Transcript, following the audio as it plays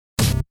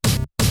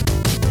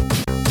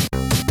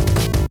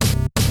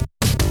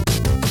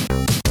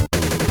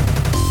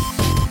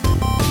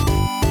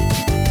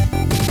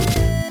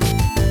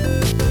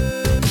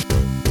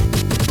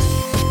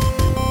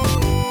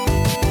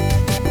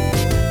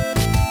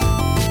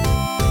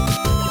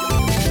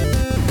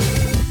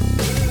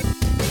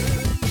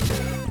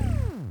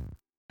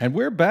And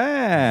we're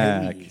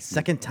back. Hey,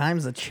 second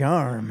time's a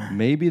charm.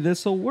 Maybe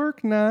this will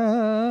work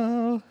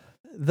now.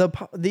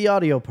 The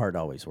audio part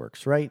always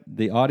works, right?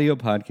 The audio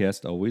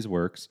podcast always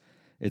works.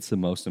 It's the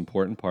most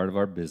important part of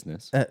our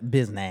business.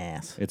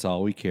 Business. It's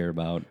all we care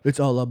about.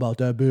 It's all about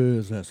that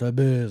business,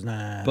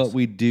 But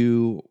we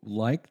do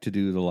like to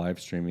do the live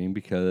streaming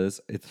because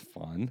it's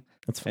fun.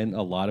 And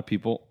a lot of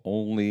people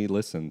only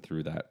listen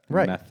through that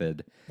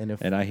method.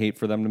 And I hate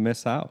for them to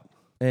miss out.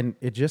 And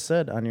it just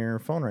said on your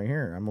phone right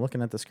here, I'm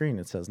looking at the screen,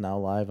 it says now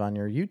live on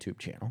your YouTube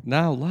channel.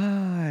 Now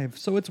live.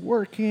 So it's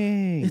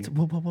working. It's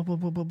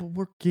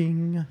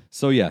working.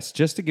 So yes,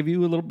 just to give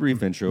you a little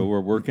brief intro, we're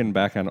working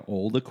back on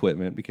old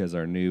equipment because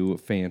our new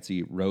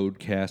fancy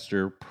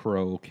Rodecaster,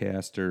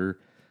 Procaster,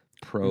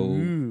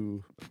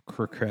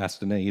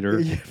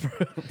 Procrastinator,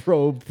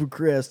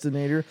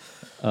 Procrastinator,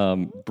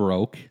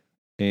 broke.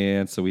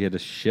 And so we had to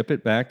ship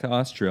it back to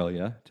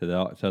Australia, to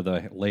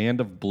the land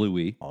of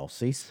Bluey.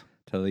 Aussies.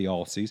 To the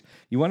Aussies.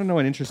 You want to know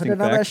an interesting Put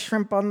another fact?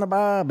 shrimp on the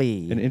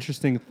bobby. An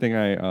interesting thing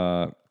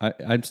I'm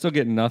still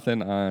getting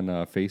nothing on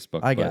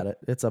Facebook. I got it.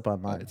 It's up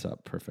on mine. It's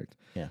up. Perfect.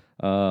 Yeah.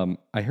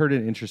 I heard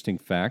an interesting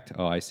fact.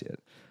 Oh, I see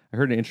it. I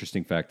heard an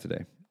interesting fact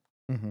today.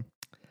 Mm-hmm.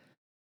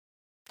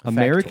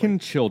 American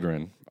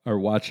children are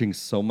watching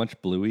so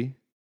much Bluey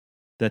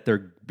that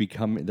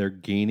they're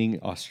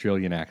gaining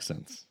Australian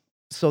accents.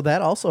 So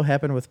that also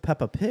happened with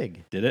Peppa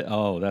Pig. Did it?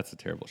 Oh, that's a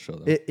terrible show,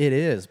 though. It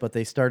is, but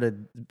they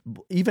started.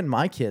 Even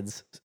my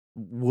kids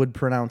would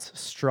pronounce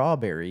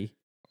strawberry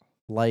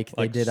like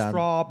they did on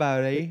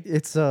strawberry.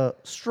 It's a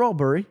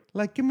strawberry.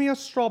 Like, give me a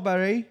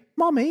strawberry,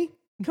 Mommy.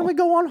 Can we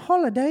go on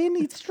holiday and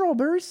eat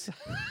strawberries?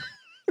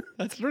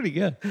 That's pretty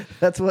good.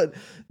 That's what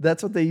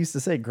they used to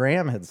say.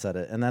 Graham had said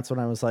it, and that's when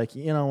I was like,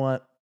 you know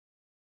what?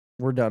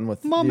 We're done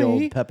with the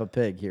old Peppa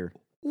Pig here.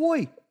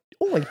 Oi.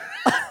 Oi.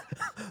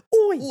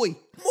 Oi. Oi.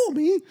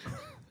 Mommy.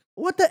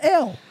 What the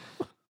hell?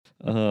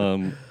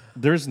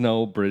 There's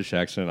no British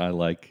accent I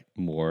like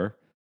more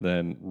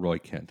than Roy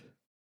Kent.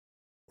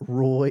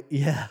 Roy,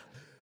 yeah.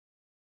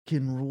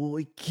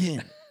 Roy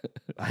Kent.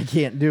 I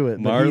can't do it.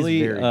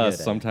 Marley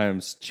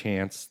sometimes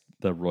chants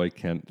the Roy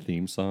Kent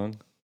theme song.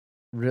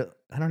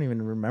 I don't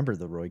even remember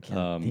the Roy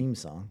Kent theme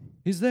song.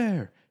 He's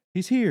there.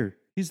 He's here.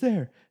 He's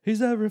there.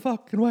 He's every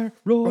fucking where.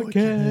 Roy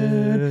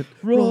Kent.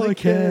 Roy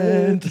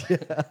Kent.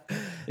 Yeah.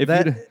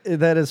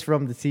 That is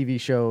from the TV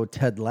show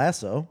Ted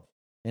Lasso.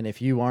 And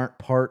if you aren't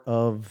part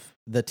of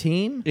the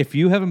team, if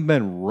you haven't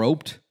been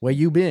roped, where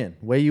you been?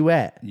 Where you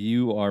at?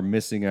 You are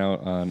missing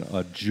out on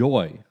a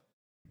joy.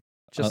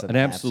 Just an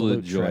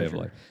absolute joy treasure. of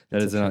life.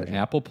 That is on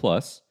Apple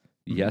Plus.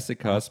 Yes, it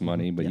costs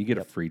money, but you get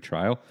a free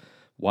trial.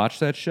 Watch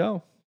that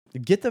show.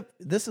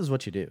 This is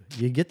what you do.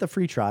 You get the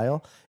free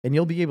trial, and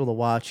you'll be able to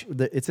watch.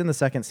 It's in the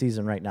second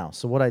season right now.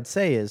 So what I'd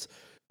say is,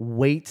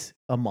 wait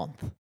a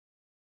month.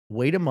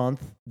 Wait a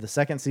month. The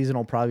second season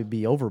will probably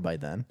be over by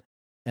then,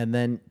 and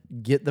then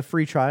get the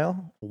free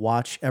trial.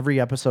 Watch every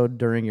episode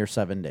during your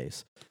 7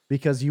 days,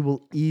 because you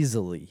will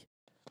easily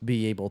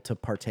be able to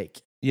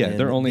partake. Yeah,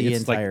 they're only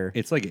it's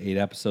like 8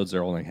 episodes.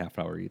 They're only half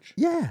hour each.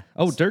 Yeah.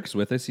 Oh, Dirk's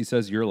with us. He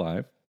says you're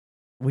live.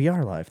 We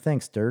are live.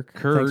 Thanks, Dirk.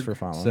 Thanks for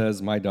following.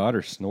 Says my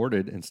daughter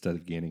snorted instead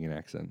of gaining an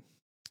accent.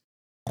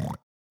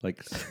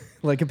 Like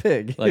a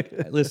pig. Like,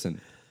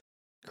 listen,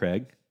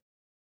 Craig.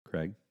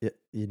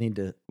 You need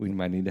to. We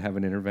might need to have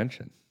an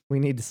intervention. We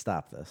need to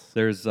stop this.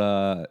 There's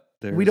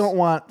we don't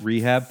want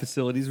rehab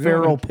facilities.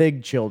 Feral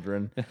pig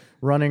children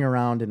running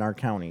around in our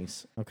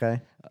counties.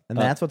 Okay. And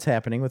that's what's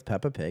happening with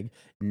Peppa Pig.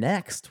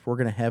 Next, we're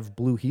going to have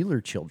Blue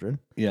Heeler children.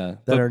 Yeah.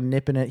 That are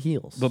nipping at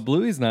heels. But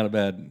Bluey's not a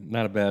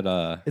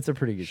bad it's a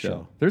pretty good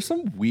show. There's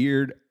some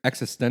weird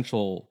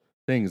existential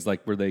things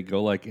like where they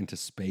go like into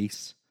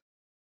space.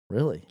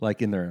 Really?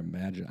 Like in their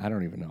I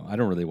don't even know. I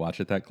don't really watch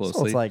it that closely.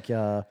 So it's like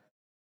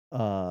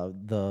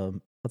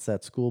what's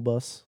that school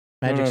bus?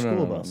 Magic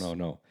School Bus.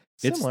 No.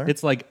 Similar.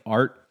 It's like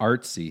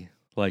artsy.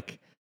 Like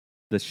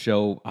the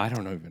show, I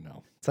don't even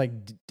know. It's like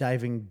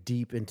diving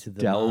deep into the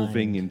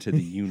delving into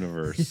the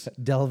universe.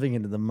 Delving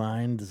into the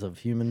minds of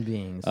human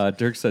beings.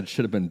 Dirk said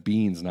should have been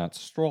beans, not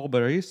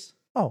strawberries.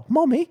 Oh,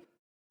 Mommy,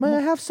 may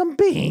I have some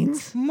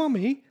beans?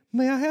 Mommy,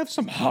 may I have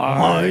some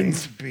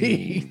Heinz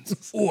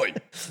beans? Oi.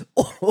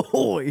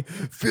 Oi,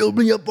 fill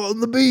me up on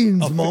the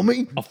beans,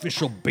 Mommy.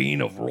 Official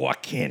bean of Roy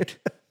Kent.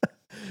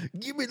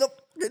 Give me the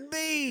fucking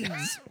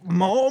beans,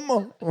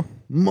 Mom.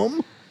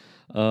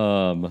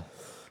 Well,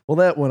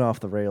 that went off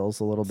the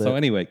rails a little bit. So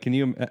anyway, can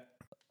you...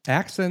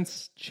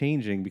 accents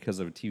changing because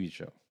of a TV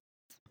show.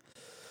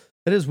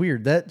 It is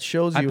weird. That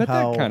shows you I bet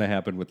how... that kind of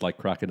happened with like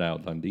Crocodile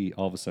Dundee.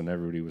 All of a sudden,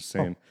 everybody was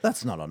saying,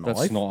 that's not a knife.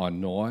 That's not a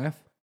knife.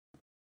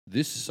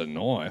 This is a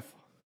knife.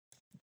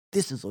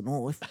 This is a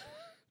knife.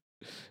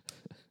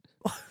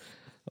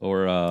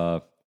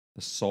 Or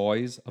the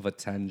size of a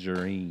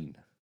tangerine.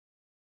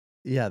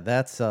 Yeah,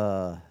 that's...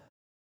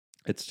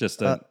 It's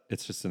just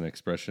an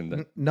expression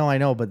that... No, I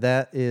know, but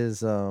that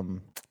is...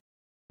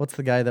 What's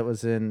the guy that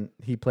was in...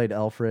 He played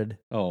Alfred.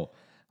 Oh,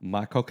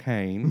 Michael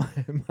Caine.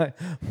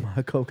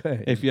 Michael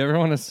Caine. If you ever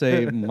want to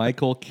say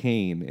Michael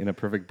Caine in a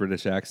perfect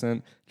British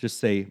accent, just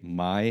say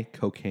my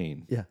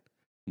cocaine. Yeah.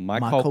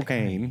 Michael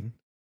Caine.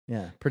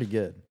 Yeah, pretty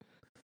good.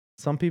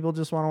 Some people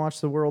just want to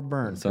watch the world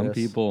burn. And some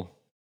people,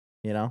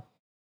 you know,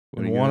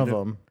 and one of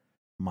them,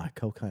 my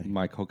cocaine.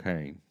 My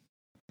cocaine.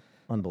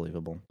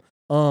 Unbelievable.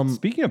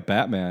 Speaking of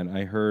Batman,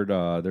 I heard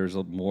there's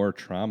more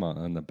trauma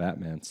on the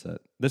Batman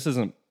set. This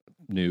isn't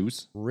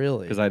news,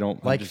 really, because I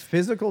don't like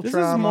physical trauma.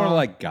 This is more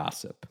like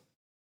gossip.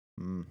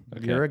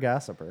 Okay. You're a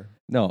gossiper.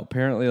 No,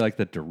 apparently, like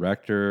the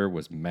director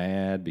was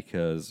mad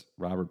because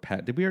Robert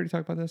Pattinson. Did we already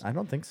talk about this? I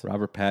don't think so.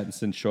 Robert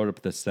Pattinson showed up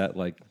at the set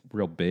like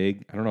real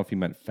big. I don't know if he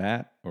meant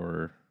fat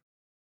or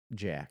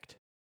jacked.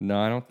 No,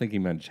 I don't think he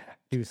meant jacked.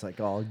 He was like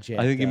all jacked.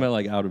 I think he meant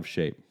like out of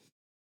shape.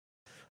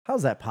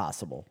 How's that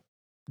possible?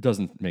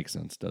 Doesn't make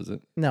sense, does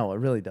it? No, it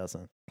really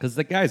doesn't. Because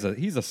the guy's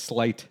he's a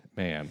slight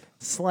man.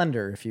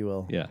 Slender, if you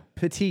will. Yeah.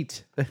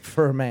 Petite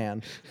for a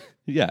man.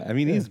 Yeah, I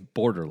mean, he's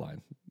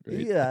borderline.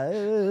 Right? Yeah,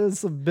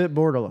 it's a bit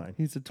borderline.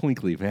 He's a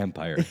twinkly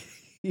vampire.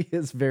 He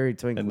is very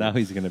twinkly. And now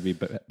he's going to be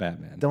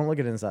Batman. Don't look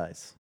at his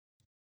eyes.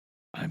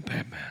 I'm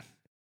Batman,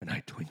 and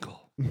I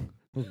twinkle.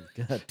 Oh,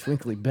 God,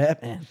 twinkly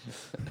Batman.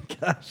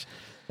 Gosh,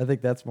 I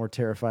think that's more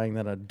terrifying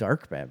than a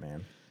dark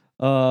Batman.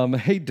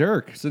 Hey,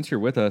 Dirk, since you're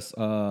with us,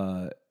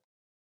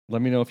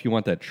 let me know if you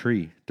want that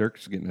tree.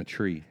 Dirk's getting a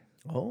tree.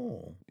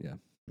 Oh. Yeah.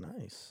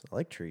 Nice. I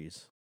like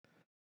trees.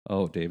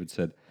 Oh, David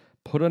said,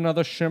 put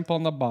another shrimp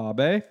on the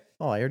barbie.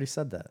 Oh, I already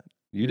said that.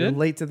 You did? You're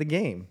late to the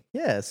game.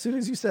 Yeah, as soon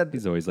as you said...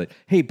 He's always late.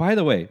 Hey, by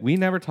the way, we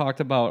never talked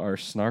about our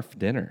snarf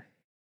dinner.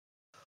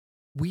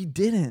 We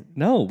didn't.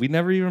 No, we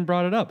never even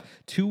brought it up.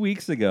 2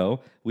 weeks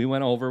ago, we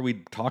went over, we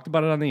talked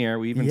about it on the air.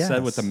 We even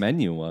said what the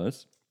menu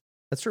was.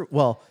 That's true.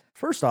 Well,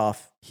 first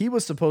off, he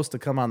was supposed to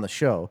come on the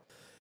show.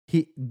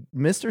 Mr.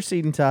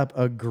 Seedentop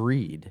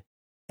agreed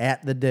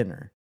at the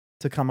dinner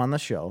to come on the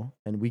show,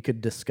 and we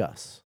could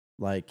discuss,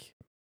 like,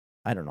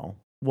 I don't know,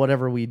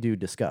 whatever we do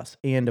discuss.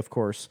 And, of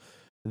course,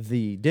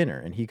 the dinner,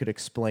 and he could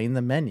explain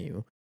the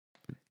menu.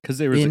 Because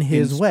there was in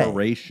his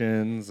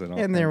inspirations way. and all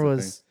and there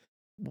was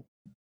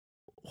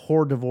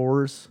hors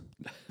d'oeuvres.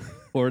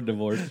 Hors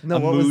d'oeuvres. No,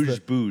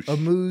 amuse-bouche.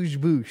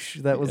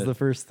 Amuse-bouche. That was the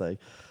first thing.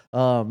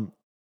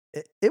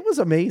 It was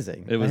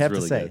amazing. It was I have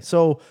really to say. good.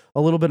 So a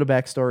little bit of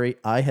backstory.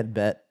 I had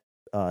bet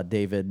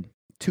David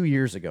 2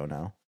 years ago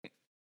now.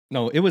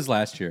 No, it was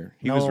last year.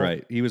 He was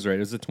right. He was right. It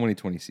was the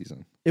 2020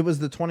 season. It was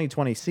the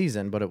 2020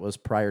 season, but it was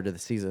prior to the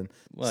season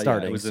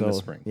starting. Yeah, it was in the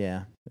spring.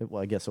 Yeah.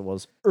 I guess it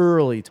was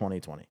early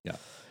 2020. Yeah.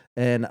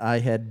 And I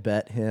had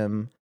bet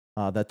him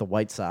that the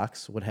White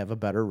Sox would have a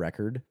better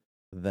record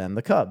than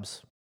the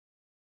Cubs.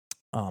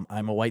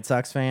 I'm a White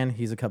Sox fan.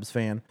 He's a Cubs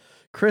fan.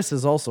 Chris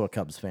is also a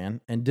Cubs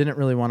fan and didn't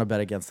really want to bet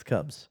against the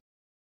Cubs.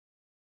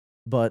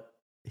 But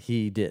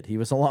he did. He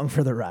was along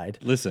for the ride.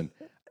 Listen,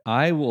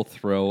 I will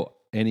throw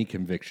any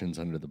convictions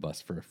under the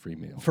bus for a free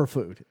meal. For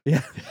food.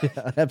 Yeah,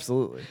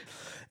 absolutely.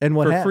 And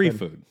what happened? For free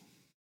food.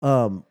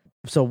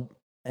 So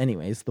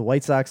anyways, the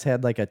White Sox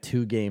had like a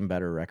 2-game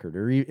better record,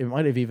 or it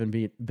might have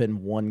even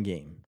been 1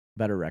 game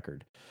better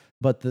record.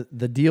 But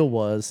the deal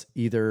was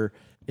either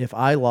if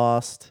I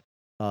lost,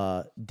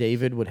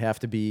 David would have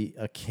to be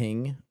a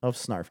king of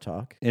Snarf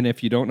Talk. And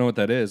if you don't know what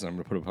that is, I'm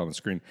going to put it up on the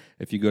screen.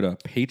 If you go to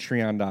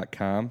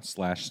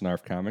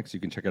patreon.com/snarfcomics, you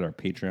can check out our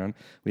Patreon.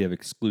 We have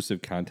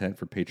exclusive content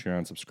for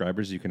Patreon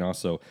subscribers. You can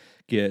also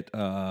get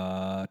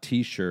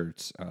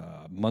t-shirts,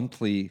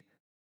 monthly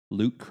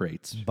loot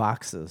crates,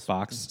 boxes,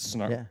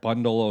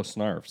 bundle of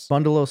snarfs.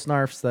 Bundle of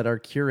snarfs that are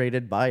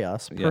curated by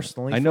us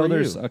personally. I know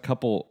there's a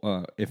couple,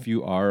 if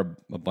you are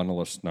a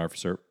bundle of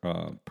snarfs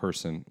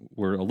person,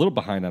 we're a little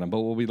behind on them, but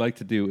what we like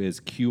to do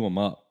is queue them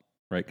up,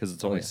 right? Because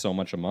it's only so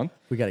much a month.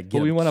 We got to get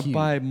But we want to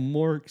buy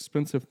more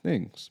expensive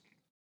things.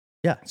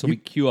 Yeah. So we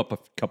queue up a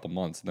couple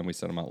months and then we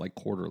send them out like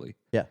quarterly.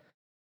 Yeah.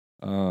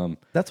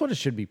 That's what it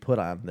should be put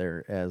on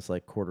there as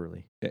like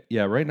quarterly.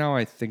 Yeah. Right now,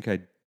 I think I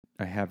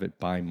have it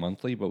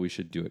bi-monthly, but we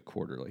should do it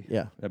quarterly.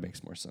 Yeah. That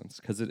makes more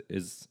sense because it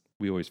is,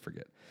 we always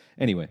forget.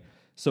 Anyway,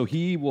 so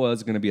he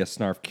was going to be a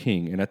Snarf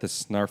King, and at the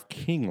Snarf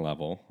King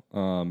level,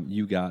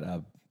 you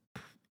got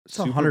it's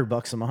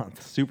 $100 a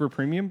month. Super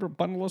premium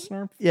bundle of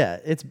Snarf? Yeah,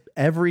 it's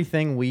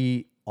everything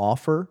we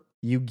offer,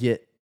 you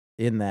get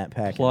in that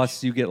package.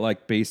 Plus, you get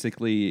like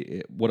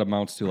basically what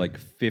amounts to like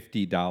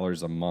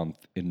 $50 a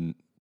month in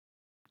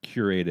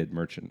curated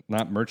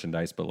not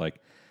merchandise, but like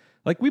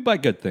we buy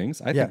good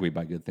things. I think we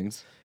buy good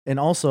things. And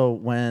also,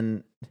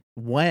 when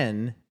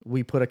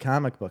we put a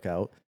comic book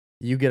out,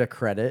 you get a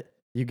credit,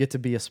 you get to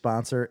be a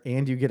sponsor,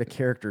 and you get a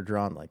character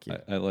drawn like you.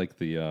 I like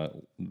the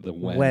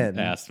when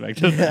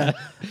aspect of that,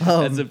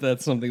 as if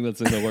that's something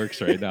that's in the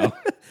works right now.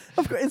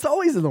 Of course, it's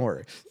always in the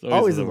works. It's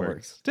always in the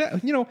works.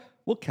 You know,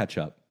 we'll catch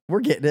up.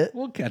 We're getting it.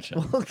 We'll catch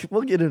up.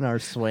 We'll get in our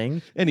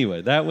swing.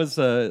 Anyway, that was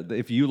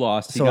if you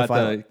lost, he got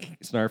the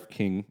Snarf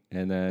King,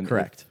 and then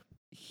correct.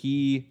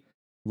 He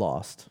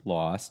lost.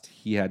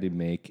 He had to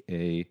make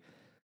a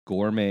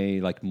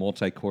gourmet, like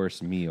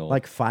multi-course meal,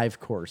 like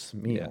 5-course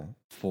meal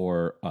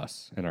for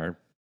us and our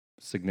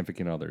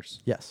significant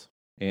others. Yes.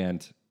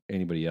 and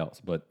anybody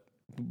else, but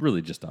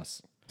really just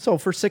us. So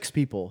for 6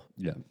 people,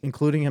 yeah,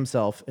 including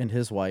himself and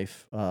his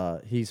wife,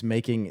 he's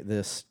making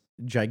this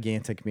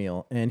gigantic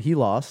meal, and he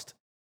lost,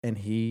 and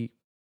he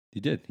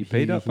did. He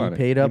paid up on it.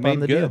 He paid up on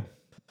the deal.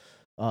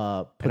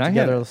 Put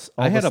together all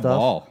I had the a stuff.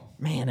 ball.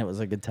 Man, it was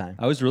a good time.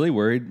 I was really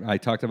worried. I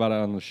talked about it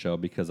on the show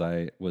because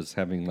I was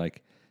having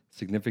like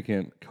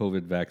significant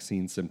COVID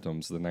vaccine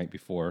symptoms the night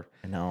before.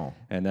 I know.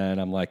 And then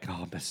I'm like,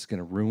 oh, this is going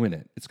to ruin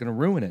it. It's going to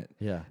ruin it.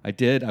 Yeah. I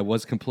did. I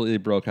was completely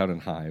broke out in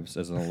hives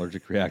as an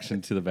allergic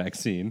reaction to the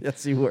vaccine.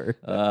 Yes, you were.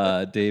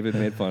 David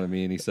made fun of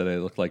me and he said I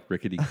looked like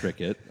Rickety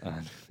Cricket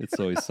on It's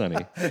Always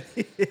Sunny.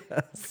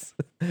 Yes.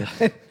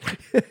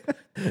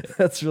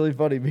 That's really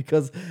funny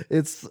because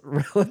it's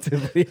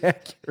relatively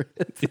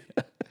accurate.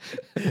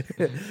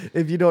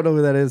 If you don't know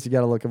who that is, you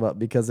got to look him up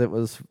because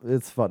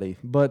it's funny.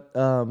 But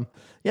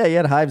yeah, he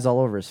had hives all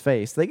over his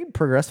face. They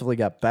progressively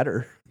got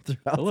better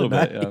throughout the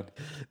night. Bit, yeah.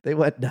 They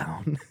went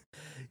down.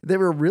 They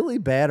were really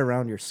bad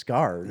around your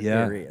scar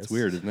areas. It's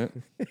weird, isn't it?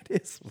 It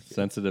is weird.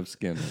 Sensitive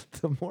skin.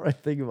 The more I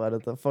think about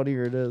it, the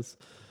funnier it is.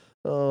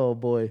 Oh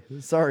boy,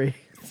 sorry.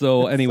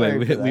 So anyway,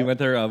 we went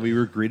there. We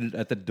were greeted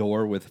at the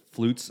door with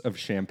flutes of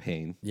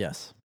champagne.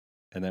 Yes.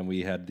 And then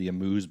we had the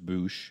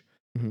amuse-bouche,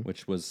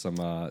 which was some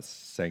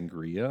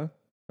sangria.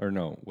 Or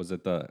no, was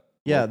it the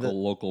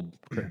local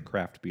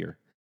craft beer?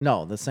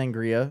 No, the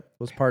sangria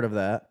was part of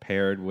that.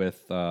 Paired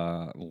with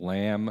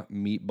lamb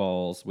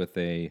meatballs with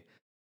a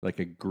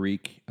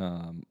Greek...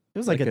 it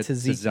was like a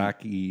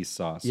tzatziki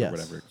sauce or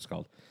whatever it's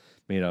called.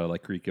 Made out of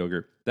like Greek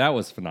yogurt. That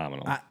was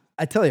phenomenal.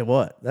 I tell you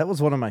what, that was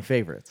one of my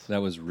favorites.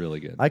 That was really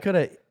good. I could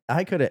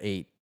have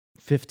ate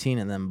 15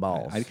 of them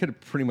balls. I could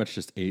have pretty much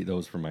just ate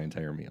those for my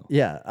entire meal.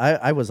 Yeah,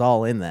 I was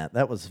all in that.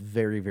 That was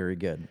very, very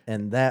good.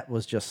 And that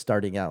was just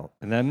starting out.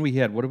 And then we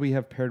had, what did we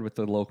have paired with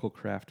the local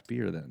craft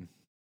beer then?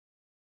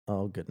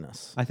 Oh,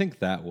 goodness. I think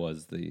that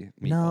was the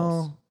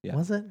meatballs. No,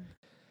 was it?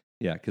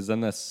 Yeah, because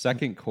then the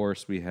second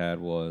course we had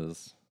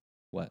was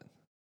what?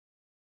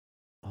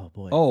 Oh,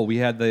 boy. Oh, we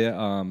had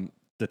the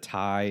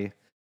Thai,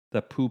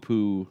 the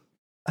poo-poo.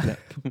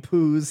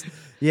 Poos.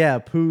 Yeah,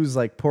 poos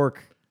like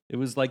pork. It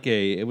was like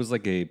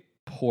a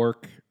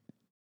pork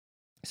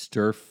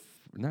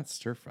not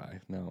stir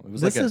fry. No, it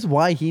was This is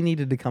why he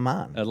needed to come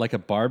on. Like a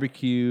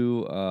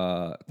barbecue,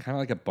 kind of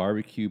like a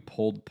barbecue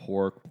pulled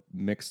pork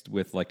mixed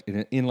with like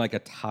in like a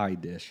Thai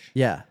dish.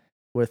 Yeah,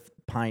 with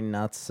pine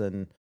nuts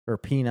or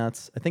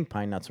peanuts. I think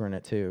pine nuts were in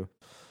it too.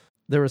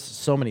 There was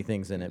so many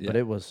things in it, but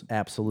it was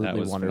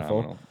absolutely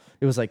wonderful. Phenomenal.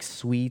 It was like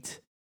sweet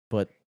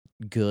but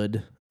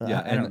good.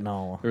 Yeah, I don't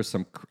know. There was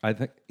some. I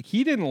think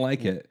he didn't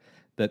like it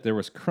that there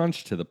was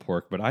crunch to the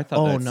pork, but I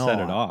thought set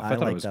it off. I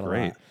thought it was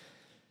great.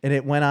 And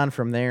it went on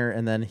from there,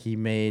 and then he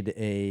made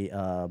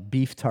a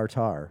beef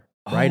tartare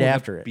right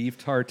after it. Beef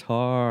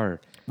tartare.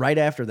 Right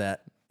after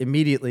that,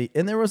 immediately,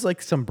 and there was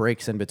like some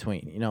breaks in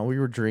between. You know, we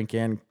were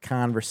drinking,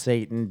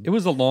 conversating. It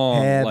was a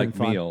long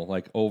meal,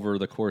 like over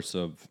the course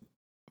of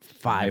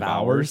 5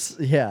 hours.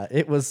 Yeah,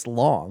 it was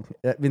long.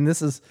 I mean,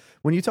 this is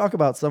when you talk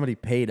about somebody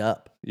paid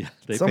up. Yeah,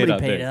 somebody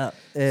paid up.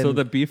 So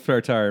the beef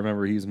tartare, I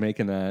remember he's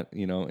making that,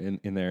 in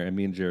there, and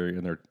me and Jerry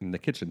in the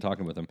kitchen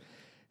talking with him,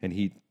 and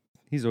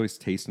he's always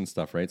tasting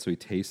stuff, right? So he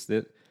tastes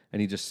it,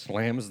 and he just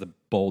slams the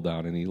bowl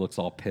down, and he looks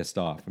all pissed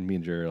off, and me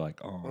and Jerry are like,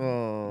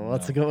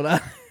 what's going on?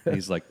 And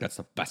he's like, that's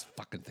the best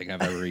fucking thing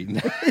I've ever eaten.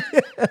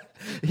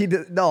 He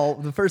did. No,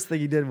 the first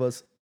thing he did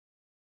was,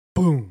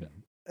 boom.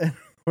 And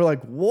we're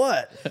like,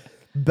 what?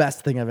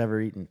 Best thing I've ever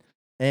eaten.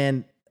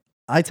 And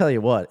I tell you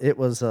what, it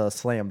was a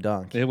slam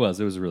dunk. It was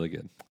really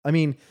good. I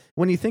mean,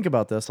 when you think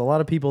about this, a lot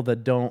of people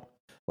that don't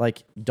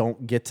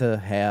get to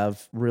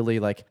have really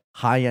like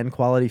high-end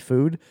quality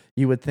food,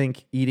 you would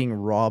think eating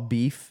raw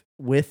beef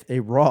with a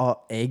raw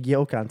egg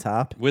yolk on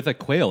top. With a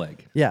quail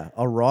egg. Yeah,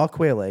 a raw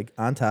quail egg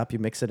on top, you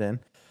mix it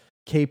in.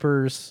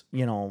 Capers,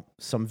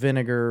 some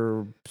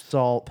vinegar,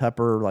 salt,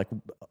 pepper, like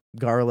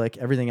garlic,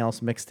 everything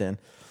else mixed in.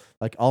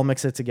 Like all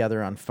mix it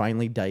together on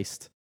finely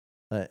diced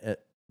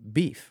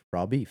beef,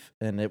 raw beef,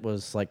 and it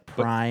was like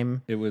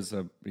prime. It was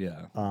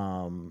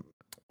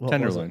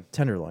tenderloin.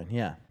 Tenderloin,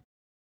 yeah.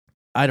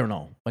 I don't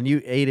know. When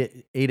you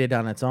ate it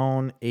on its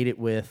own, ate it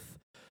with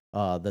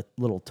the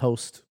little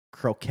toast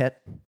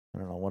croquette. I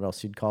don't know what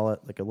else you'd call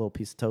it, like a little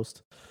piece of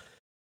toast.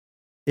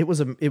 It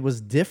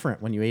was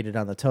different when you ate it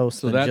on the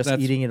toast than just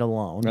eating it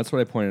alone. That's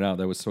what I pointed out.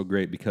 That was so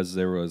great because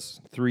there was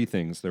 3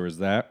 things. There was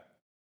that,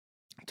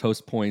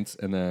 toast points,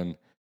 and then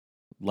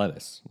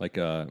lettuce, like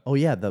the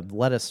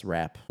lettuce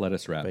wrap,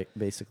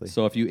 basically.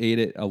 So if you ate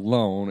it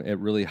alone, it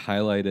really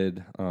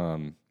highlighted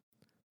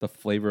the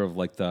flavor of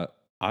like the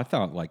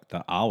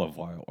olive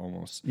oil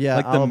almost. Yeah,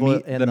 like olive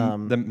oil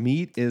and the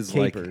meat is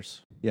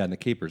capers. And the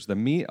capers. The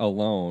meat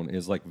alone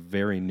is like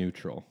very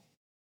neutral.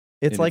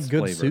 It's like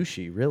good flavor.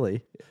 Sushi,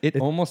 really. It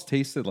almost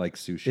tasted like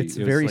sushi. It's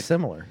very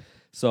similar.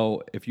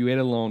 So if you ate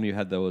it alone, you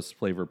had those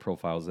flavor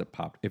profiles that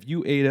popped. If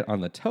you ate it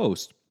on the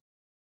toast,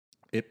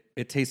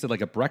 it tasted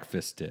like a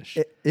breakfast dish.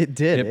 It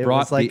did. It brought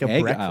was like the a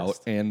egg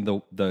breakfast out and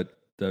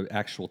the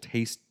actual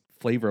taste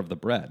flavor of the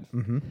bread.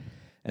 Mm-hmm.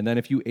 And then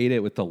if you ate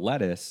it with the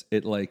lettuce,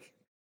 it like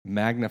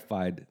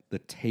magnified the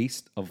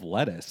taste of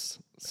lettuce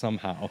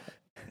somehow.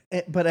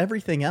 But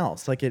everything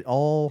else, like it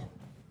all,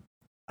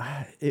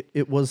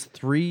 it was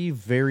 3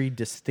 very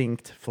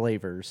distinct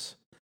flavors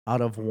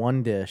out of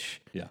one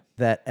dish. Yeah.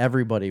 That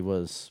everybody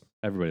was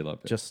Everybody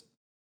loved it. just.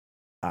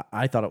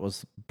 I thought it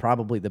was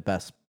probably the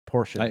best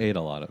portion. I ate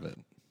a lot of it.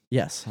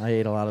 Yes, I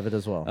ate a lot of it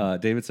as well.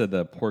 David said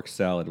the pork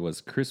salad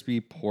was crispy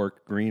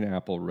pork, green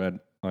apple, red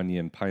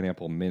onion,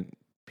 pineapple, mint,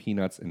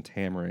 peanuts, and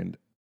tamarind,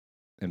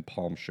 and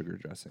palm sugar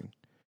dressing.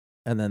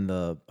 And then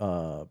the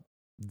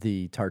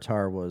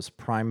tartare was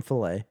prime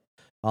filet,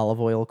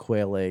 olive oil,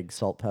 quail egg,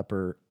 salt,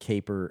 pepper,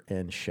 caper,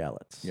 and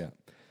shallots. Yeah.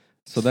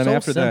 So then So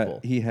after simple.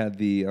 that, he had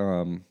the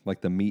like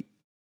the meat,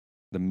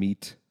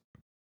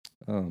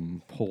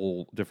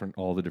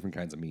 all the different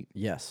kinds of meat,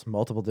 Yes,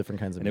 multiple different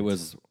kinds of and it meats.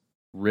 was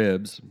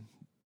ribs,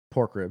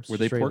 pork ribs. Were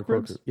they straight pork to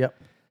ribs? Yep.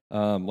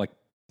 like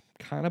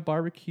kind of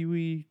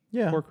barbecue-y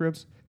Yeah. pork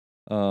ribs.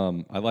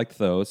 I liked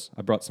those.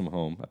 I brought some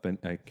home.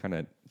 I kind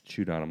of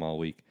chewed on them all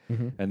week.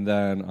 Mhm. And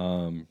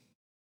then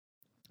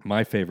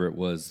my favorite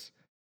was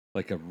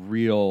like a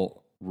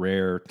real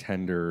rare,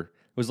 tender.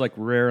 It was like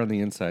rare on the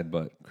inside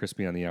but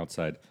crispy on the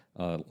outside.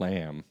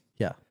 Lamb,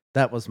 Yeah,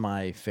 that was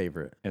my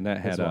favorite. and that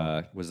As had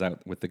well. was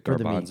that with the For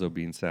the meat. garbanzo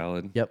bean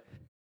salad. Yep.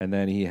 And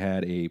then he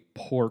had a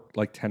pork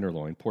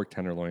tenderloin,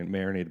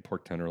 marinated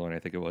pork tenderloin, I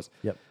think it was.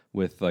 Yep.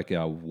 With like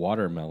a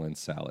watermelon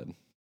salad,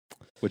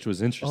 which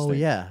was interesting. Oh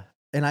yeah,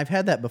 and I've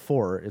had that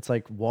before. It's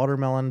like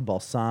watermelon,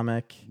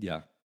 balsamic.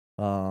 Yeah.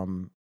 Now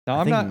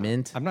Now think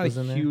mint I'm not was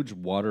a in there. huge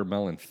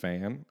watermelon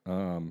fan.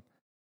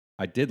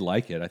 I did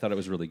like it. I thought it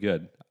was really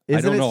good. I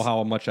Isn't don't it know s-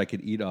 how much I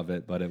could eat of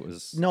it, but it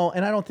was No,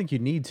 and I don't think you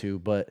need to,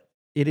 but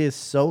it is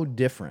so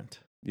different.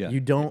 yeah. You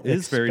don't. It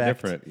is very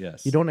expect- different.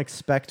 Yes. You don't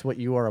expect what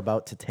you are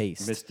about to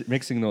taste.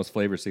 Mixing those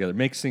flavors together,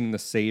 mixing the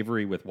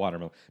savory with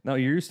watermelon. Now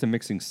you're used to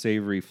mixing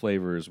savory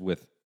flavors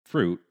with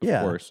fruit, of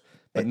Yeah. course,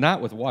 but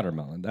not with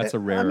watermelon. That's a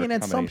rare. I mean,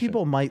 and some combination.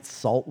 people might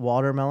salt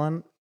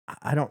watermelon.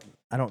 I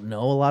don't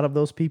know a lot of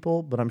those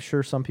people, but I'm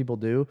sure some people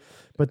do.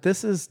 But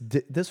this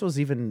was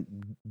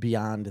even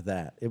beyond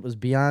that. It was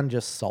beyond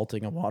just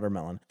salting a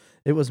watermelon.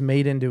 It was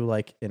made into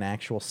like an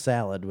actual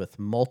salad with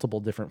multiple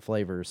different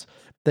flavors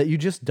that you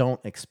just don't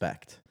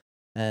expect.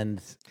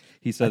 And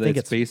He said I think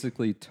it's it's-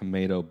 basically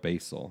tomato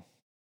basil.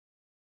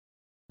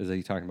 Is that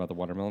he talking about the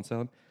watermelon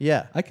salad?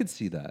 yeah, I could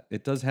see that.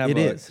 It does have It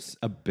is.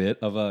 a bit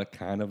of a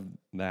kind of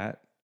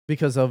that.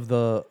 because of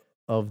the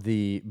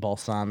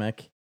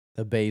balsamic,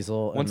 the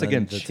basil. and Once then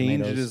again, the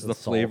changes tomatoes, the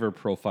salt. flavor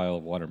profile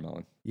of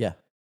watermelon. Yeah,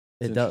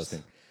 It's it does.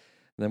 interesting.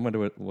 Then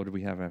what do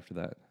we have after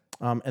that?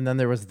 And then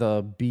there was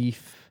the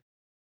beef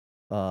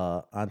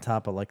on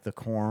top of like the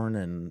corn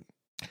and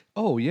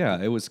Oh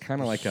yeah, it was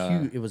kind of like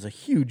it was a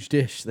huge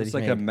dish that it's he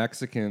like made. a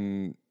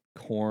Mexican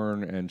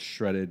corn and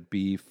shredded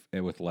beef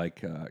and with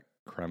like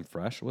creme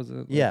fraiche. Was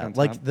it? Yeah, on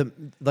like top?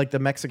 the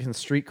Mexican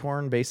street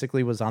corn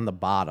basically was on the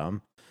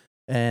bottom.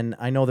 And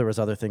I know there was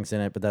other things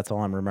in it, but that's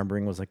all I'm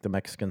remembering was like the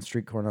Mexican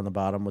street corn on the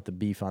bottom with the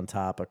beef on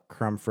top, a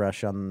creme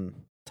fraiche on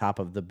top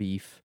of the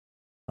beef.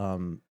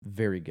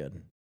 Very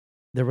good.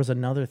 There was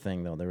another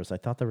thing though. I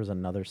thought there was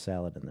another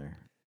salad in there.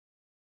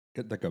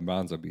 the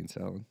garbanzo bean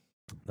salad.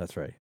 That's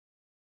right.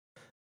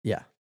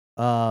 Yeah.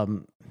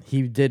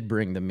 He did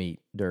bring the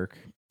meat, Dirk.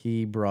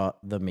 He brought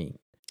the meat.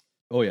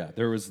 Oh yeah,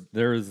 there is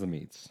the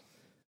meats.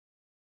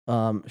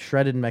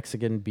 Shredded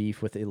Mexican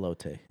beef with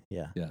elote.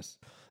 Yeah. Yes,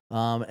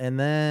 And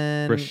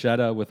then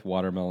bruschetta with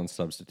watermelon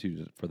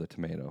substituted for the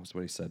tomato. Is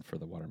what he said for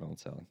the watermelon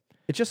salad.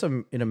 it's just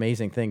an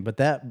amazing thing. But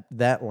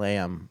that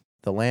lamb,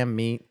 the lamb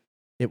meat,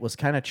 it was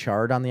kind of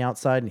charred on the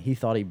outside, and he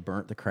thought he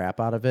burnt the crap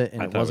out of it,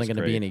 and I it thought it wasn't was going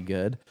to be great. any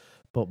good.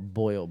 But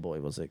boy, oh boy,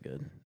 was it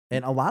good!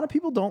 And a lot of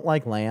people don't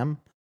like lamb.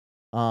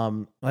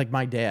 Like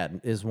my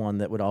dad is one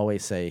that would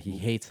always say he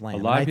hates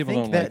lamb. lot of And people I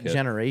think don't that like it.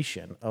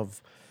 generation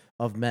of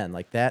men,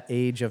 like that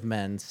age of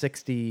men,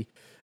 60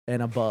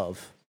 and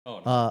above.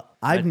 Oh,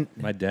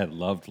 my dad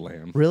loved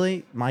lamb.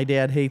 Really, my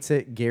dad hates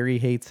it. Gary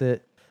hates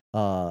it.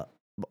 A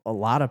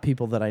lot of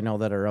people that I know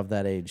that are of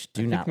that age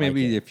do I think not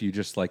maybe like it. if you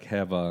just like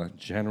have a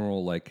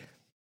general like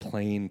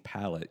plain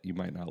palate, you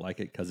might not like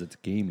it because it's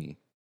gamey.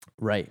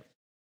 Right.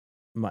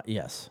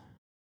 Yes.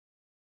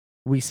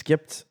 We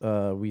skipped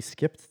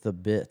the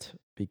bit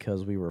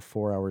because we were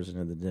 4 hours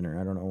into the dinner.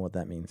 I don't know what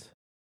that means.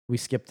 We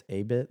skipped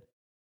a bit.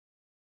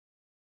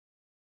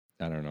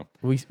 I don't know.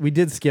 We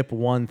did skip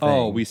one thing.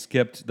 Oh, we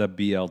skipped the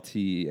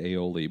BLT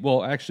aioli.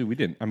 Well, actually, we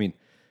didn't. I mean,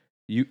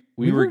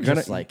 we were gonna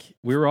just like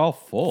we were all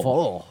full.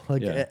 full.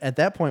 Like Yeah. at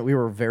that point, we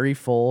were very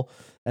full,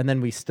 and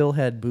then we still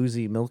had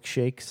boozy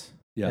milkshakes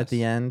Yes. at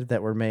the end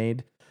that were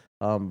made.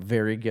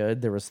 Very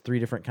good. There was 3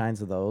 different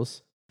kinds of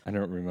those. I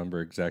don't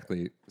remember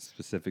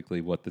specifically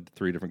what the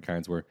 3 different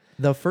kinds were.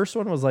 The first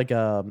one was like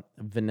a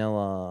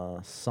vanilla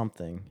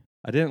something.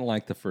 I didn't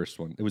like the first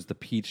one. It was the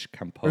peach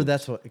compote. Or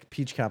that's what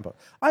peach combo.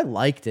 I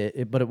liked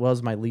it, but it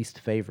was my least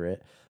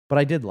favorite. But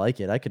I did like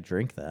it. I could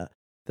drink that.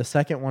 The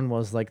second one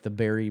was like the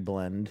berry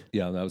blend,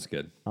 Yeah, that was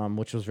good.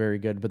 which was very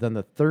good. But then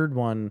the third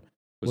one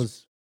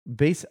was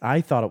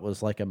I thought it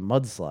was like a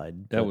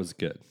mudslide. That was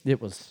good.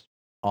 It was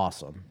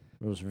awesome.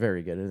 It was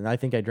very good, and I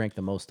think I drank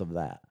the most of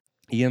that.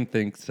 Ian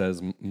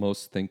says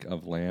most think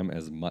of lamb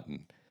as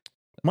mutton.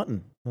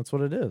 Mutton. That's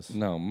what it is.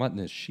 No, mutton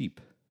is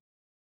sheep,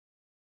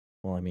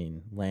 Well, I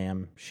mean,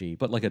 lamb, sheep.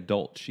 but like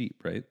adult sheep,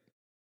 right?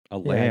 A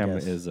Yeah, I lamb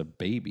guess. is a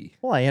baby.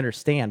 Well, I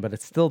understand, but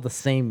it's still the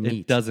same meat.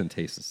 It doesn't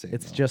taste the same.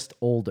 It's though. just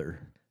older.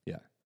 Yeah.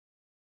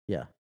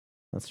 Yeah,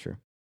 that's true.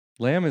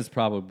 Lamb is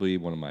probably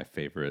one of my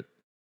favorite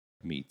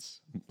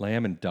meats.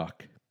 Lamb and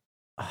duck.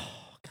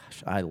 Oh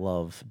gosh, I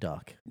love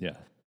duck. Yeah.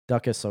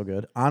 Duck is so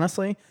good.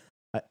 Honestly,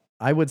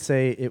 I would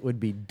say it would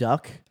be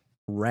duck,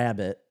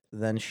 rabbit,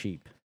 then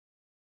sheep.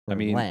 I or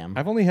mean, lamb.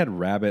 I've only had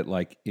rabbit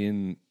like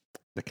in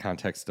the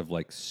context of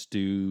like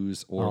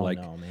stews or Oh, like.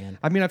 no, man.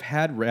 I mean, I've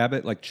had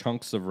rabbit, like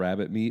chunks of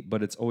rabbit meat,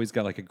 but it's always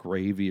got like a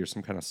gravy or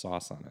some kind of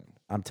sauce on it.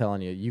 I'm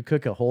telling you, you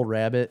cook a whole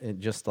rabbit and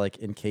just like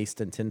encased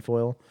in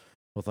tinfoil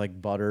with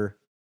like butter,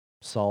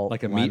 salt,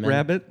 Like a meat lemon.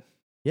 rabbit.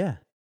 Yeah,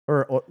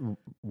 or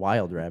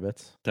wild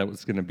rabbits, That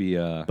was going to be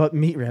a but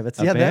meat rabbits.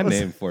 band that was,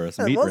 name for us.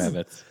 that Meat was-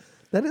 rabbits.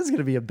 That is going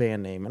to be a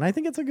band name, and I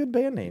think it's a good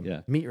band name.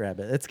 Yeah. Meat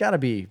rabbit. It's got to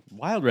be.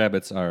 Wild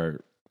rabbits are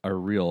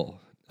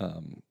real.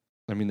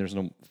 I mean, there's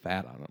no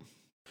fat on them.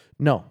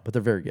 No, but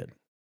they're very good.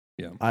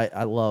 Yeah.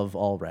 I love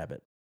all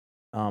rabbit.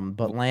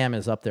 But lamb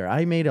is up there.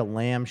 I made a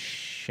lamb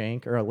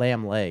shank or a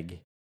lamb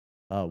leg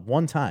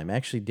one time.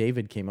 Actually,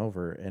 David came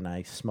over and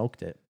I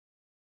smoked it.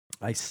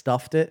 I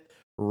stuffed it,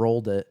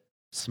 rolled it,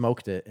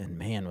 smoked it, and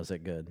man, was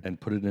it good. And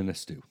put it in a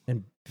stew.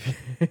 And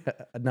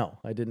no,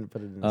 I didn't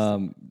put it in.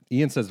 A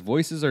Ian says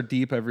voices are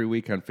deep every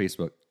week on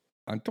Facebook.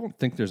 I don't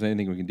think there's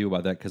anything we can do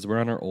about that because we're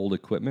on our old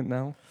equipment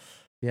now,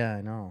 yeah,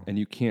 I know. and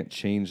you can't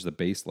change the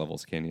bass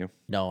levels, can you?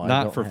 No, I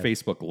Not don't for have-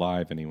 Facebook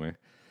Live anyway.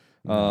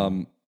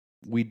 No.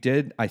 We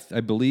did. I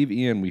believe,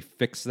 Ian, we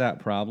fixed that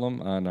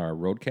problem on our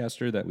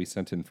Roadcaster that we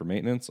sent in for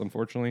maintenance.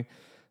 Unfortunately,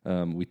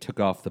 we took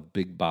off the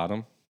big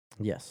bottom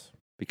Yes,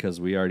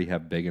 because we already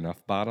have big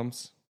enough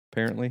bottoms.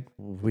 Apparently,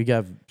 we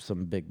got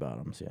some big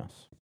bottoms.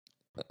 Yes.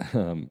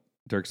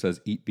 Dirk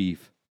says, "Eat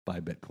beef, buy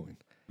Bitcoin."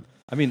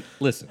 I mean,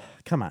 listen,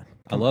 Come on.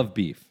 I love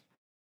beef.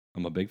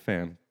 I'm a big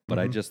fan, but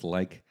I Mhm. just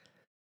like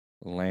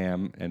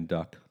lamb and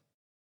duck.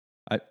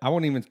 I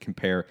won't even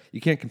compare.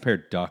 You can't compare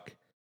duck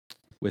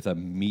with a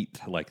meat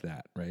like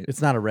that, right?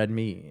 It's not a red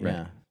meat. Right.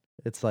 Yeah.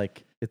 It's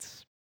like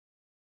it's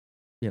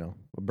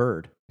a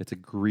bird. It's a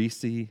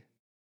greasy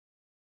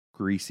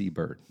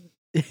bird.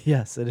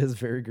 Yes, it is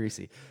very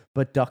greasy.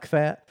 But duck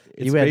fat,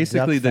 It's you add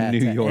basically duck the fat New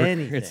to York.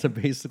 anything. It's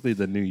basically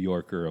the New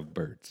Yorker of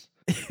birds.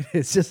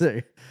 It's just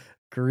a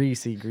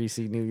greasy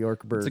New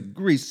York bird. It's a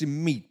greasy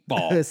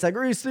meatball. It's a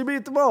greasy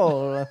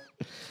meatball.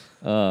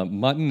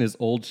 Mutton is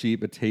old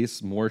sheep. It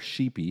tastes more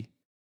sheepy.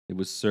 It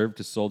was served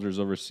to soldiers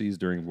overseas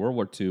during World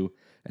War II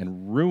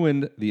and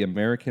ruined the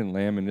American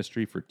lamb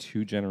industry for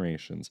 2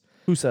 generations.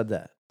 Who said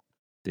that?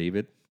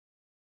 David,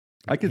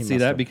 I could He see must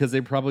that have. because they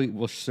probably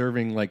were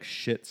serving like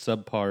shit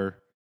subpar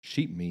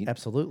sheep meat.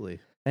 Absolutely.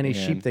 Any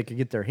sheep And- they could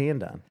get their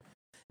hand on.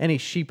 Any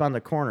sheep on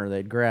the corner,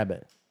 they'd grab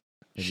it.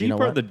 And Sheep you know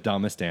are what? the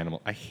dumbest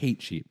animal. I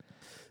hate sheep.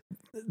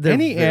 They're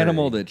Any very-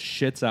 animal that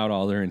shits out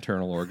all their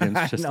internal organs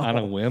I just on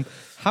a know. whim.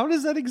 How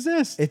does that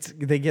exist?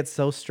 they get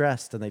so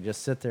stressed and they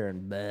just sit there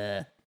and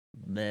bleh,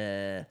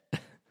 bleh.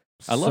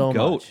 I love so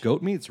goat. much.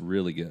 Goat meat's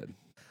really good.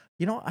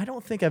 You know, I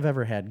don't think I've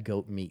ever had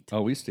goat meat.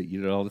 Oh, we used to eat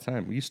it all the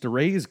time. We used to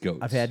raise goats.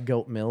 I've had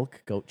goat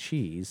milk, goat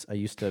cheese. I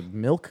used to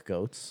milk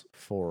goats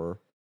for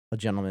a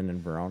gentleman in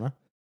Verona.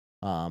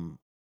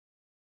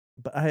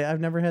 But I've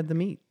never had the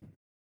meat.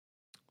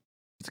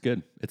 It's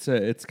good.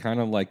 It's kind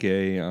of like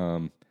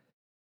a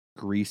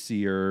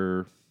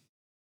greasier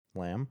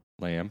Lamb?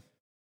 lamb,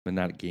 but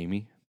not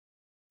gamey.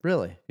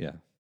 Really? Yeah.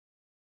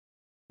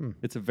 Hmm.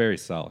 It's a very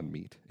solid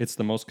meat. It's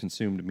the most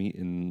consumed meat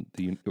in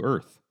the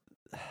earth.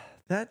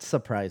 That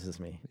surprises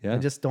me. I Yeah.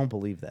 just don't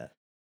believe that.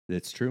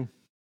 It's true.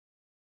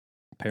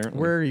 Apparently.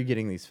 Where are you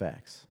getting these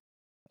facts?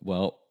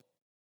 Well,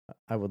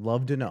 I would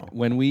love to know.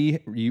 when we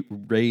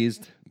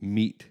raised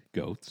meat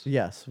goats,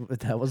 Yes,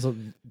 that was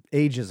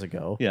ages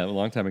ago. yeah, a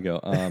long time ago,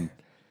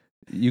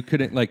 you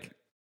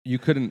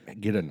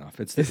couldn't get enough.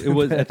 It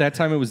was at that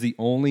time it was the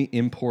only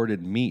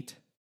imported meat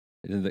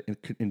into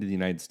the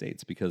United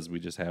States because we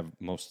just have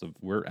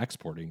we're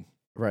exporting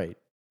Right.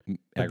 But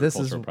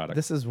agricultural products.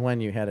 this is when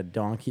you had a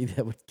donkey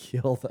that would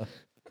kill them.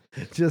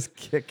 Just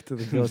kick to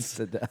the goats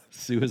to death.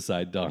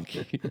 Suicide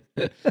donkey.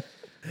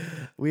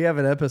 We have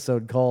an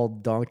episode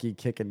called Donkey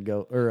Kicking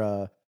Goat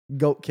or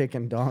Goat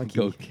Kicking Donkey.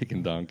 Goat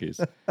kicking donkeys.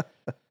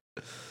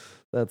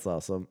 That's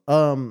awesome.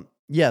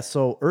 Yeah,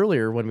 so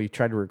earlier when we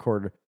tried to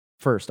record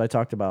first, I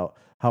talked about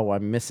how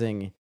I'm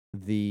missing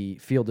the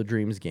Field of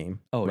Dreams game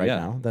Oh, right yeah.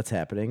 now. That's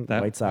happening.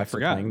 That, White Sox I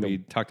forgot. are playing We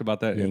the talked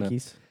about that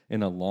Yankees.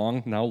 in a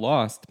long, now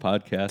lost It's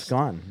podcast.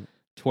 gone.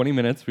 20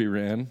 minutes we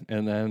ran,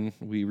 and then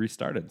we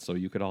restarted so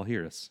you could all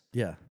hear us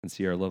Yeah, and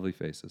see our lovely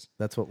faces.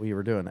 that's what we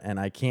were doing. And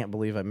I can't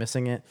believe I'm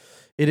missing it.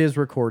 It is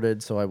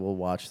recorded, so I will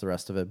watch the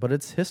rest of it. But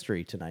it's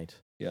history tonight.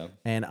 Yeah.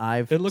 And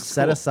I've It looks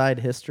set cool. aside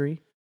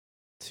history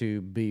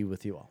to be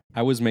with you all.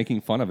 I was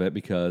making fun of it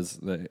because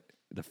the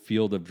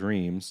Field of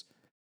Dreams,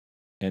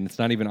 and it's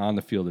not even on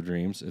the Field of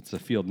Dreams. It's a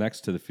field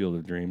next to the Field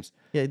of Dreams.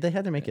 Yeah, they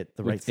had to make it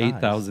the right With size.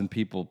 8,000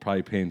 people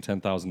probably paying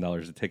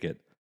 $10,000 a ticket.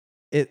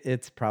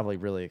 It's probably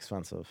really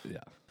expensive. Yeah.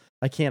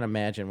 I can't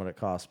imagine what it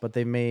costs, but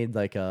they made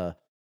like a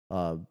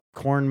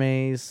corn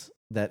maze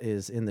that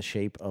is in the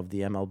shape of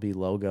the MLB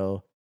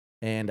logo.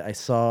 And I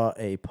saw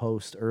a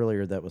post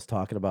earlier that was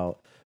talking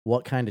about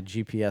what kind of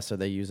GPS are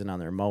they using on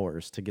their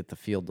mowers to get the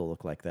field to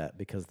look like that,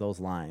 because those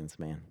lines,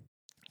 man,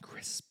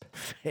 Crisp.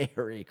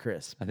 very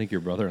crisp. I think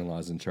your brother-in-law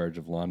is in charge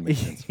of lawn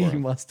maintenance for He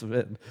him. must have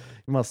been.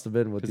 He must have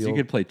been with Because the you old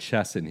could play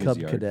chess in his Cub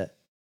yard. Cadet.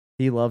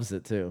 He loves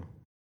it too.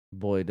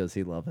 Boy, does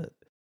he love it.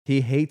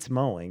 He hates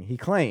mowing. He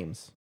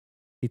claims,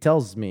 he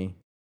tells me,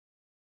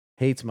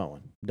 hates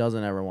mowing.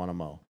 Doesn't ever want to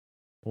mow.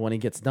 But when he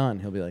gets done,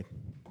 he'll be like,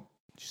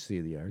 "Did you see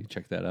the You yard?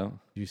 check that out.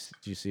 Did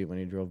you see it when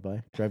you drove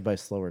by? Drive by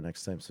slower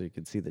next time so you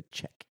can see the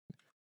check."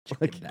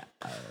 Check that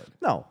out.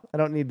 No, I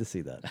don't need to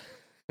see that.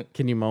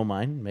 Can you mow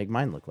mine? Make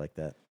mine look like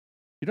that.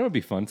 You know what would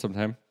be fun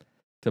sometime?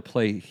 To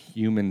play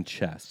human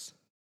chess.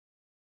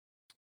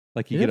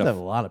 Like You you have get to a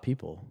have a lot of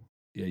people.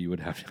 yeah, you would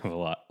have to have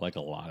a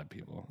lot of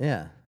people.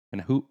 Yeah.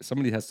 And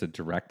somebody has to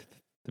direct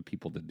the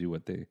people to do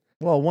what they.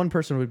 Well, one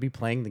person would be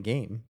playing the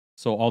game.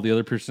 So all the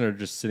other person are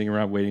just sitting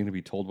around waiting to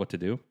be told what to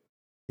do.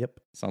 Yep.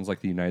 Sounds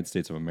like the United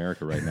States of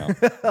America right now.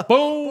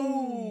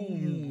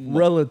 Boom.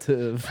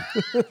 Relative.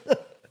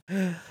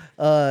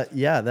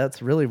 Yeah,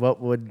 that's really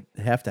what would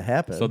have to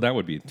happen. So that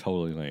would be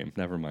totally lame.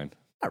 Never mind.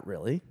 Not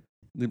really.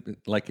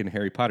 Like in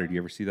Harry Potter, do you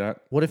ever see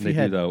that? What if they you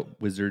had- do the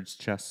wizard's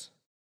chess?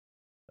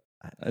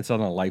 It's on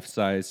a life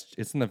size.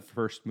 It's in the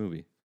first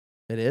movie.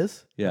 It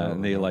is? I Yeah, don't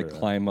and they like remember that.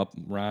 climb up.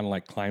 Ron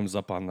like climbs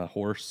up on the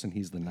horse, and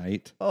he's the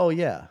knight. Oh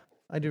yeah,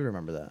 I do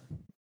remember that.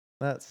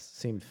 That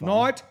seemed fun.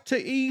 Knight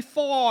to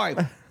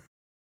E5.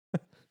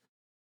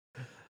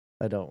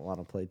 I don't want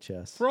to play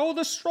chess. Throw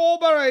the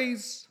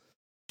strawberries.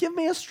 Give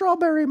me a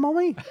strawberry,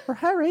 mommy, or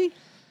Harry.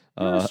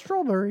 You're a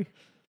strawberry.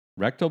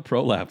 Rectal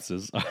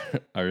prolapses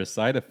are a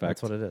side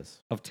effect That's what it is.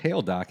 of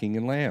tail docking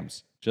in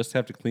lambs. Just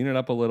have to clean it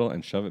up a little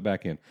and shove it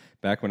back in.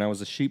 Back when I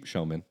was a sheep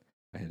showman,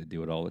 I had to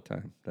do it all the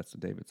time. That's what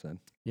David said.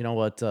 You know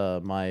what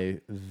my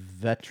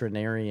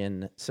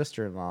veterinarian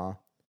sister-in-law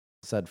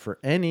said? For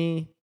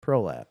any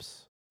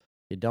prolapse,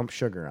 you dump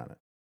sugar on it.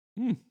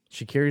 Hmm.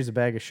 She carries a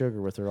bag of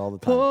sugar with her all the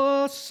time.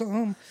 Put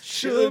some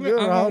sugar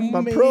on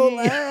my me.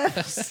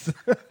 prolapse.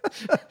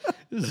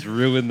 Just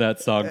ruined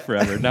that song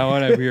forever. Now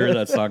when I hear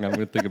that song, I'm going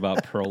to think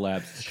about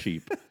prolapsed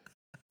sheep.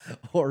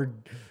 Or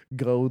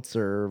goats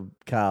or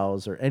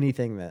cows or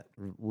anything that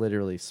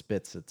literally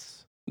spits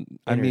its.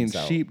 I mean, innards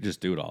out. sheep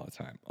just do it all the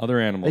time. Other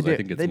animals, I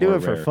think it's they more do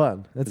it for rare.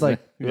 fun. It's Is like,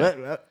 it?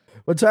 Yeah.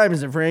 what time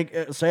is it, Frank?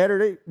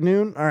 Saturday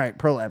noon. All right,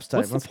 prolapse time.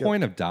 What's Let's the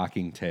point of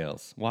docking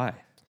tails? Why?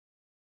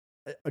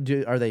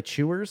 go. Are they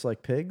chewers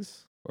like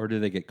pigs? Or do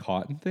they get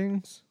caught in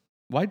things?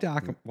 Why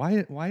dock them?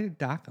 Why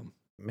dock them?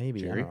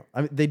 Maybe. I Jerry? don't know.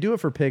 I mean, they do it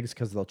for pigs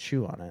because they'll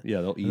chew on it.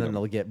 Yeah, they'll eat And then them.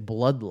 they'll get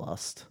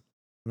bloodlust.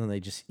 And then they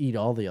just eat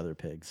all the other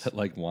pigs,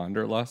 Like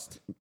wanderlust.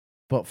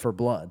 but for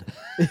blood.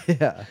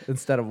 Yeah,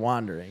 instead of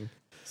wandering.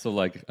 So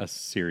like a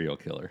serial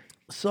killer.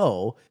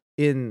 So,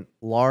 in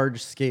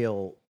large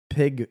scale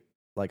pig,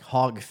 like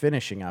hog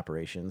finishing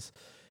operations,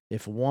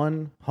 if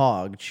one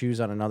hog chews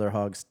on another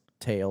hog's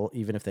tail,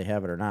 even if they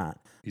have it or not,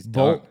 He's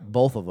done.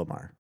 both of them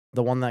are.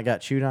 The one that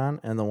got chewed on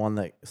and the one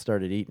that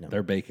started eating them.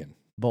 They're bacon.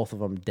 Both of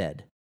them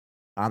dead.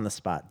 On the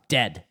spot.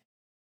 Dead.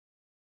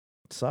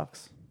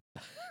 Sucks.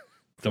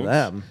 For Don't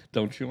them.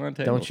 Don't chew on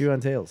tails. Don't chew on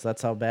tails.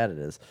 That's how bad it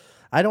is.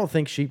 I don't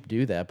think sheep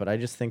do that, but I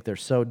just think they're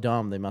so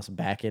dumb they must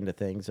back into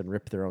things and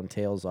rip their own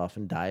tails off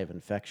and die of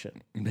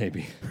infection.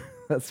 Maybe.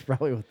 That's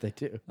probably what they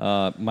do.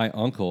 My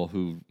uncle,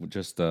 who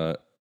just,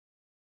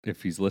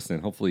 if he's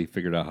listening, hopefully he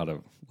figured out how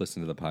to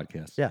listen to the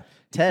podcast. Yeah.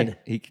 Ted.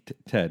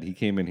 Ted, he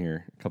came in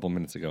here a couple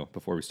minutes ago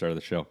before we started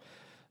the show.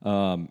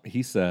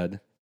 He said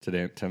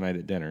tonight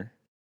at dinner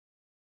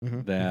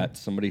Mhm, that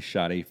somebody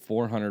shot a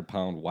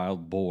 400-pound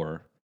wild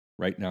boar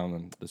right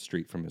down the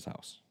street from his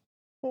house.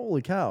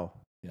 Holy cow.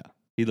 Yeah.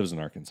 He lives in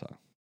Arkansas.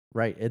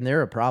 Right. And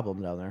they're a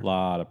problem down there. A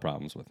lot of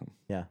problems with him.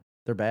 Yeah.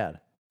 They're bad.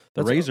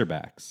 The That's-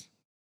 Razorbacks.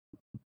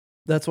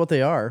 That's what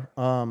they are.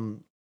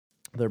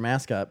 Their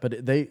mascot,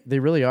 but they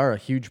really are a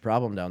huge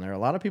problem down there. A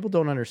lot of people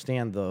don't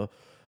understand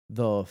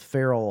the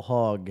feral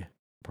hog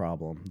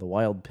problem, the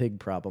wild pig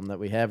problem that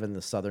we have in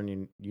the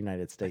southern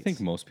United States. I think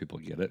most people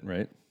get it,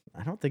 right?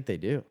 I don't think they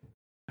do.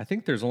 I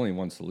think there's only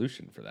one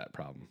solution for that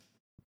problem.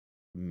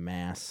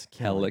 Mass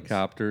killings,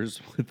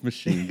 Helicopters with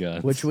machine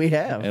guns. which we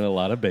have, and a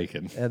lot of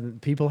bacon.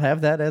 and people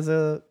have that as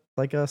a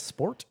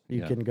sport.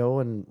 You Yeah. can go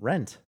and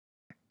rent.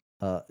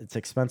 It's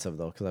expensive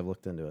though because I've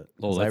looked into it.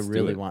 Oh, 'Cause I let's do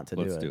really it. want to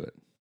Let's do do it. it.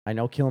 I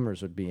know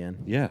Kilmer's would be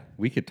in. Yeah,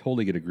 we could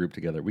totally get a group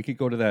together. We could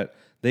go to that.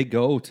 They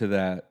go to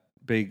that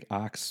big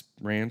ox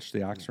ranch,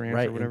 the ox ranch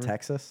Right or whatever. in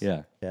Texas.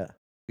 Yeah, Yeah.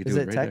 we Is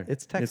do it right Tex- there.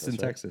 it's Texas, It's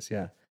in right? Texas.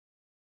 Yeah,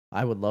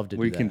 I would love to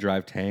where do you that. can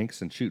drive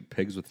tanks and shoot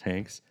pigs with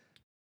tanks.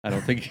 I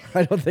don't think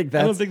I don't think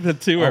that's I don't think the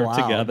two are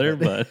allowed, together,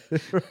 but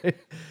right.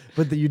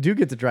 But you do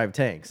get to drive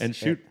tanks and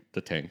shoot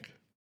the tank.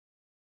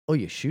 Oh,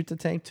 you shoot the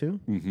tank too?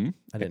 Mm-hmm.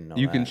 I didn't know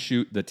You that. can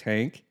shoot the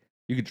tank.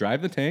 You can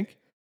drive the tank,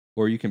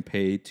 or you can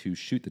pay to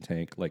shoot the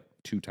tank like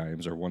 2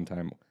 times or 1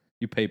 time.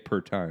 You pay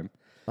per time,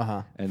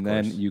 and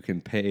then you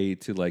can pay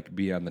to like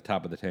be on the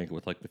top of the tank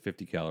with like the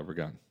 50 caliber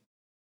gun.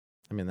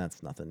 I mean,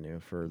 that's nothing new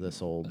for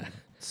this old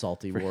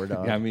salty war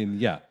dog. I mean,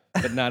 yeah,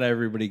 but not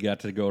everybody got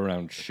to go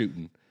around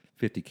shooting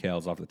 50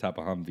 cals off the top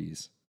of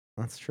Humvees.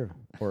 That's true.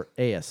 Or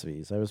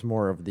ASVs. I was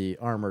more of the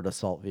armored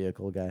assault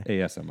vehicle guy.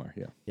 ASMR,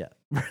 yeah.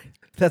 Yeah.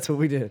 That's what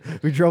we did.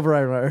 We drove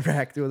around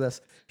Iraq doing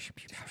this.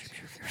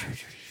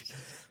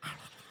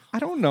 I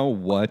don't know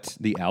what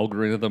the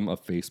algorithm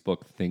of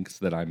Facebook thinks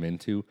that I'm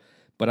into,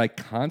 but I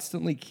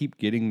constantly keep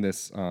getting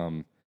this.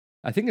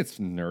 I think it's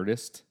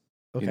Nerdist,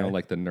 Okay. you know,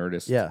 like the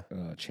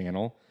Nerdist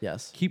channel.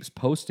 Yes. Keeps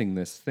posting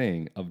this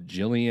thing of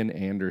Gillian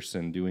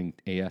Anderson doing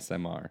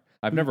ASMR.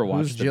 I've never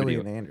watched Who's the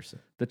Gillian video. Anderson?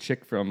 The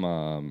chick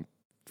from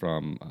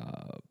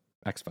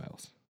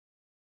X-Files.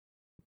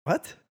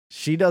 What?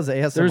 She does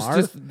ASMR? There's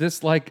just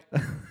this like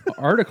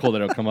article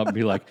that'll come up and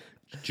be like,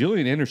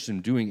 Gillian Anderson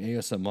doing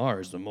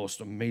ASMR is the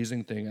most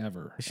amazing thing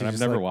ever. She's And I've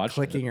just, never like, watched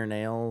clicking it. her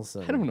nails.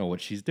 And I don't know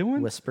what she's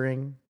doing.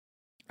 Whispering.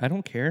 I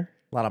don't care.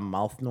 A lot of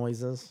mouth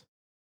noises.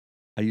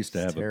 I used to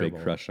It's have a terrible.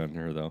 big crush on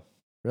her, though.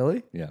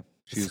 Really? Yeah.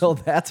 So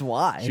that's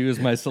why. She was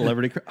my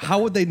celebrity crush. How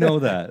would they know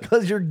that?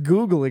 Because you're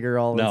Googling her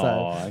all the No, time.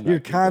 I'm not You're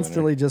Googling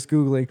constantly just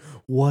Googling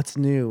what's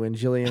new in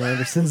Gillian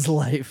Anderson's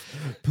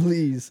life.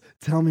 Please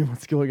tell me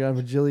what's going on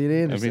with Gillian I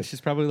Anderson. mean,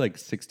 she's probably like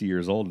 60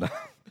 years old now.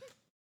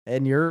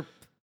 And you're,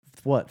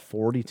 what,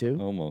 42?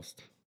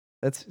 Almost.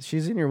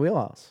 She's in your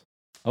wheelhouse.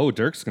 Oh,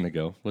 Dirk's going to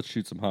go. Let's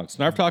shoot some hogs.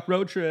 Snarf Talk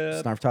road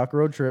trip. Snarf Talk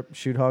road trip,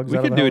 shoot hogs We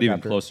out of can the do it even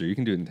helicopter. closer. You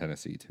can do it in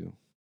Tennessee, too.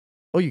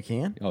 Oh, you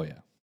can? Oh, yeah.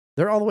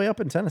 They're all the way up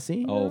in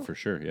Tennessee? Oh, now? for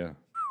sure, yeah.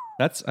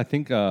 That's, I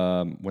think,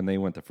 when they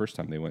went the first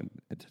time, they went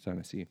to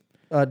Tennessee.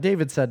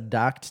 David said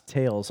docked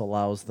tails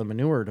allows the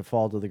manure to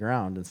fall to the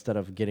ground instead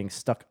of getting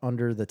stuck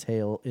under the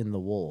tail in the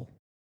wool.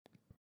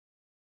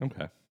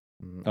 Okay. I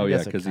Oh, yeah,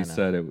 guess it because he kinda-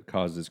 said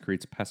it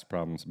creates pest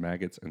problems,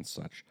 maggots, and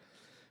such.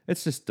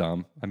 It's just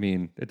dumb. I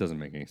mean, it doesn't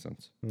make any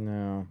sense.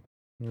 No,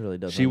 it really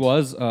doesn't.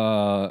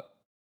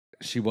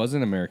 She was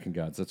in American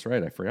Gods. That's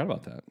right. I forgot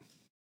about that.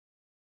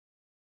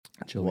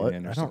 Gillian What? I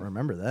Anderson. don't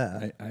remember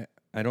that.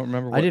 I don't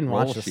remember what I didn't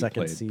watch role the she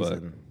second played, but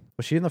season.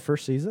 Was she in the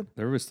first season?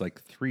 there was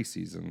like 3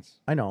 seasons.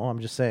 I know. I'm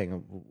just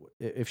saying,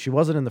 if she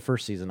wasn't in the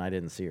first season, I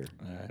didn't see her.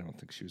 I don't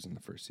think she was in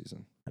the first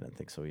season. I didn't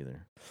think so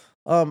either.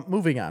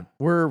 Moving on.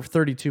 We're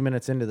 32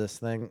 minutes into this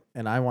thing,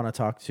 and I want to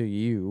talk to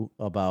you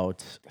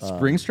about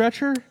Spring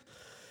stretcher?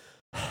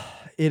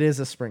 It is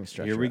a spring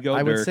stretcher. Here we go,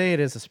 I would Dirk. say it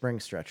is a spring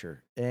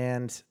stretcher.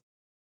 And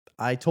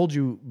I told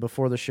you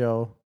before the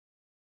show,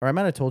 or I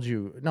might have told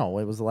you, no,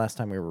 it was the last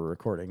time we were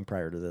recording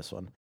prior to this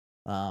one,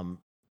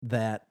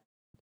 that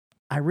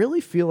I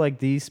really feel like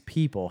these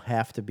people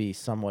have to be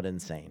somewhat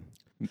insane.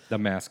 The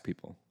mask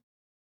people.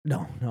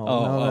 No,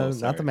 sorry.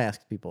 not the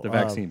masked people. The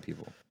vaccine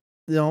people.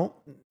 No,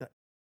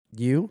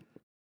 you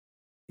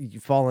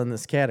fall in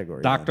this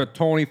category. Dr.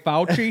 Tony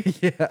Fauci?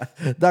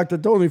 Yeah, Dr.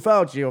 Tony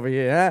Fauci over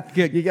here. Huh?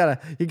 You got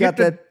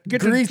the- that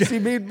get the- greasy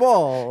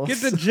meatball. Get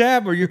the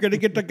jab or you're going to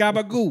get the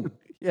gabagoo.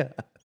 Yeah,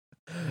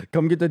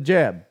 come get the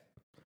jab,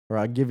 or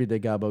I'll give you the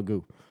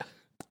gabagoo.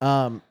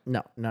 No,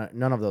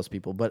 none of those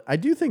people. But I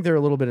do think they're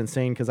a little bit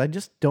insane because I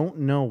just don't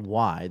know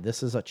why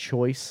this is a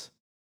choice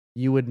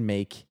you would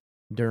make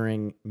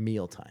during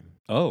mealtime.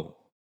 Oh.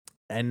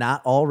 And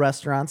not all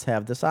restaurants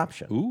have this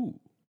option. Ooh.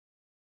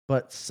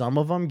 But some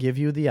of them give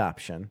you the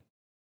option.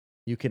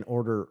 You can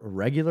order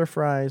regular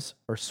fries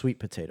or sweet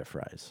potato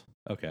fries.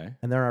 Okay.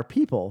 And there are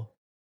people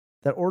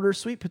that order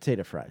sweet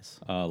potato fries.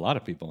 A lot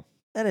of people.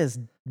 That is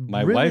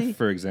My really, wife,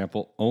 for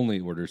example, only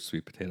orders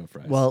sweet potato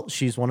fries. well,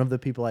 she's one of the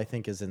people I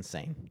think is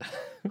insane.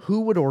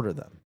 Who would order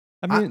them?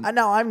 I mean, I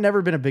know I've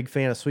never been a big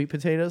fan of sweet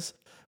potatoes,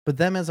 but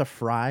them as a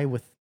fry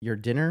with your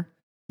dinner,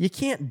 you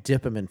can't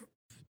dip them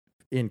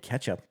in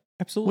ketchup.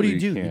 absolutely. What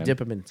do you do? You can. dip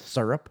them in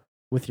syrup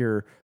with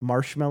your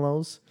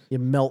marshmallows. You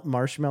melt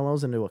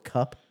marshmallows into a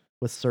cup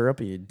with syrup,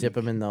 and you dip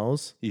them in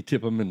those. You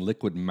tip them in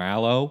liquid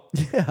mallow.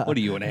 Yeah. What are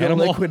you, an The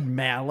animal? liquid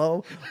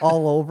mallow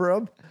all over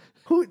them.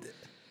 Who?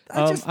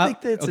 I just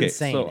think that's okay,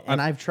 insane. so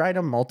and I've tried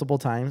them multiple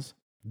times.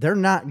 They're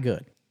not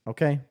good.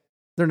 Okay,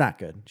 they're not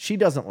good. She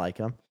doesn't like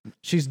them.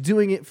 She's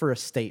doing it for a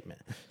statement.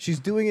 She's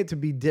doing it to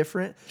be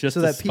different, Just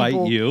so to that spite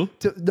people. you?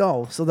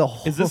 No, so the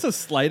whole. Is this a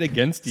slight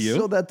against you?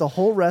 So that the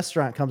whole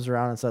restaurant comes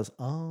around and says,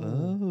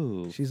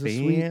 Oh, she's a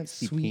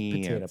fancy sweet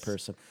potato pants.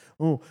 person.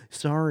 Oh,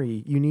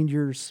 sorry, you need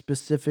your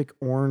specific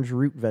orange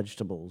root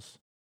vegetables.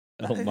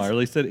 Oh,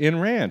 Marley said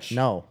in ranch.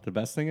 No, The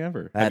best thing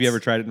ever. Have That's- you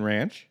ever tried it in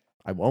ranch?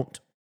 I won't.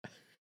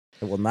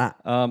 I will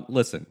not.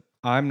 Listen,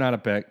 I'm not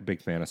a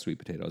big fan of sweet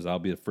potatoes. I'll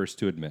be the first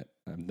to admit.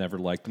 I've never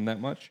liked them that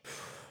much.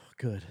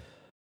 Good.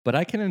 But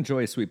I can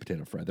enjoy a sweet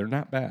potato fry. They're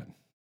not bad.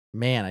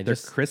 Man, They're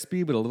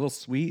crispy but a little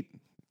sweet.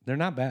 They're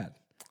not bad.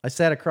 I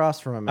sat across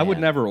from a man. I would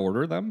never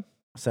order them.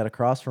 Sat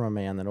across from a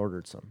man that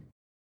ordered some.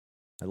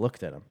 I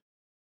looked at him.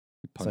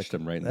 Punched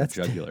him right in the "That's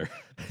jugular.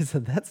 I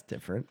said, "That's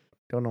different.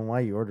 Don't know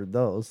why you ordered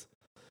those."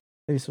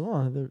 And he said,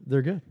 "Well,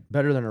 they're good.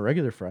 Better than a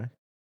regular fry."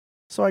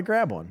 So I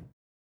grab one.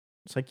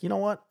 It's like, you know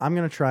what? I'm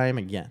going to try them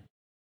again.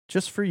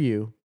 Just for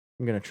you.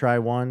 I'm going to try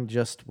one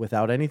just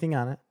without anything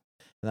on it.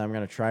 And then I'm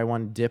going to try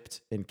one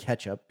dipped in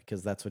ketchup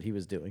because that's what he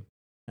was doing.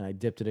 And I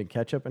dipped it in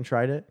ketchup and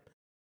tried it.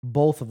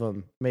 Both of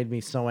them made me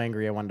so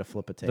angry I wanted to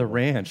flip a table. The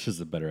ranch is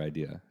a better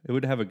idea. It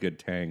would have a good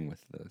tang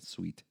with the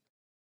sweet.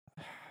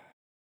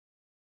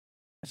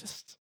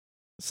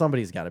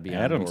 Somebody's got to be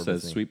on Adam board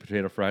says with me. sweet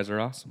potato fries are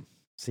awesome.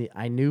 See,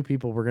 I knew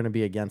people were going to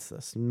be against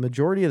this.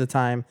 Majority of the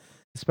time,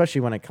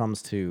 especially when it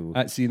comes to...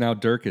 See, now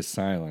Dirk is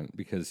silent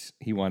because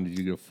he wanted you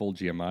to go full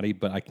Giamatti,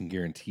 but I can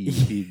guarantee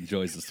he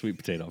enjoys the sweet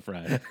potato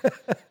fry.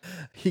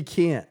 He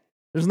can't.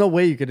 There's no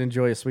way you could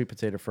enjoy a sweet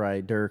potato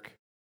fry, Dirk,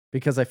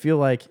 because I feel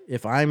like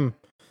if I'm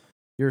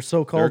your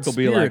so-called Dirk will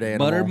be spirit like,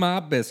 animal... butter my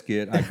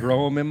biscuit. I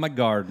grow them in my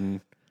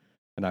garden,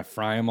 and I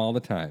fry them all the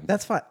time.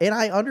 That's fine. And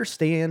I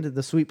understand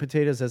the sweet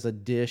potatoes as a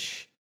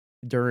dish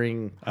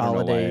during I don't know why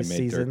I holiday made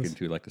seasons. Dirk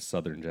into like a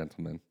southern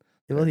gentleman.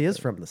 Well, he is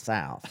from the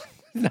South.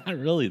 Not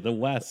really, the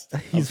West.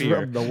 He's up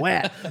here. from the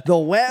West. The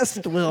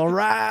West will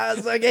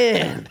rise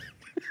again.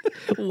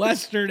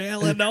 Western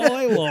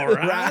Illinois will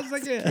rise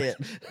again.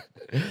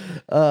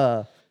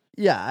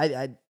 Yeah,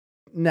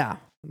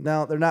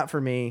 no, they're not for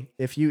me.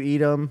 If you eat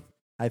them,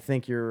 I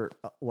think you're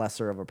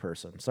lesser of a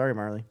person. Sorry,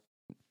 Marley.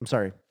 I'm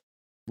sorry.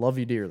 Love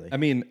you dearly. I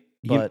mean,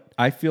 But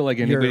I feel like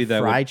anybody your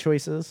that fry would,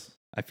 choices.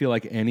 I feel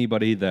like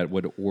anybody that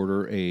would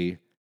order a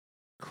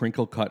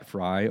crinkle cut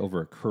fry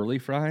over a curly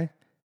fry,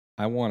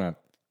 I want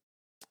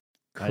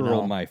to I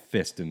curl know. my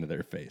fist into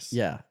their face.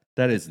 Yeah,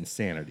 That is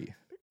insanity.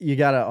 you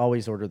gotta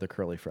always order the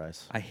curly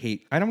fries. I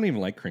don't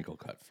even like crinkle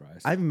cut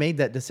fries. I've made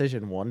that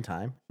decision one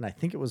time, and I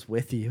think it was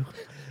with you,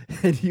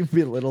 and you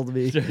belittled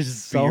me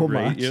Just so berate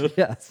much. you?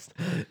 Yes,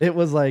 it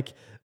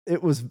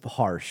was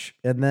harsh.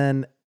 And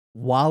then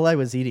while I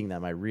was eating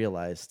them, I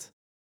realized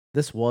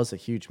this was a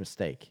huge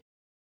mistake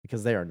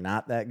because they are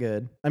not that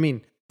good. I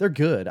mean, they're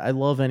good. I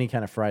love any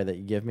kind of fry that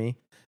you give me,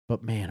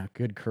 but man, a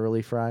good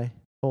curly fry,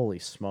 holy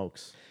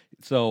smokes!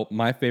 So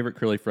my favorite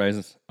curly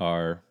fries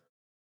are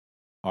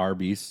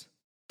Arby's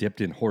dipped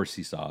in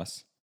horsey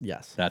sauce.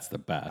 Yes, That's the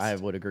best. I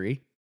would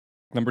agree.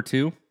 Number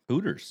 2,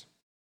 Hooters.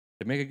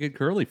 They make a good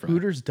curly fry.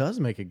 Hooters does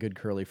make a good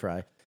curly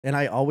fry, and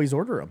I always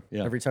order them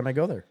every time I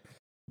go there.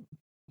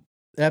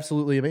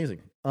 Absolutely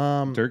amazing.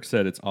 Dirk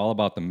said it's all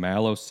about the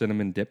mallow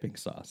cinnamon dipping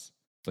sauce,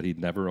 but he'd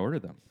never order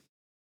them.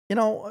 You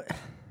know,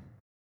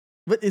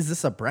 but is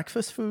this a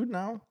breakfast food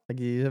now? Like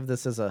you have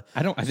this as a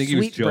I think he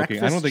was sweet joking.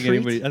 I don't breakfast think treat?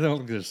 anybody. I don't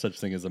think there's such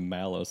thing as a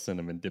mallow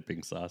cinnamon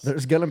dipping sauce.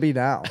 There's gonna be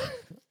now.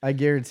 I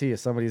guarantee you,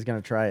 somebody's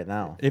gonna try it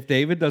now. If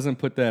David doesn't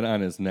put that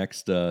on his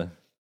next, I'll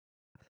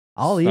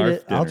eat Snarf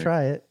it. I'll dinner.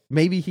 try it.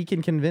 Maybe he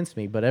can convince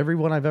me. But every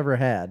one I've ever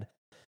had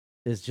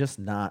is just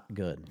not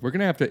good. we're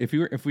gonna have to.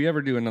 If we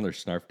ever do another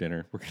snarf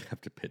dinner, we're gonna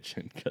have to pitch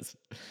in because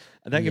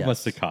that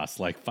must have Yes. cost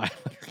like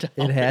 $500.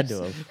 It had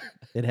to have.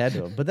 It had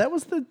to have. But that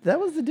was the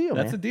deal,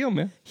 That's man. the deal,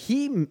 man.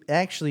 He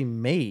actually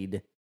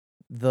made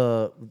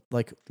the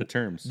The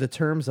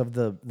terms. of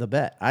the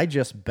bet. I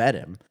just bet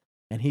him,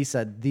 and he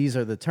said these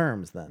are the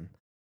terms then,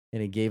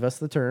 and he gave us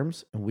the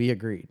terms, and we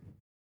agreed.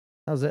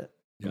 That was it.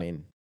 Yeah. I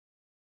mean,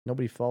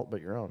 nobody's fault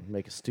but your own.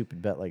 Make a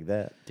stupid bet like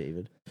that,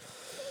 David.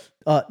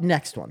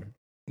 Next one.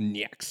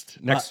 Next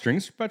string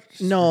stretch.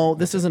 No,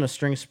 this isn't a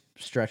string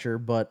stretcher,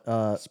 but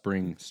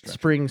spring stretch.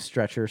 spring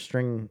stretcher,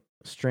 string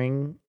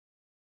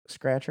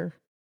scratcher.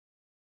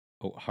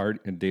 Oh, hard.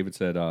 And David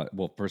said,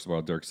 well, first of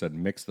all, Dirk said,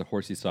 mix the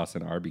horsey sauce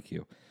and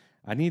barbecue.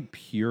 I need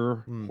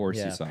pure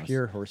horsey sauce.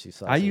 Pure horsey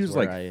sauce. I is use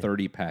where like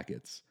 30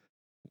 packets.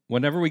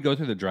 Whenever we go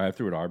through the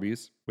drive-through at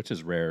Arby's, which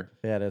is rare,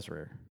 Yeah, it is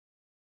rare.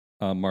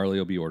 Marley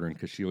will be ordering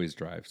because she always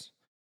drives.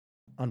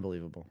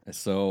 Unbelievable.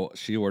 So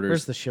she orders.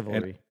 Where's the and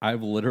chivalry?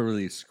 I'm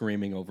literally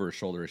screaming over her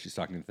shoulder as she's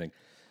talking to the thing.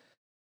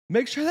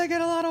 Make sure they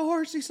get a lot of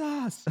horsey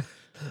sauce.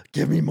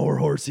 Give me more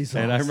horsey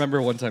sauce. And I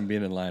remember one time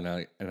being in line,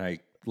 and I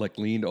like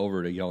leaned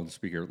over to yell in the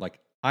speaker, like,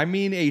 I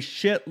mean a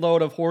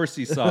shitload of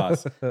horsey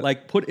sauce.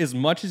 Like, put as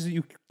much as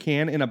you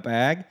can in a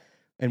bag,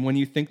 and when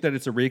you think that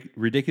it's a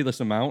ridiculous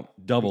amount,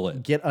 double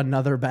it. Get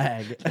another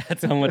bag.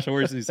 That's how much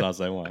horsey sauce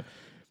I want.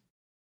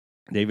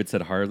 David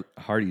said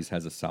Hardee's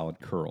has a solid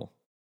curl.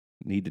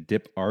 Need to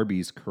dip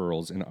Arby's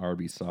curls in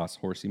Arby's sauce.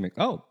 Horsey mix.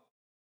 Oh,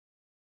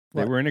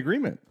 they What? were in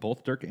agreement.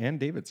 Both Dirk and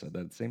David said that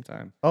at the same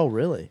time. Oh,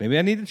 really? Maybe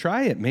I need to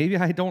try it. Maybe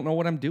I don't know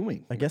what I'm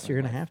doing. I guess you're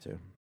gonna have to.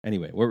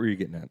 Anyway, what were you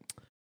getting at?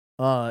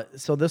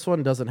 So this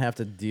one doesn't have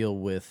to deal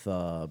with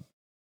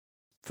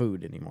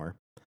food anymore,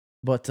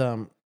 but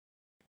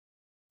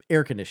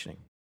air conditioning.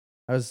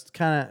 It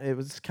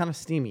was kind of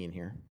steamy in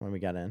here when we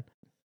got in,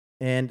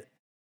 and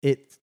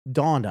it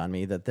dawned on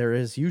me that there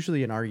is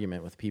usually an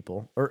argument with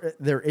people, or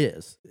there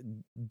is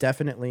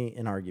definitely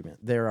an argument.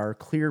 There are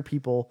clear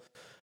people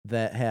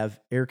that have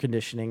air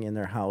conditioning in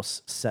their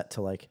house set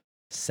to like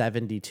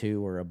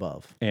 72 or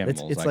above.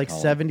 Animals, It's I like call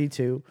 'em.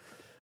 72.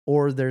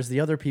 Or there's the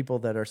other people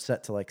that are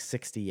set to like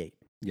 68.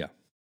 Yeah.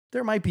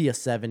 There might be a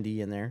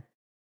 70 in there,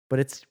 but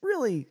it's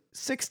really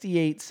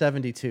 68,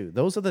 72.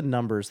 Those are the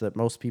numbers that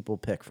most people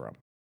pick from.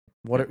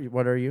 What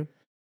are you?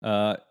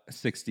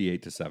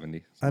 68 to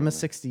 70. I'm a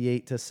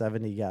 68 to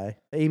 70 guy.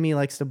 Amy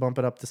likes to bump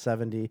it up to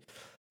 70.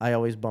 I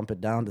always bump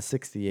it down to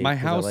 68. My 'cause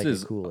I house like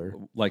is it cooler.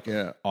 like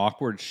an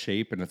awkward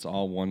shape, and it's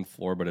all one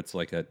floor, but it's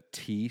like a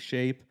T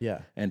shape.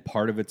 Yeah. And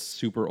part of it's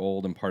super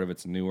old, and part of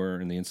it's newer,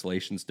 and the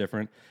insulation's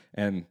different.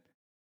 And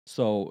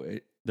so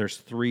there's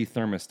 3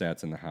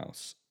 thermostats in the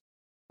house,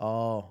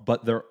 Oh,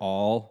 but they're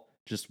all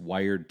just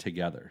wired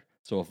together.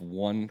 So if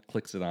one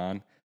clicks it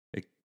on,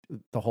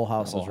 the whole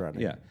house is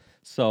running. Yeah.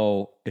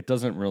 So it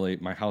doesn't really.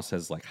 My house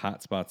has like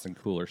hot spots and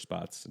cooler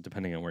spots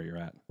depending on where you're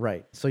at.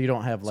 Right. So you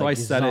don't have like So I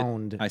set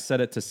zoned. it. I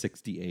set it to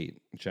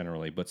 68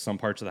 generally, but some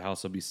parts of the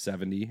house will be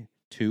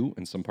 72,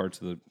 and some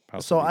parts of the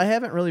house. So will be, I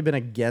haven't really been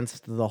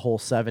against the whole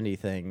 70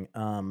 thing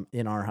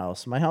in our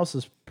house. My house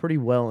is pretty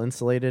well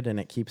insulated and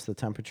it keeps the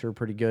temperature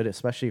pretty good,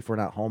 especially if we're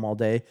not home all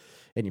day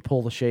and you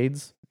pull the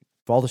shades.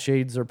 If all the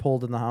shades are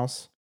pulled in the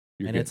house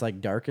you're and good. it's like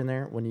dark in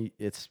there,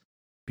 it's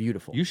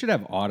beautiful. You should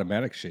have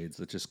automatic shades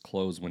that just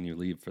close when you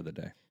leave for the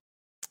day.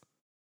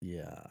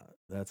 Yeah,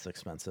 that's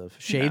expensive.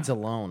 Shades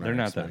alone They're are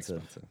not expensive.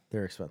 that expensive.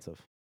 They're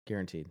expensive.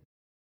 Guaranteed.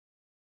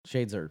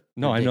 Shades are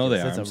No, I know they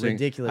are. ridiculous. I'm It's a saying,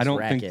 ridiculous I don't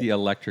racket. think the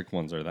electric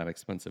ones are that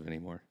expensive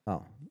anymore.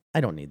 Oh,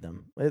 I don't need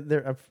them.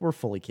 We're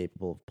fully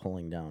capable of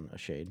pulling down a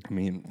shade. I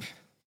mean,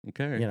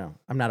 okay. You know,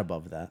 I'm not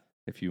above that.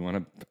 If you want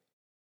to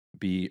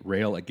be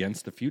rail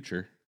against the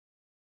future,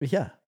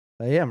 Yeah,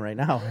 I am right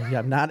now. Yeah,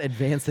 I'm not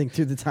advancing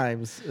through the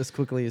times as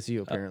quickly as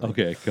you, apparently.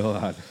 okay, go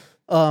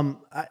on.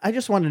 I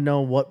just wanted to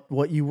know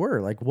what you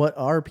were. Like, what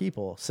are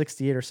people,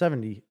 68 or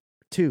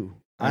 72?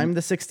 I'm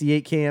the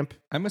 68 camp,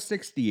 I'm a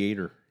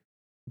 68er.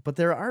 but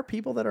there are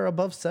people that are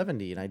above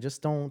 70, and I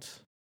just don't,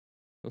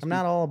 Those I'm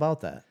not all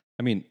about that.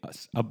 I mean,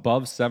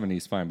 above 70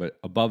 is fine, but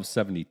above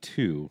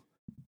 72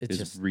 It's is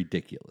just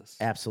ridiculous.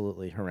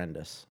 absolutely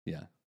horrendous.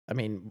 Yeah. I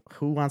mean,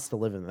 who wants to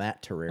live in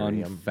that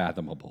terrarium?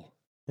 Unfathomable.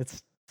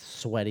 It's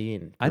sweaty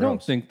and I don't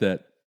gross. think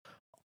that.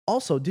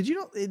 Also, did you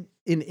know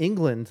in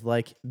England,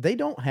 like, they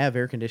don't have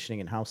air conditioning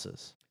in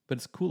houses? But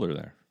it's cooler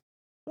there.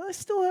 Well, they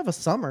still have a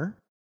summer.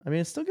 I mean,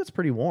 it still gets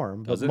pretty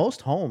warm, Does but it?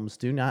 most homes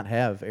do not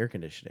have air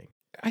conditioning.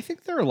 I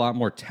think they're a lot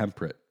more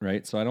temperate,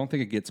 right? So I don't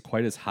think it gets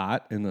quite as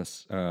hot in the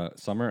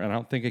summer, and I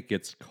don't think it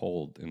gets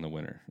cold in the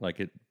winter.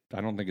 I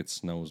don't think it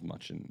snows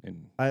much in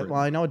Britain.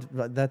 I know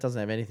that doesn't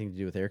have anything to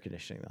do with air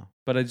conditioning, though.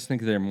 But I just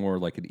think they're more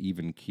like an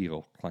even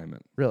keel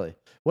climate. Really?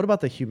 What about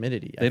the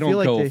humidity? They I don't feel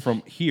like go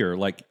from here.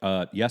 Like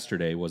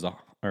yesterday was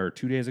or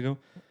 2 days ago,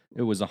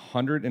 it was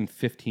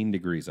 115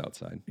 degrees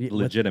outside.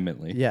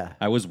 Legitimately, yeah.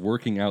 I was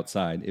working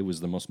outside. It was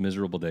the most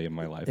miserable day of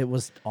my life. It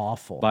was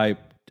awful. By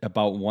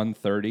about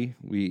 1:30,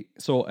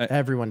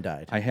 Everyone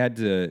died. I had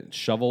to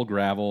shovel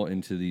gravel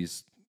into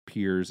these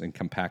piers and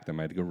compact them.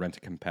 I had to go rent a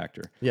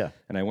compactor. Yeah.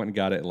 And I went and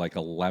got it at like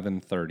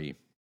 11:30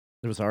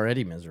 It was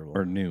already miserable.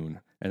 or noon.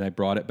 And I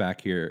brought it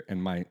back here.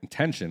 And my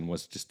intention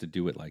was just to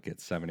do it like at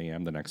 7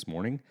 a.m. the next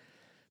morning.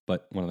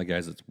 But one of the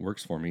guys that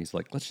works for me, he's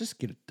like, let's just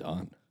get it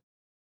done.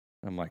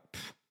 I'm like,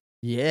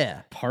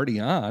 Yeah. party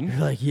on. You're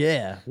like,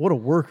 yeah, what a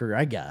worker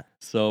I got.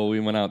 So we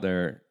went out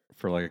there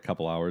for like a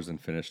couple hours and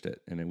finished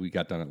it. And then we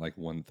got done at like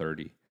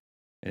 1:30.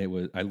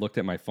 And I looked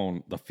at my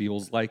phone, the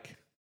feels like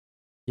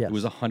Yes. it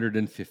was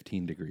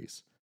 115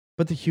 degrees.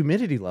 But the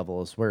humidity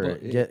level is where Well,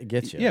 it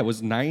gets you. Yeah, it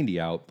was 90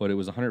 out, but it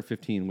was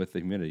 115 with the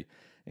humidity.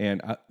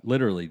 And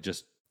literally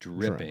just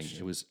dripping. Drenched.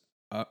 It was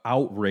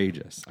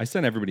outrageous. I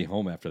sent everybody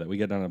home after that. We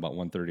got done at about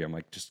 1:30. I'm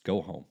like, just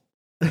go home.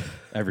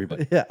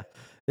 Everybody. Yeah.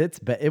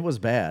 It was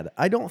bad.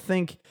 I don't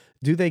think,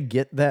 do they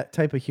get that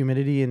type of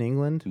humidity in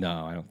England?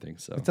 No, I don't think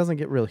so. It doesn't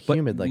get real But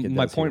humid like it does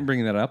my point in here.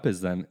 bringing that up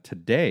is then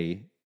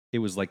today it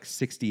was like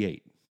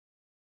 68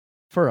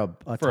 For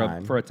a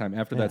time. for a time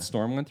after Yeah. that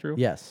storm went through.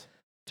 Yes.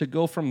 To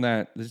go from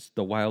that, this is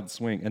the wild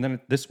swing, and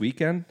then this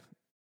weekend,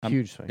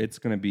 Huge swing. it's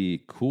going to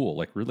be cool,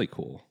 like really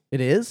cool.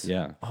 It is?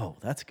 Yeah, Oh,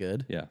 that's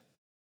good. yeah.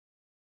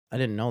 I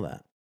didn't know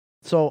that.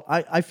 So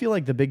I feel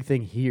like the big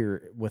thing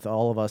here with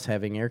all of us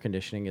having air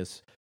conditioning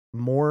is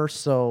more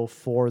so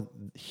for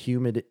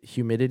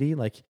humidity,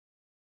 like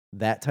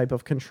that type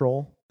of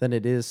control, than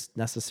it is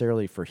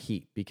necessarily for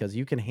heat, because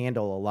you can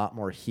handle a lot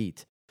more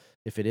heat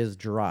if it is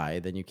dry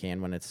than you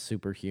can when it's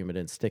super humid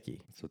and sticky.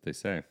 That's what they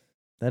say.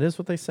 That is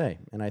what they say,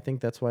 and I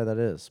think that's why that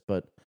is.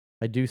 But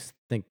I do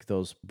think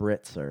those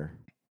Brits are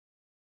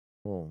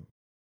a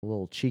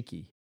little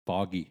cheeky.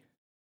 Foggy.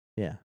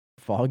 Yeah,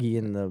 foggy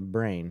in the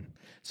brain.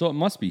 So it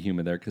must be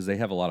humid there because they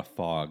have a lot of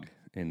fog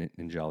in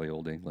jolly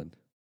old England.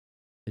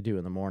 They do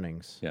in the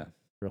mornings. Yeah.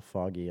 Real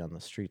foggy on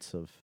the streets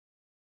of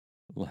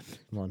London.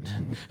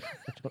 London.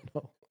 I don't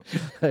know.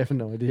 I have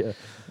no idea.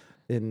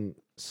 In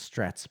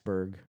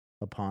Strasbourg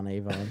upon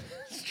Avon.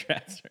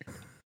 Strasbourg.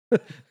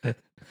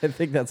 I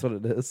think that's what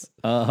it is.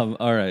 All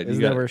right.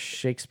 Isn't that where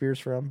Shakespeare's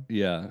from?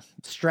 Yeah.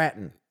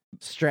 Stratton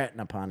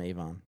upon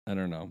Avon. I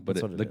don't know, but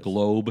That's what it the is.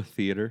 Globe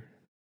Theater,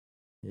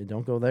 You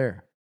don't go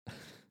there.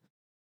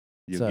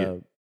 you So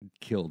get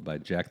killed by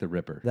Jack the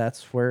Ripper.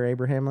 that's where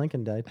Abraham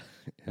Lincoln died.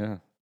 Yeah.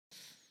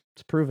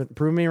 It's proven.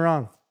 Prove me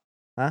wrong.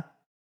 Huh?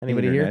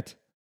 Anybody Internet.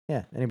 here?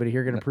 Yeah. Anybody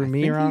here going to prove I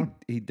me think wrong?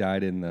 He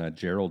died in the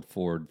Gerald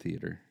Ford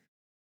Theater.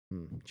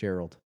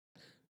 Gerald,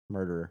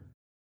 murderer.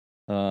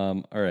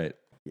 All right.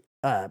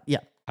 Yeah.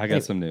 I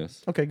got some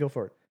news. Okay, go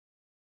for it.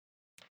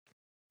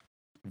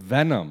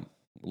 Venom,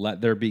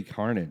 Let There Be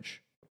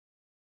Carnage,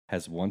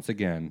 has once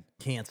again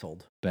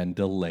Canceled. been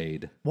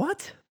delayed.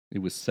 What? It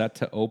was set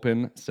to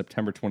open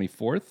September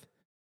 24th.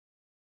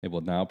 It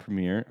will now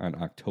premiere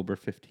on October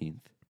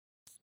 15th.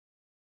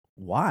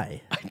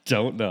 Why? I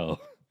don't know.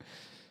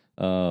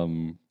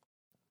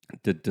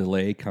 The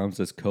delay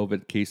comes as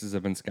COVID cases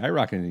have been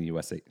skyrocketing in the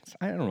USA.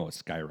 I don't know if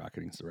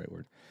skyrocketing is the right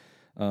word.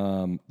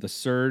 The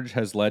surge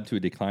has led to a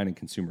decline in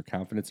consumer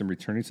confidence in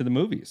returning to the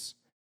movies.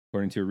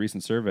 According to a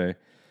recent survey,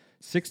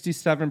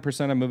 67%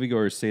 of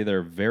moviegoers say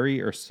they're very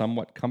or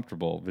somewhat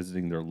comfortable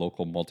visiting their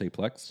local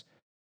multiplex,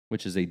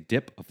 which is a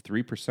dip of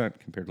 3%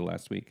 compared to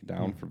last week,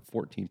 down from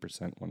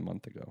 14% 1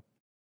 month ago.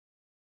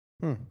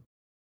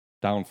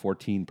 Down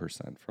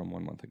 14% from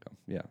 1 month ago.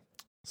 Yeah.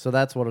 So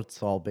that's what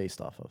it's all based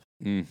off of.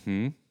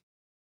 Mm-hmm.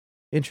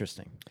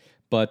 Interesting.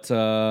 But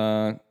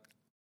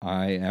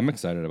I am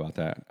excited about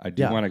that. I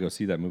do Yeah. want to go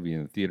see that movie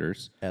in the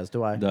theaters. As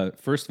do I. The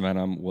first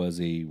Venom was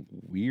a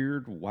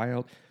weird,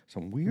 wild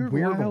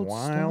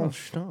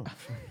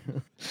stuff.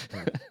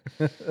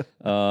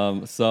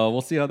 So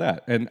we'll see how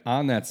that. And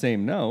on that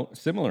same note,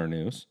 similar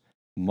news,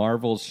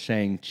 Marvel's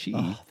Shang-Chi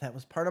Oh, that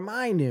was part of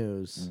my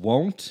news.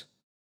 won't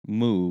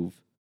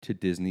move to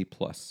Disney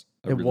Plus.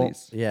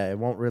 Release. It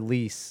won't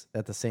release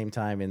at the same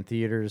time in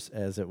theaters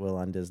as it will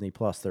on Disney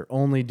Plus. They're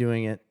only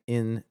doing it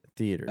in It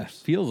theaters.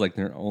 feels like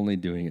they're only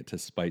doing it to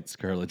spite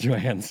Scarlett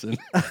Johansson,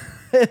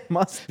 It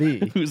must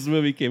be. whose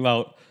movie came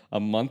out a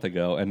month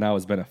ago and now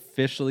has been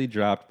officially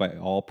dropped by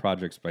all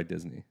projects by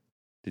Disney.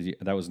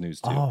 That was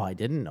news too. Oh, I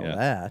didn't know Yeah.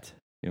 that.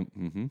 Yep,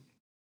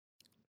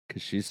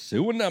 because she's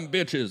suing them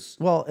bitches.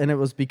 Well, and it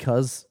was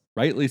because,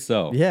 Rightly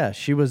so. yeah,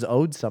 she was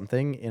owed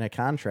something in a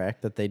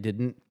contract that they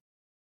didn't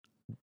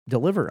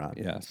deliver on.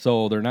 Yeah.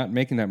 So they're not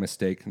making that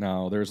mistake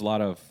now. There's a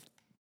lot of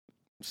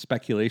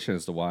speculation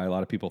as to why. A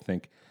lot of people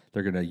think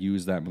they're going to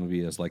use that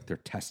movie as like their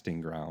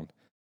testing ground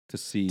to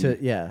see.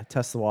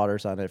 Test the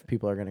waters on if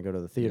people are going to go to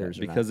the theaters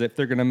or because if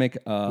they're going to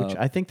make, not. Which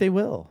I think they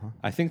will.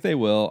 I think they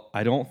will.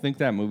 I don't think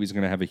that movie's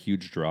going to have a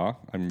huge draw.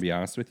 I'm going to be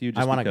honest with you,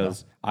 just I wanna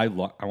because I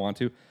want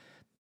to.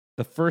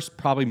 The first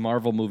probably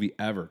Marvel movie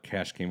ever,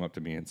 Cash came up to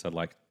me and said,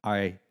 like,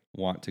 I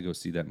want to go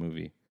see that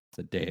movie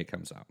the day it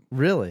comes out.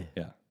 Really?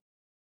 Yeah.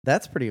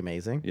 That's pretty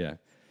amazing. Yeah.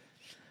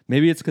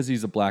 Maybe it's because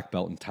he's a black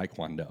belt in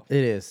Taekwondo.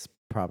 It is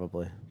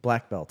probably.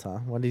 Black belt, huh?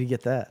 When did he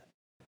get that?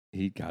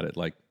 He got it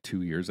like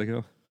 2 years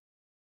ago.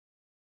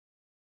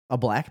 A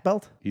black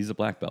belt? He's a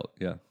black belt,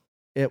 yeah.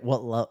 At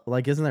what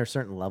like isn't there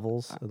certain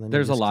levels? And then you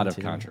There's a just lot of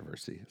continue?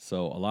 controversy.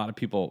 So a lot of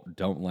people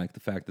don't like the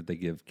fact that they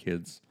give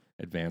kids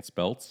advanced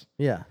belts,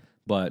 Yeah.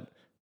 but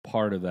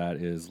part of that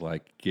is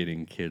like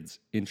getting kids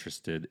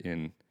interested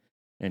in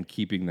and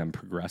keeping them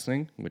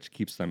progressing, which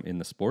keeps them in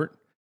the sport.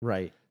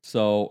 Right.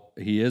 So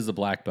he is a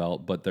black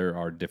belt, but there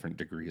are different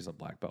degrees of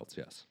black belts,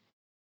 yes.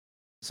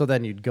 So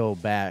then you'd go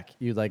back.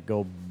 You'd like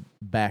go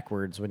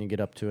backwards when you get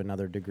up to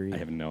another degree. I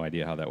have no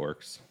idea how that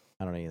works.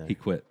 I don't either. He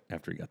quit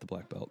after he got the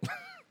black belt.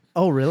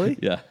 Oh, really?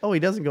 Yeah. Oh, he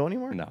doesn't go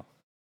anymore? No.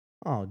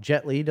 Oh,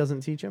 Jet Li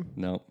doesn't teach him?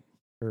 No.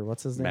 Or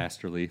what's his name?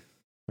 Masterly.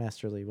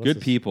 Master Li. What's Good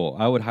his... people.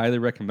 I would highly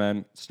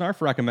recommend.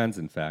 Snarf recommends,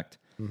 in fact.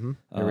 Mm-hmm.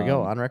 There we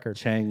go, on record.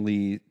 Chang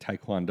Li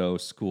Taekwondo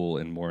School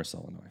in Morris,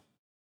 Illinois.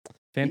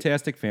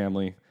 Fantastic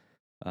family.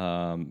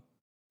 Master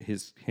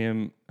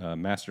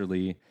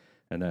Li,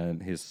 and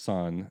then his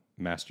son,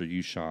 Master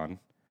Yushan,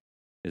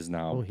 is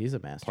now He's a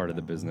master part of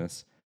the now, huh?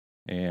 business.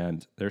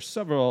 And there's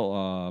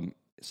several.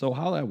 So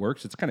how that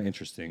works, it's kind of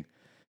interesting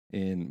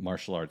in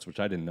martial arts,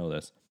 which I didn't know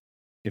this.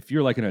 If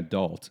you're like an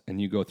adult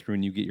and you go through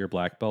and you get your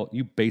black belt,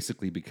 you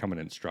basically become an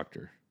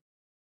instructor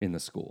in the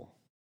school.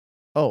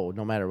 Oh,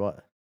 no matter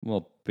what.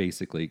 Well,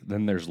 basically,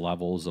 then there's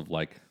levels of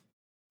like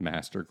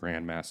master,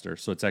 grandmaster.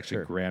 So it's actually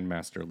Sure.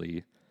 Grandmaster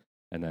Lee,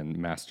 and then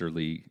Master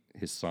Lee,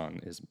 his son,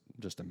 is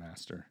just a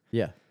master.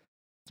 Yeah.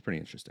 It's pretty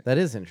interesting. That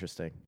is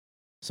interesting.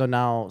 So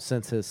now,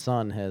 since his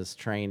son has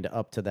trained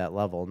up to that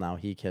level, now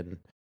he can.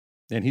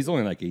 And he's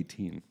only like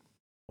 18.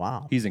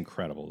 Wow. He's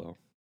incredible, though.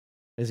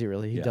 Is he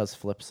really? He Yeah. does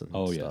flips and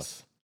Oh, stuff.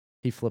 yes.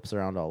 He flips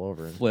around all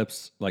over.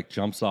 Flips, like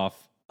jumps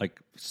off like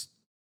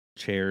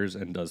chairs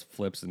and does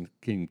flips and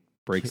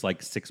breaks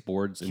like 6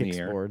 boards in Kicks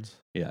the air. boards.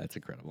 Yeah, it's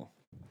incredible.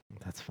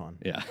 That's fun.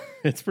 Yeah,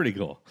 it's pretty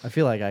cool. I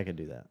feel like I could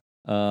do that.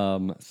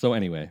 So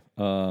anyway,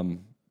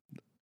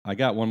 I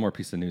got one more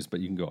piece of news, but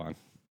you can go on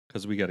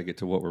because we got to get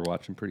to what we're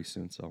watching pretty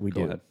soon. So We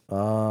go do.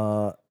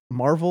 ahead.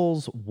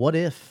 Marvel's What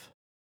If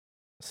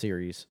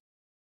series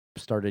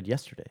started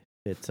yesterday.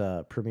 It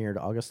premiered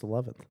August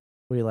 11th.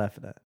 What are you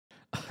laughing at?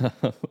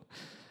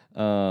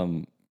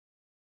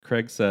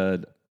 Craig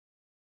said,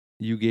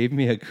 "You gave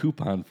me a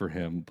coupon for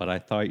him, but I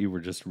thought you were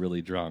just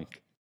really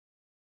drunk."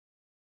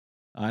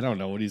 I don't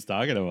know what he's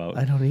talking about.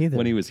 I don't either.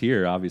 When he was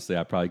here, obviously,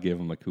 I probably gave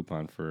him a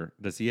coupon for.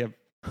 Does he have?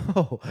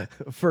 Oh,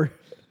 for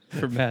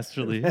for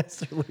Master Lee.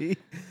 Master Lee.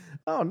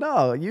 Oh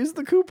no! Use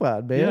the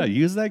coupon, man. Yeah,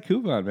 use that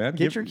coupon, man.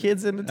 Get your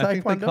kids into I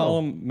think they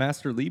call Taekwondo. them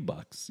Master Lee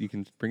bucks. You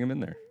can bring them in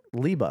there.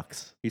 Lee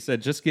bucks, He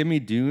said, "Just give me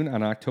Dune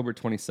on October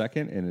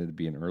 22nd, and it'd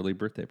be an early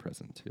birthday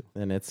present too."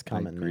 and it's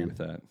coming. I agree man. with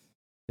that.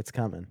 It's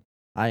coming.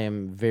 I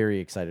am very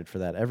excited for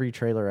that. Every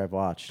trailer I've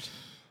watched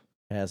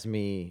has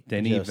me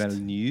Denis just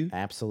Villeneuve.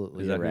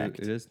 absolutely Is that who erect.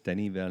 it is?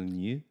 Denis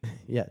Villeneuve.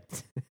 Yeah,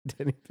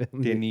 Denis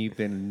Villeneuve. Denis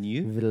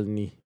Villeneuve.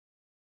 Villeneuve.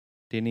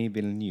 Denis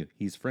Villeneuve.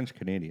 He's French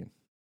Canadian,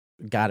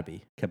 Gotta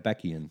be.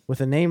 Quebecian.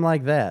 With a name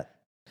like that,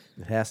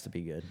 it has to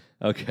be good.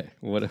 Okay,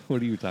 what are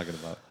you talking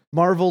about?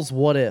 Marvel's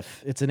What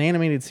If. It's an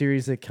animated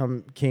series that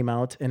came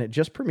out, and it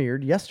just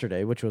premiered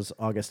yesterday, which was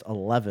August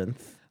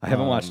 11th. I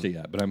haven't watched it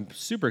yet, but I'm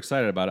super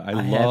excited about it.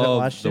 I haven't love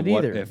watched the it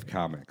What either. If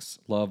comics.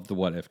 Love the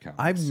What If comics.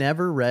 I've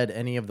never read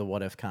any of the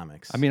What If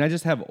comics. I mean, I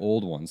just have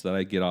old ones that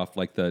I get off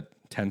like the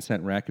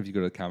 10-cent rack if you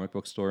go to the comic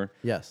book store.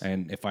 Yes.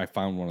 And if I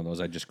found one of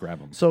those, I just grab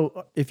them.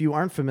 So, if you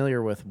aren't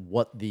familiar with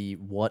what the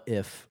What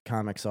If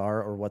comics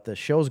are or what the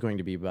show's going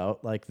to be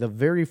about, like the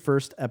very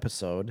first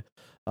episode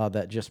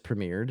that just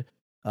premiered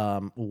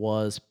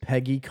was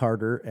Peggy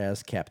Carter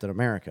as Captain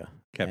America.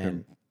 Captain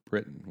And-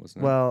 Britain,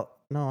 wasn't it? Well,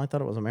 no, I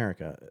thought it was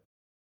America.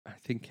 I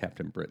think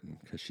Captain Britain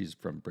because she's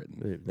from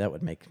Britain. That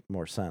would make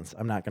more sense.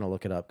 I'm not going to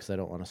look it up because I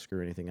don't want to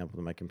screw anything up with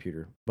my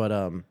computer. But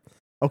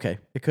okay,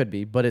 it could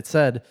be. But it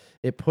said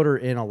it put her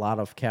in a lot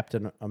of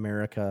Captain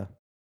America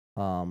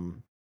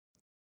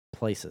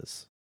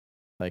places.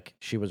 Like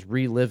she was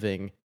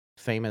reliving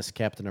famous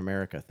Captain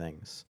America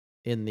things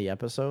in the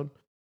episode,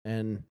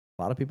 and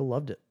a lot of people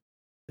loved it.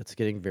 It's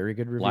getting very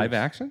good reviews. Live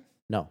action?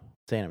 No,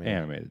 it's animated.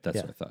 Animated. That's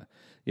Yeah. what I thought.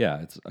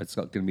 Yeah, it's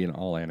going to be an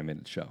all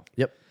animated show.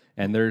 Yep.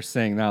 And they're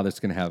saying now that's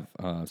going to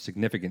have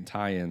significant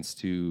tie-ins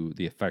to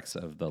the effects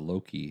of the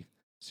Loki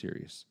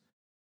series,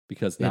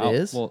 because It now,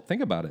 is? well,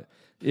 think about it.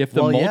 If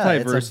the Yeah,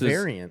 multiverse it's a is,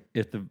 variant.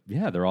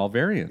 they're all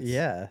variants.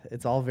 Yeah,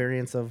 it's all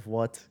variants of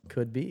what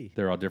could be.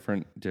 They're all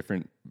different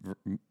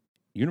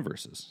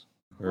universes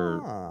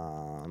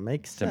or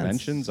Makes sense.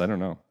 dimensions. I don't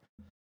know.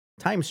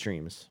 Time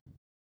streams.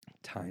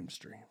 Time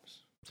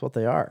streams. That's what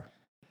they are.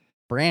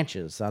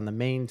 Branches on the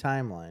main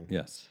timeline.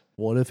 Yes.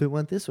 What if it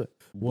went this way?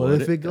 What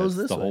if it goes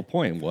that's this the way? whole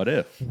point. What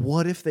if?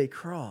 What if they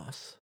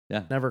cross?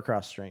 Yeah. Never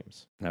cross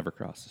streams. Never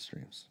cross the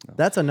streams. No.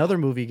 That's another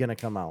movie going to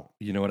come out.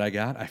 You know what I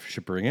got? I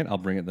should bring it. I'll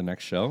bring it the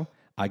next show.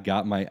 I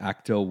got my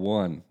Ecto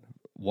 1.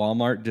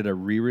 Walmart did a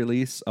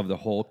re-release of the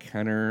whole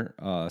Kenner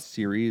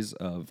series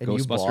of And you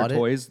Ghostbuster bought it?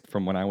 toys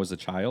from when I was a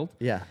child.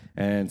 Yeah.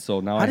 And so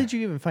now How did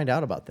you even find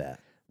out about that?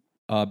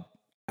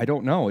 I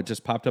don't know. It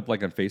just popped up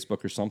like on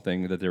Facebook or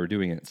something that they were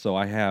doing it. So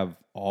I have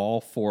all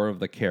 4 of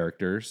the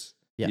characters.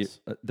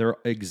 Yes. They're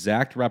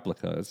exact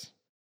replicas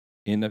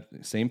in the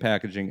same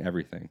packaging,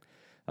 everything.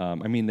 I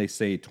mean, they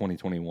say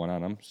 2021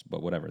 on them,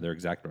 but whatever. They're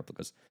exact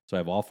replicas. So I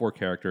have all 4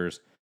 characters.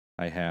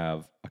 I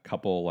have a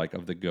couple like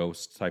of the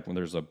ghost type when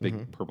there's a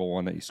big purple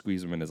one that you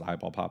squeeze him and his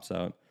eyeball pops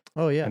out.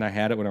 Oh, yeah. And I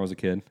had it when I was a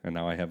kid, and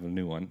now I have a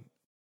new one.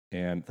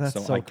 And That's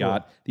so so I cool.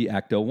 got the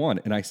Ecto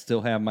 1, and I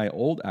still have my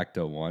old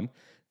Ecto 1,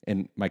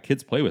 and my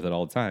kids play with it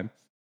all the time,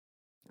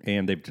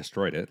 and they've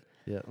destroyed it.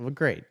 Yeah. Well,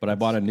 great. But I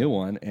bought a new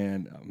one,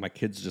 and my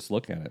kids just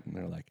look at it, and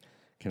they're like,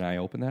 "Can I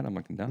open that?" I'm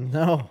like,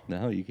 No.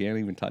 no, you can't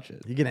even touch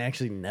it. You can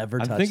actually never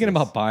I'm touch thinking this.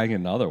 about buying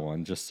another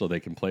one just so they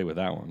can play with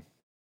that one.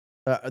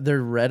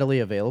 They're readily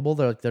available.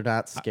 They're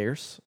not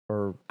scarce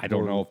or I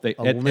don't or know if they-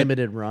 a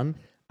limited run.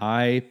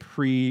 I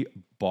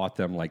pre-bought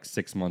them like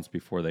 6 months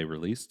before they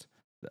released,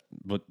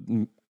 but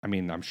I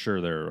mean, I'm sure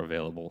they're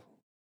available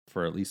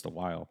for at least a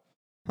while.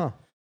 Huh.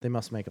 They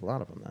must make a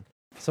lot of them then.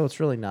 So it's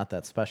really not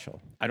that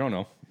special. I don't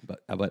know,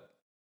 but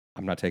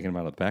I'm not taking them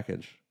out of the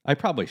package. I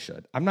probably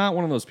should. I'm not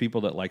one of those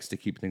people that likes to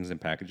keep things in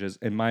packages.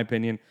 In my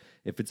opinion,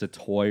 if it's a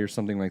toy or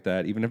something like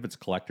that, even if it's a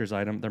collector's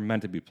item, they're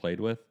meant to be played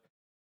with.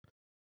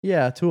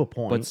 Yeah, to a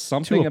point. But To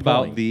something a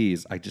about point.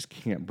 these, I just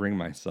can't bring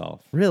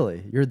myself.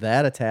 Really? You're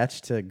that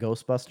attached to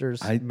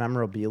Ghostbusters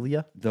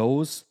memorabilia?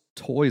 Those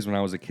toys when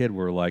I was a kid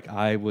were like,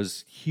 I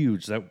was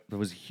huge. That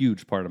was a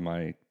huge part of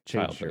my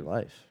Changed your childhood.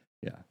 life.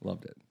 Yeah,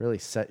 loved it. Really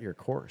set your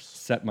course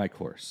Set my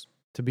course.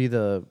 to be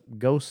the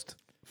ghost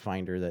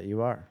finder that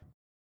you are.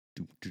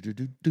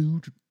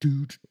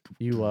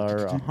 You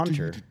are a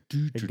hunter,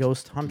 a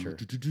ghost hunter.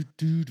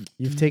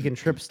 You've taken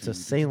trips to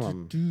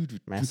Salem, When there's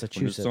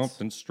Massachusetts,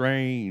 something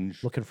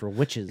strange looking for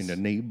witches. in the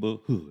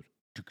neighborhood.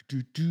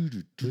 Who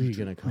are you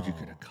gonna call? Who you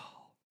gonna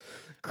call?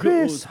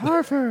 Chris Ghost.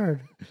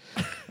 Harford.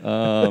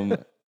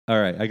 All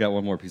right, I got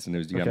one more piece of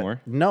news. Do you got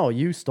more? No,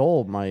 you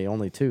stole my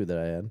only 2 that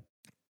I had.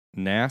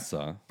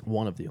 NASA,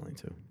 One of the only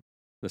 2.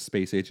 the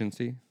space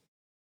agency,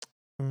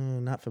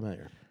 Not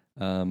familiar.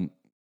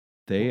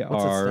 they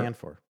What's are it stand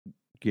for?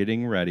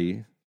 getting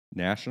ready.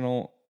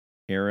 National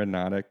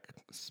Aeronautic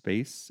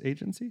Space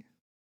Agency?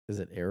 Is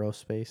it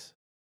aerospace?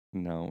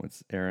 No,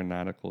 it's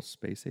Aeronautical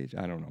Space Agency.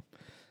 I don't know.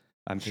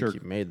 I'm I think sure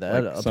you made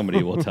that like, up.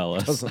 somebody will tell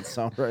us. Doesn't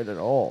sound right at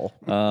all.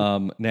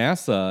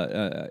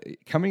 NASA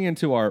coming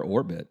into our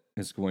orbit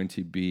is going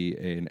to be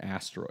an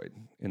asteroid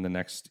in the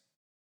next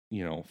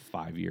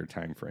 5-year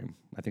time frame.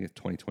 I think it's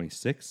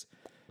 2026.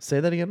 Say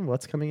that again.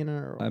 What's coming in?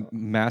 A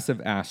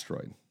massive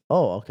asteroid.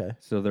 Oh, okay.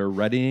 So they're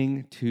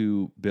readying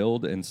to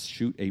build and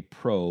shoot a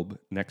probe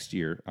next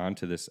year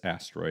onto this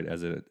asteroid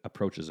as it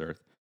approaches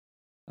Earth.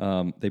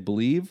 They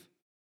believe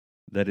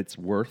that it's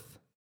worth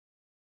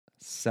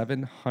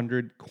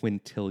 $700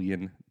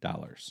 quintillion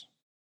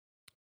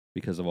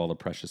because of all the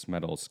precious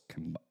metals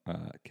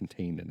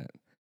contained in it.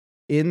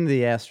 In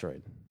the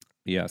asteroid.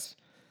 Yes.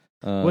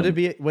 Would it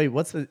be? Wait,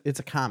 it's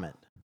a comet.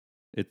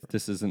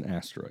 This is an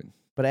asteroid.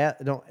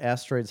 But don't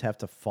asteroids have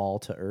to fall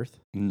to Earth?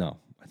 No,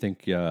 I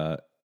think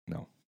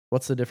no.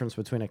 What's the difference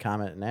between a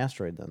comet and an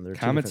asteroid then?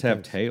 Comets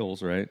have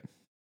tails, right?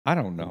 I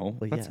don't know.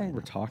 Well, That's not what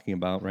we're talking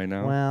about right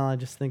now. Well, I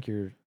just think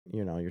you're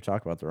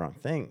talking about the wrong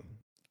thing.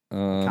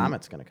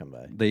 Comet's going to come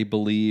by. They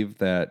believe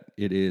that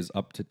it is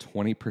up to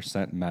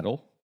 20%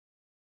 metal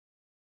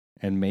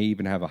and may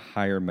even have a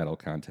higher metal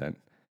content.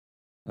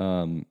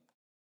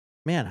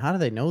 Man, how do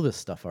they know this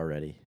stuff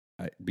already?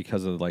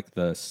 Because of like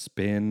the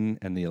spin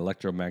and the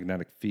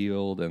electromagnetic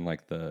field and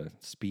like the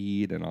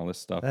speed and all this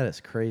stuff. That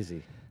is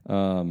crazy.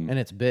 And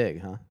it's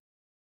big, huh?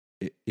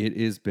 It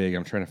is big.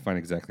 I'm trying to find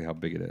exactly how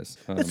big it is.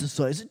 It's the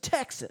size of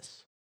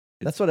Texas.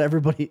 That's what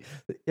everybody.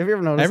 Have you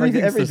ever noticed?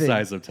 Everything's the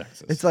size of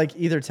Texas. It's like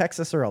either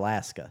Texas or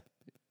Alaska.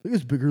 I think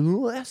it's bigger than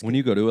Alaska. When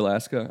you go to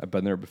Alaska, I've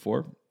been there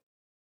before.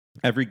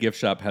 Every gift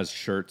shop has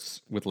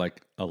shirts with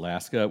like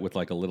Alaska with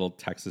like a little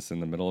Texas in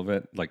the middle of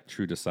it, like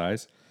true to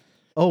size.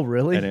 Oh,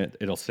 really? And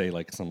it'll say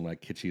like some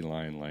like kitschy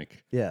line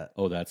like, yeah,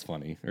 oh, that's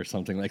funny or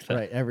something like that.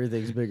 Right.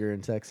 Everything's bigger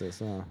in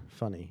Texas. Oh,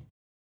 funny.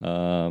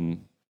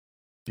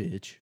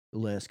 Bitch.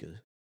 Alaska.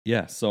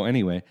 Yeah. So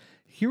anyway,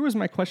 here was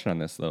my question on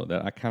this though.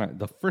 That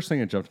the first thing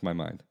that jumped to my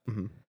mind.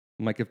 Mm-hmm.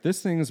 I'm like, if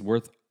this thing is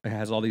it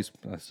has all these.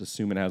 Let's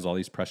assume it has all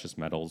these precious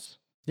metals.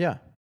 Yeah.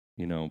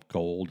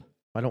 Gold.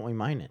 Why don't we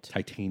mine it?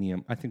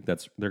 Titanium. I think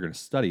they're going to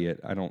study it.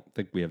 I don't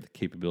think we have the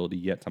capability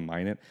yet to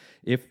mine it.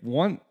 If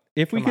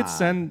we could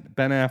send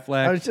Ben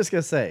Affleck, I was just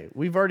gonna say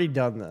we've already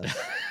done this.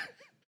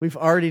 We've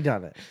already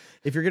done it.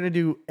 If you're gonna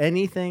do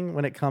anything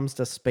when it comes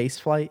to space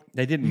flight,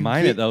 they didn't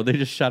mine it though. They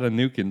just shot a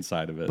nuke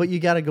inside of it. But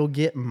you got to go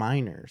get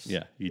miners.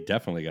 Yeah, you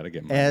definitely got to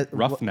get miners.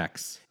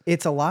 Roughnecks.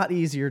 It's a lot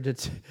easier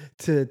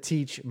to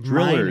teach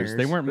drillers. Miners.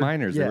 They weren't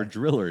miners. They were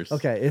drillers.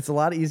 Okay, it's a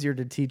lot easier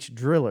to teach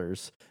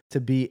drillers to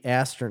be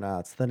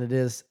astronauts than it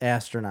is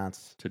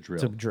astronauts to drill.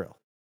 Clearly.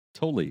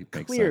 Totally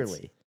makes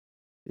sense.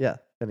 Yeah.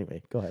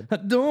 Anyway, go ahead. I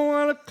don't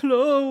want to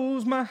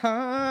close my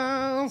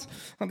eyes.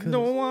 I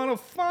don't want to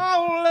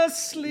fall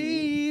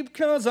asleep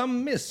because I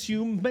miss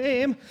you,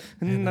 babe.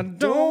 And I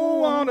don't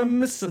want to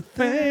miss a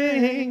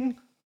thing.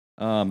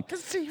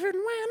 Because even when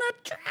I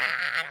try.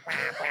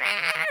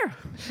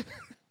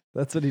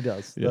 That's what he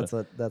does. Yeah.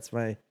 That's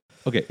my...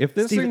 Okay, if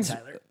this Steven thing's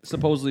Tyler.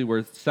 supposedly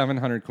worth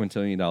 $700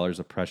 quintillion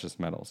of precious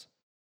metals,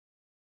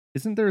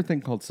 isn't there a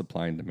thing called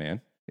supply and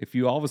demand? If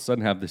you all of a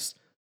sudden have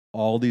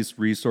all these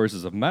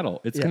resources of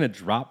metal, it's going to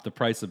drop the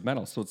price of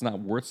metal, so it's not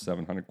worth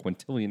 $700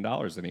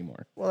 quintillion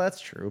anymore. Well, that's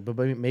true, but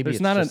maybe there's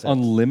it's not an just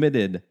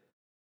unlimited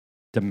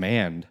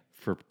demand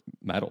for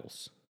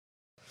metals.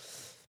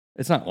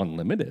 It's not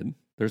unlimited.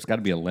 There's got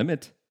to be a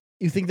limit.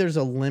 You think there's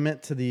a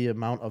limit to the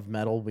amount of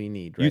metal we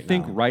need right now? You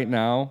think right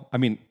now? I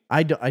mean,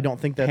 I don't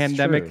think that's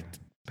pandemic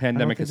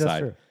true.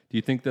 aside, do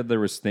you think that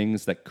there was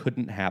things that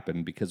couldn't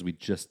happen because we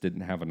just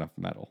didn't have enough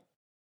metal?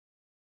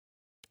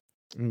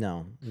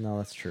 No,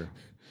 that's true.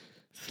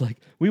 It's like,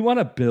 we want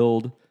to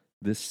build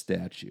this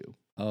statue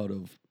out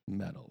of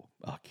metal.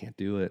 Oh, can't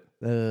do it.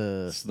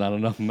 It's not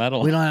enough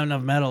metal. We don't have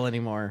enough metal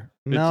anymore.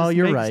 No,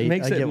 you're right. It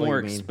makes I it get more what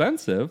you mean.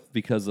 expensive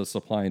because of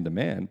supply and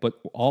demand. But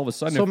all of a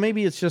sudden... So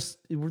maybe it's just...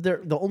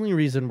 The only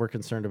reason we're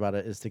concerned about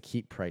it is to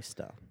keep price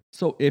down.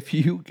 So if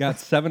you got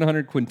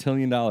 $700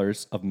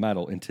 quintillion of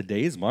metal in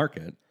today's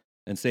market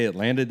and say it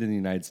landed in the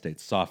United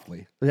States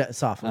softly... Yeah,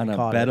 softly. On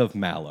a bed of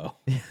mallow.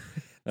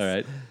 All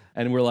right?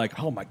 And we're like,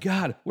 oh my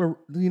God, the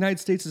United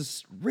States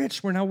is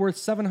rich. We're now worth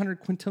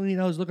 $700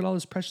 quintillion. Look at all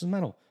this precious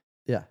metal.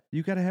 Yeah.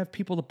 You got to have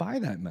people to buy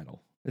that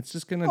metal. It's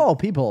just going to... Oh,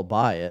 people will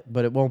buy it,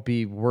 but it won't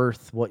be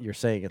worth what you're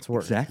saying it's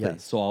worth. Exactly.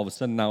 Yes. So all of a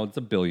sudden now it's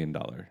 $1 billion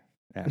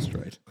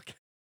asteroid.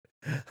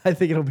 I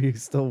think it'll be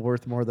still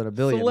worth more than $1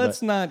 billion. So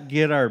let's not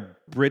get our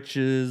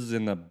britches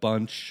in a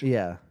bunch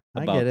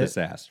about this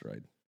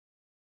asteroid.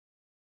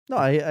 No,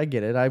 I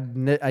get it.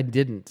 I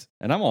didn't.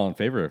 And I'm all in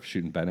favor of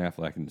shooting Ben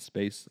Affleck into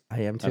space.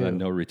 I am too. On a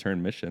no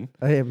return mission.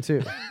 I am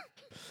too.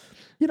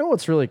 You know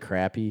what's really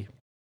crappy?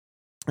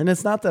 And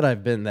it's not that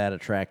I've been that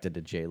attracted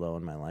to J-Lo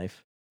in my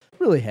life.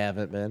 Really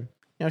haven't been.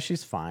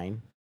 She's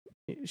fine.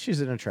 She's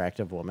an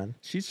attractive woman.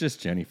 She's just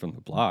Jenny from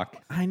the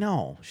block. I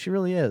know. She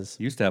really is.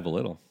 Used to have a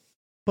little.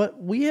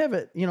 But we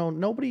haven't,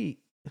 nobody...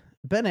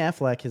 Ben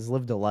Affleck has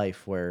lived a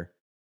life where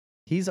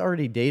he's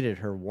already dated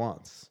her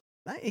once.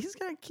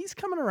 He's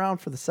coming around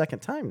for the second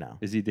time now.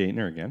 Is he dating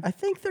her again? I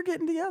think they're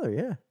getting together,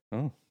 yeah.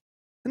 Oh.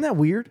 Isn't that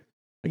weird?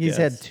 He's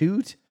guess.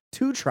 had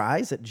two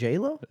tries at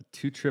J-Lo?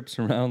 2 trips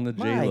around the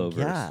J-Lo-verse.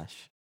 My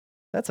gosh.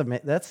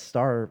 That's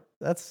star.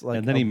 That's like.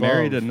 And then he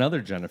married another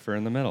Jennifer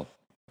in the middle.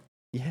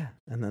 Yeah,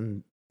 and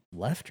then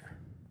left her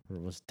or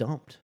was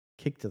dumped,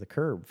 kicked to the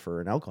curb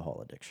for an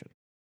alcohol addiction.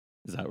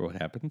 Is that what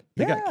happened?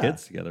 They got Yeah.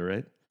 kids together,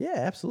 right? Yeah,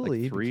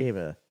 absolutely. Like 3? He became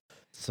a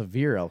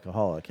severe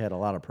alcoholic, had a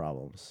lot of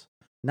problems.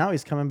 Now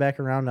he's coming back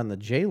around on the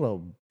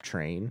J-Lo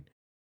train.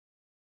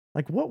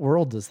 Like, what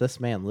world does this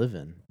man live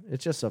in?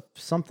 It's just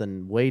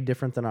something way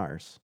different than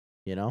ours,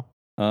 you know?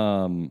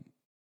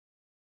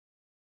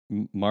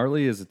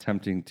 Marley is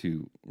attempting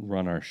to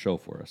run our show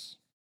for us.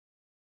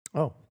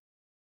 Oh.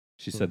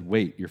 She said,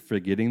 wait, you're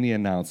forgetting the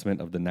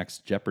announcement of the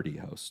next Jeopardy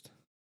host.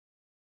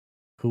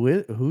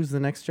 Who's the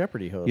next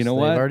Jeopardy host? You know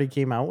They've what? already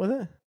came out with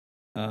it?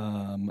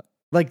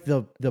 Like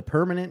the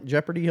permanent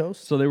Jeopardy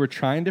host? So they were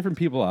trying different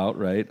people out,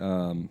 right?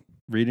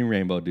 Reading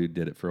Rainbow dude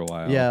did it for a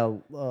while.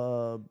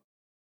 Yeah.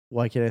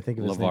 Why can't I think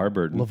of his name? LeVar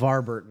Burton.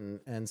 LeVar Burton.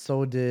 And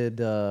so did,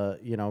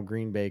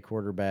 Green Bay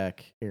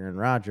quarterback Aaron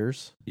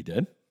Rodgers. He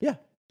did? Yeah.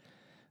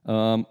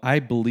 I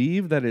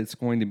believe that it's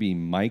going to be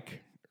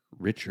Mike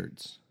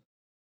Richards.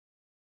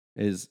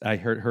 I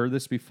heard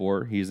this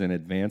before. He's in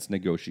advanced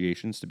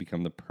negotiations to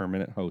become the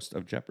permanent host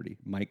of Jeopardy.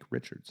 Mike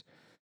Richards.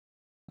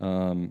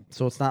 So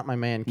it's not my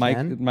man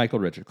Ken? Michael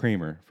Richard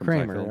Kramer from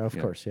Kramer, Seinfeld. of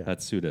course, yeah.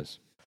 That's who it is.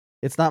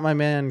 It's not my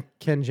man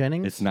Ken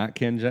Jennings? It's not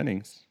Ken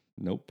Jennings.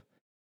 Nope.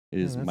 It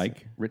is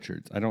Mike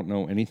Richards. I don't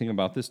know anything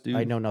about this dude.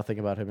 I know nothing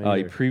about him either.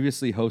 He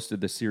previously hosted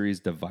the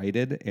series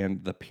Divided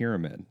and The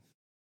Pyramid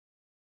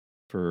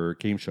for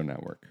Game Show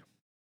Network.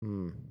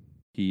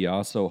 He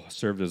also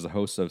served as a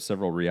host of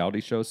several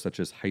reality shows such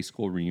as High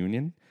School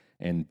Reunion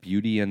and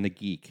Beauty and the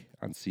Geek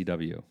on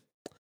CW.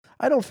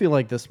 I don't feel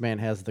like this man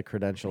has the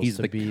credentials He's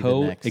to the be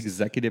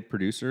co-executive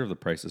producer of The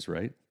Price is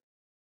Right.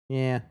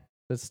 Yeah,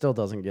 it still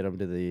doesn't get him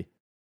to the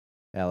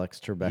Alex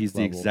Trebek He's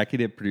the level.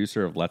 executive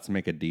producer of Let's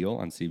Make a Deal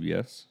on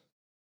CBS.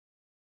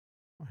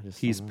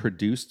 He's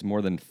produced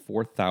more than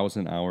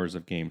 4,000 hours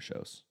of game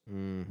shows.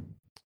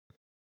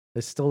 I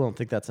still don't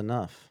think that's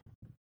enough.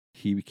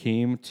 He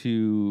came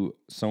to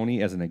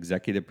Sony as an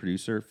executive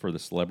producer for the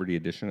celebrity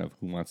edition of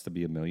Who Wants to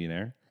Be a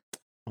Millionaire.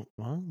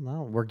 Well,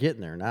 no, we're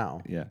getting there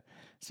now. Yeah.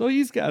 So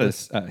he's got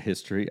a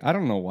history. I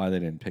don't know why they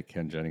didn't pick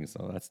Ken Jennings,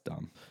 though. That's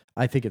dumb.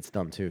 I think it's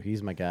dumb, too.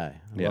 He's my guy.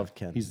 I love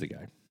Ken. He's the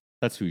guy.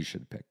 That's who you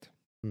should have picked.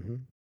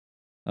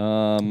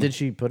 Did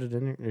she put it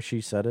in there? She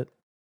said it?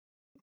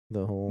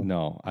 The whole...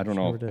 No, I don't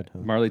know. Did, huh?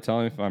 Marley, tell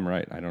me if I'm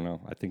right. I don't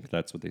know. I think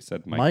that's what they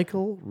said.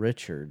 Michael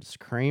Richards,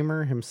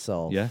 Kramer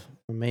himself. Yeah.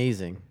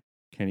 Amazing.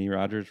 Kenny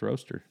Rogers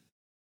Roaster.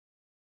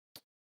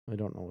 I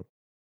don't know what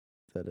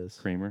that is.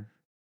 Kramer.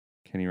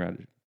 Kenny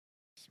Rogers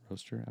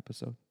Roaster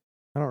episode.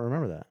 I don't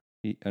remember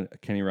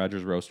that. Kenny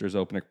Rogers Roasters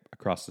open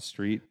across the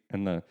street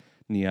and the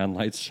neon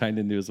lights shine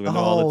into his window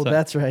all the Oh, time.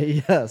 that's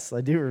right. Yes,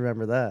 I do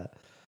remember that.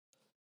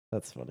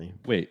 That's funny.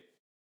 Wait,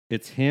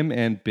 it's him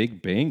and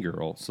Big Bang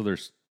Girl. So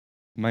there's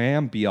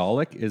Mayim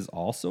Bialik is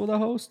also the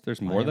host.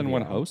 There's more than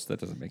one host. That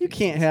doesn't make You any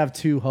can't sense. have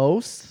two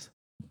hosts.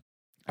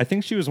 I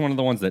think she was one of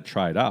the ones that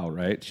tried out,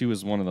 right? She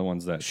was one of the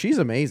ones that She's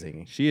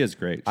amazing. she is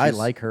great. She's I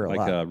like her a lot.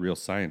 like a real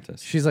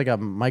scientist. She's like a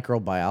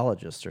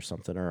microbiologist or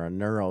something, or a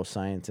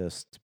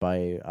neuroscientist,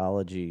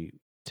 biology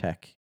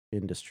tech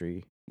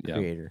industry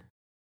creator.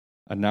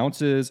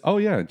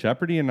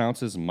 Jeopardy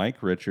announces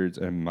Mike Richards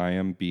and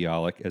Mayim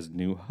Bialik as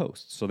new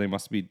hosts. So they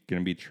must be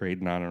going to be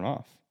trading on and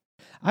off.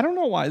 I don't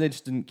know why they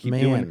just didn't keep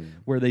doing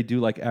where they do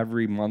like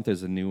every month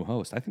as a new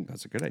host. I think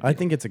that's a good idea. I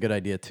think it's a good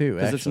idea too.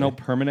 Because it's no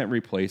permanent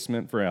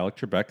replacement for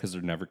Alex Trebek because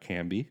there never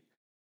can be.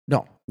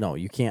 No,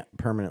 you can't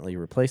permanently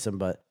replace him.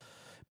 But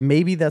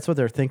maybe that's what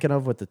they're thinking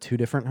of with the two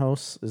different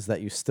hosts is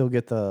that you still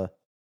get the,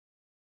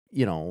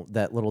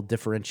 that little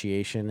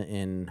differentiation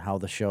in how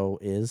the show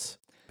is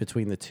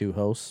between the two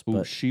hosts. Ooh,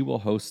 But she will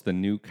host the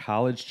new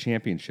college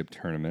championship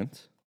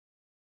tournament.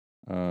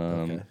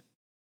 okay.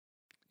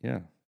 Yeah.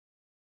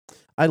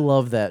 I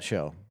love that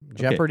show.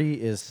 Jeopardy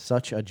is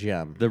such a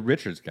gem. The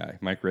Richards guy,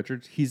 Mike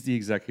Richards, he's the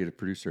executive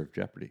producer of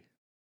Jeopardy.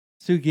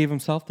 So he gave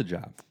himself the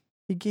job.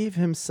 He gave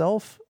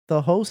himself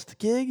the host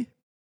gig?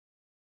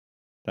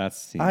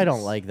 I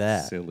don't like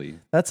that. Silly.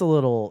 That's a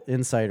little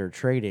insider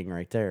trading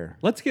right there.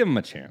 Let's give him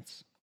a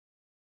chance.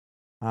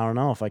 I don't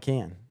know if I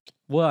can.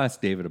 We'll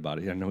ask David about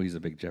it. I know he's a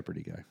big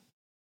Jeopardy guy.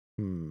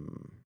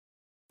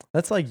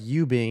 That's like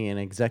you being an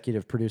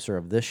executive producer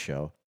of this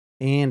show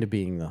and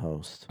being the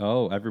host.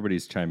 Oh,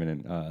 everybody's chiming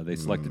in. They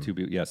selected two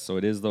people. Yes, so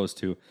it is those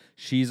two.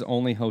 She's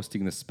only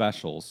hosting the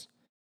specials,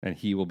 and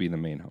he will be the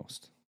main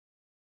host.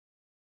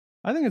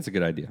 I think it's a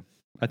good idea.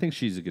 I think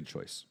she's a good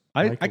choice.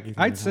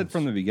 I'd said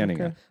from the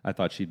beginning, Okay. I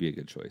thought she'd be a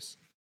good choice.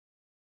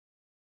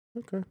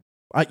 Okay.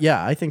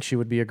 I think she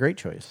would be a great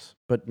choice.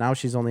 But now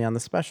she's only on the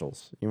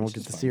specials. You won't Which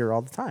get is to see her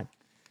all the time.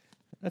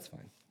 That's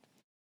fine.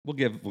 We'll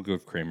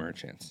give Kramer a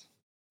chance.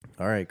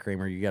 All right,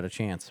 Kramer, you got a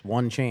chance.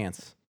 One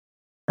chance.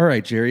 All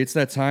right, Jerry, it's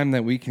that time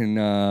that we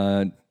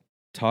can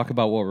talk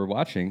about what we're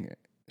watching.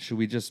 Should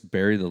we just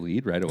bury the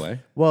lead right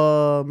away?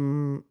 Well,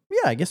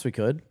 yeah, I guess we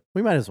could.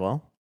 We might as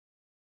well.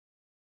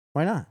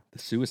 Why not? The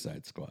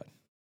Suicide Squad.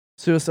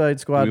 Suicide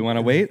Squad. Do we want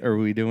to wait, or are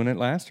we doing it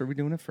last, or are we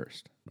doing it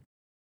first?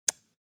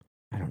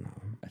 I don't know.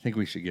 I think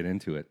we should get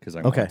into it because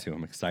I Okay. want to.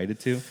 I'm excited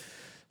to.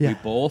 Yeah. We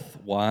both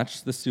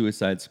watched The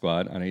Suicide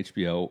Squad on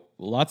HBO.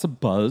 Lots of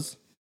buzz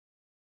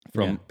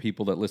from Yeah.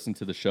 people that listen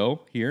to the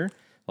show here.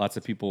 Lots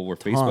of people were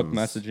Facebook Tons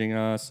messaging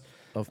us.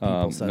 of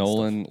people said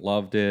Nolan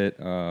loved it.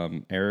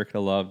 Erica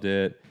loved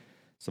it.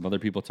 Some other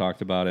people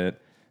talked about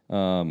it.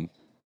 And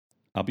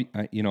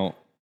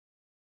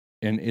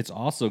it's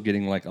also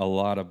getting like a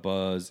lot of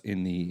buzz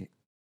in the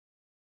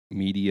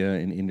media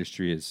and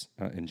industry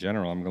in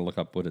general. I'm going to look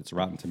up what its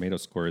Rotten Tomato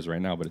score is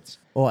right now, but it's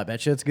I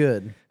bet you it's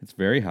good. it's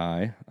very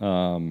high.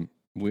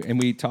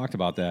 We talked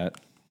about that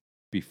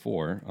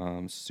before.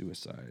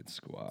 Suicide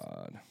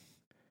Squad.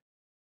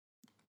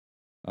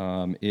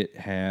 It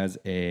has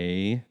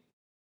a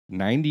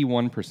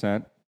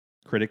 91%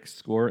 critic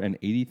score and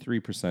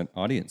 83%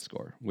 audience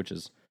score, which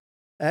is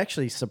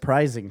Actually,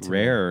 surprising to me.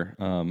 rare.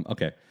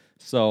 Okay,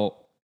 so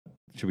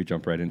should we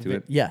jump right into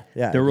it? Yeah.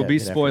 There will be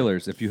get after it.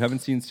 spoilers. If you haven't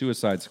seen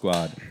Suicide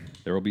Squad,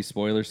 there will be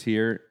spoilers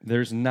here.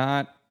 There is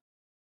no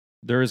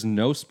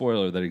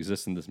spoiler that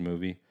exists in this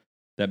movie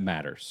that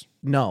matters.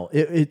 No,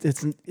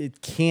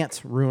 it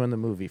can't ruin the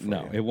movie for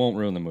No, you. it won't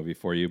ruin the movie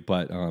for you,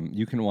 but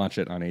you can watch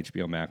it on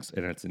HBO Max,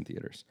 and it's in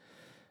theaters,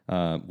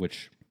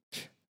 which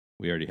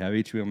we already have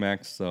HBO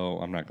Max, so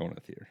I'm not going to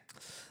the theater.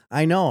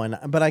 I know,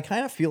 but I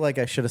kind of feel like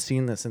I should have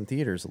seen this in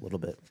theaters a little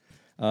bit.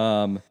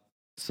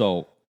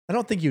 So I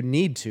don't think you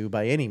need to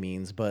by any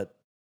means, but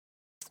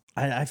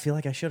I feel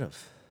like I should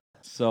have.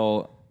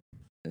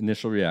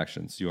 initial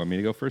reactions. You want me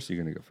to go first? Or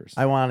you're going to go first?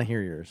 I want to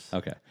hear yours.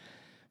 Okay.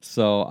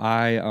 So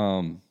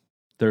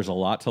there's a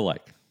lot to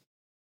like.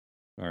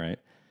 All right.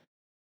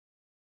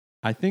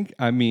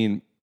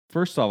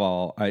 First of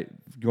all,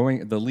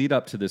 the lead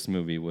up to this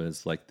movie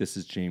was like, this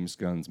is James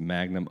Gunn's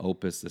magnum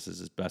opus. This is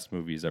his best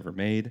movie he's ever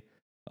made.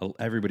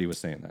 Everybody was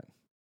saying that.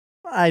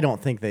 I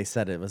don't think they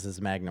said it was his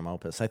magnum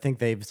opus. I think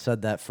they've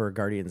said that for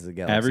Guardians of the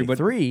Galaxy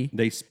 3.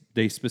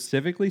 They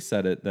specifically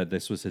said it, that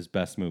this was his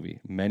best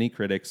movie. Many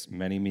critics,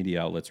 many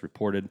media outlets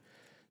reported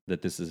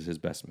that this is his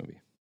best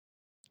movie.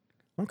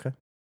 Okay.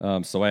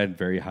 So I had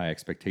very high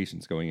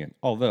expectations going in.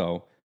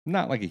 Although, I'm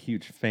not like a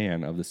huge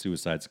fan of the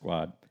Suicide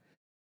Squad.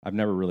 I've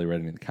never really read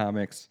any of the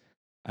comics.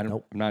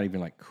 I'm not even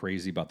like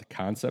crazy about the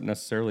concept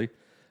necessarily.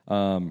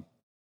 That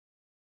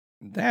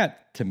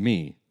to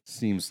me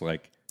seems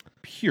like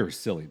pure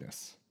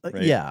silliness.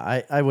 Right?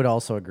 Yeah, I would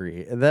also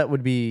agree. That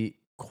would be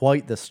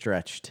quite the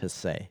stretch to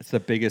say. It's the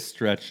biggest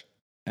stretch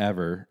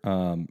ever.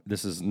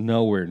 This is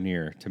nowhere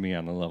near to me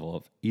on the level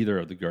of either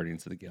of the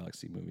Guardians of the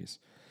Galaxy movies.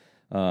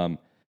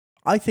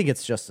 I think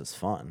it's just as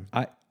fun.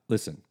 I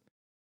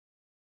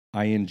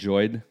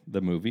enjoyed the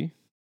movie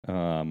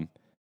from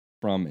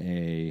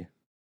a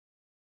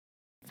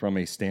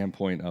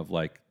standpoint of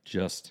like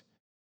just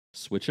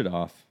switch it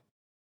off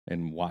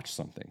and watch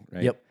something,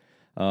 right? Yep.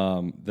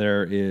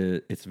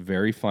 It's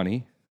very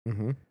funny.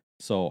 Mm-hmm.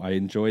 So I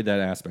enjoyed that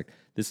aspect.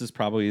 This is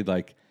probably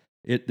like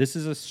this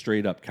is a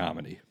straight up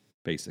comedy,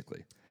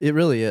 basically. It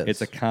really is.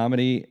 It's a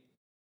comedy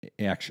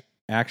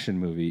action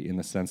movie in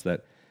the sense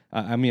that,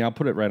 I'll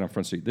put it right on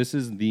Front Street. This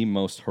is the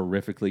most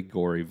horrifically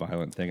gory,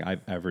 violent thing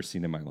I've ever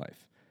seen in my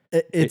life.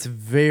 It's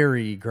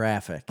very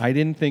graphic. I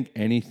didn't think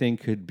anything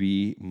could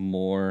be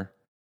more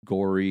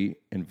gory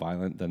and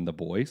violent than The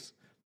Boys.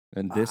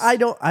 And this, I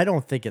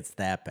don't think it's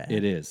that bad.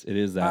 It is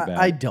that bad.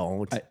 I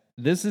don't.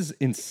 This is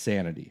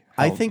insanity.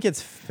 I think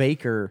it's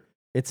faker.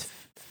 It's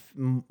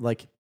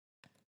like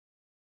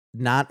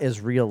not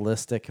as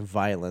realistic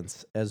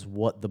violence as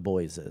what The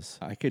Boys is.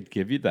 I could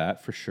give you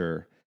that for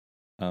sure.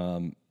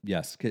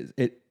 Yes,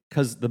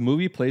 because the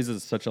movie plays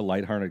as such a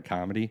lighthearted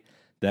comedy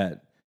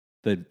that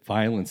the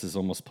violence is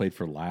almost played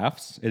for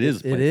laughs. It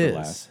is played for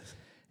laughs,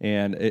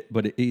 and it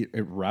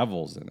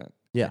revels in it.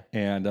 Yeah,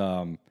 and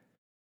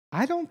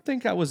I don't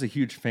think I was a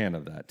huge fan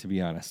of that, to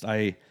be honest.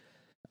 I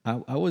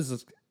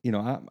was,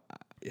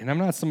 and I'm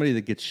not somebody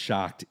that gets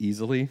shocked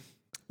easily.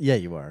 Yeah,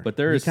 you are. But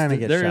there is stuff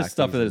easily.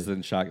 that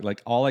isn't shock.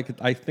 Like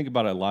I think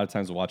about it a lot of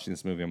times watching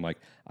this movie. I'm like,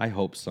 I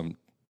hope some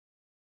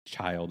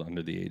child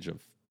under the age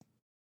of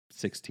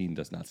 16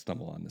 does not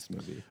stumble on this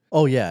movie.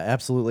 Oh yeah,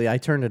 absolutely. I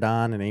turned it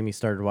on and Amy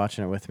started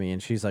watching it with me,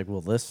 and she's like,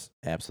 "Well, this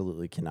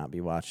absolutely cannot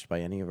be watched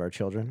by any of our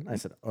children." I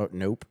said, "Oh,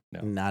 nope,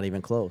 not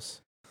even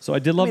close." So I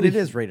did love it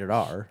is rated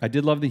R. I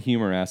did love the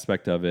humor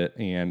aspect of it,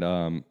 and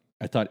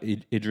I thought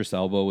Idris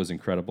Elba was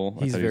incredible.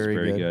 He's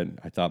very good.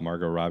 I thought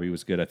Margot Robbie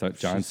was good. I thought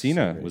John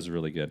Cena was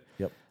really good.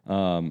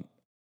 Yep.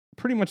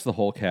 Pretty much the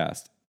whole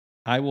cast.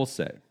 I will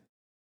say,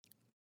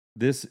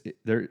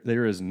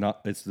 there is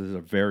not. This is a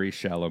very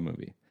shallow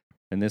movie,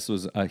 and this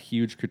was a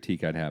huge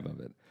critique I'd have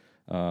of it.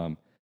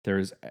 There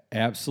is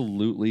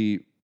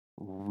absolutely,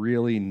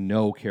 really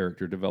no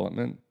character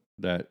development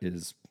that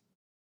is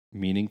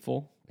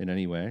meaningful in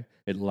any way.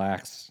 It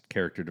lacks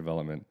character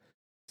development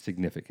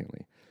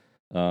significantly.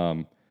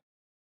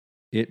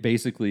 It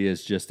basically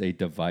is just a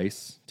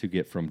device to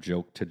get from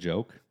joke to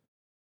joke.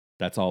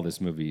 That's all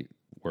this movie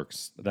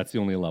works. That's the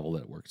only level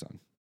that it works on,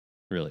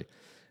 really.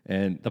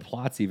 And the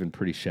plot's even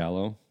pretty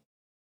shallow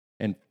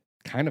and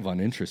kind of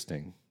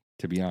uninteresting,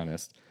 to be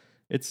honest.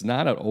 It's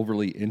not an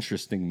overly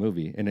interesting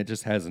movie, and it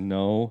just has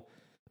no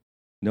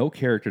no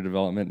character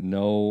development,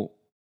 no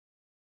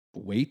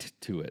weight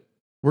to it.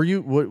 Were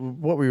you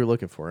what were you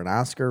looking for? An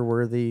Oscar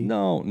worthy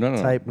No,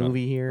 type no.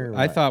 movie here? or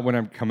I what? thought when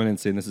I'm coming in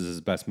saying this is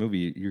his best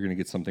movie, you're going to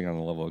get something on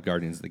the level of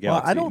Guardians of the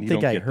Well, Galaxy. I don't and you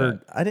think I get heard.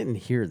 that. I didn't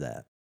hear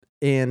that,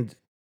 and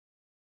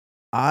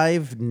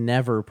I've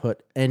never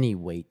put any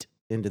weight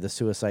into the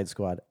Suicide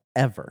Squad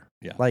ever.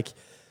 Yeah. Like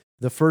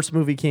the first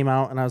movie came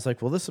out, and I was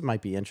like, "Well, this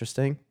might be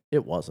interesting."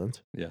 It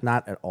wasn't. Yeah.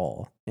 Not at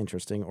all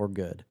interesting or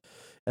good.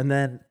 And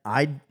then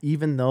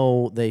even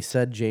though they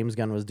said James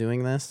Gunn was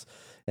doing this,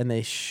 and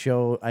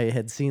I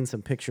had seen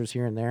some pictures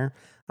here and there,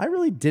 I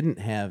really didn't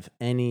have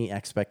any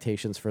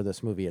expectations for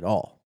this movie at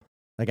all.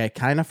 Like I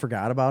kind of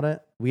forgot about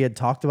it. We had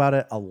talked about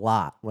it a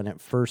lot when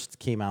it first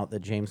came out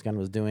that James Gunn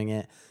was doing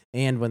it,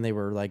 and when they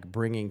were like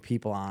bringing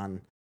people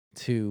on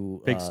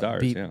to Big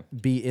stars,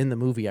 be in the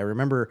movie. I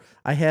remember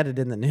I had it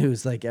in the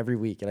news like every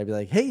week, and I'd be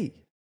like, "Hey,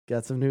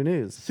 got some new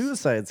news: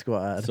 Suicide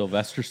Squad."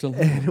 Sylvester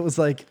Stallone. And it was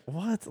like,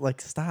 what? Like,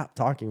 stop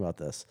talking about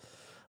this.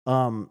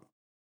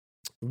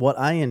 What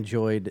I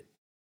enjoyed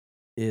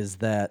is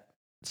that,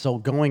 so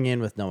going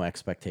in with no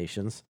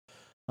expectations,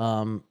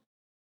 or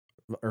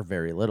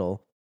very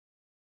little,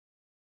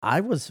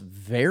 I was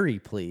very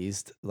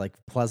pleased, like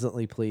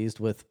pleasantly pleased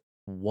with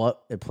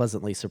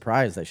pleasantly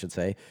surprised, I should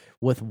say,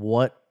 with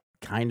what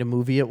kind of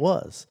movie it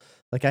was.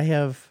 Like, I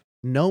have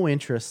no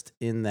interest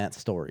in that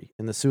story,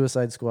 in the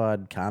Suicide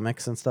Squad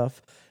comics and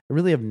stuff. I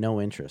really have no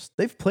interest.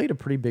 They've played a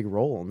pretty big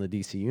role in the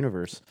DC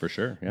universe. For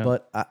sure, yeah.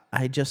 But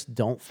I just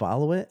don't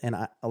follow it.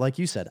 And like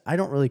you said, I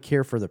don't really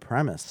care for the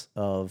premise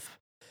of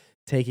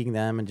taking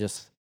them and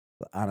just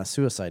on a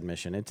suicide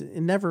mission. It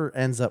never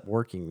ends up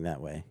working that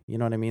way. You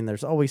know what I mean?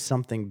 There's always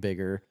something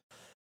bigger.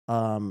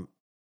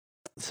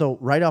 So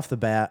right off the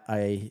bat,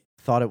 I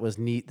thought it was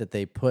neat that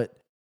they put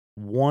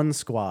one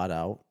squad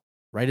out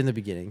right in the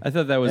beginning. I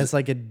thought that was as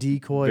like a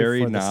decoy, very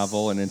for the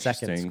novel and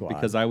second interesting squad.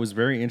 because I was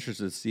very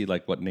interested to see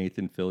like what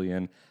Nathan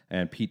Fillion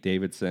and Pete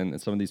Davidson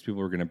and some of these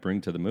people were going to bring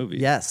to the movie.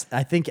 Yes,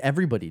 I think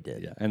everybody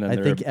did. Yeah, and then I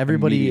they're think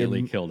everybody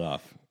immediately killed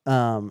off.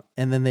 And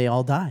then they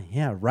all die.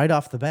 Yeah, right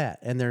off the bat.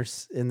 And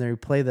they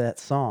play that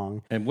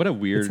song. And what a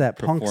weird that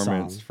punk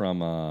performance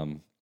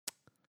song.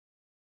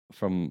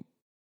 from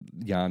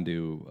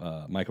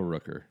Yondu, Michael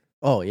Rooker.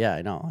 Oh yeah,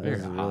 I know. It Very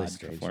was really odd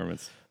strange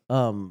performance.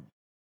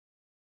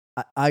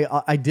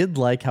 I did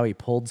like how he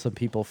pulled some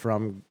people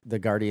from the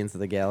Guardians of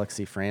the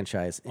Galaxy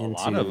franchise into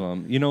A lot of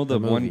them. You know the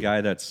one movie.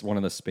 guy that's one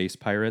of the space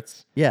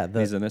pirates? Yeah,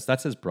 He's in this.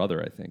 That's his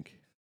brother, I think.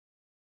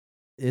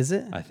 is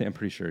it? I'm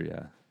pretty sure,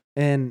 yeah.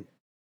 And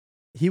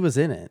he was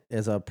in it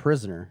as a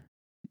prisoner.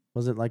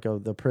 Was it like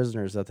the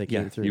prisoners that they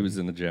came through? He was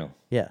in the jail.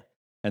 Yeah.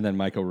 And then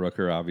Michael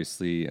Rooker,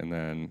 obviously, and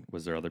then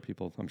was there other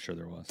people? I'm sure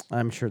there was.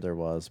 I'm sure there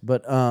was.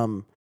 But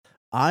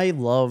I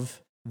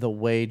love the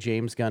way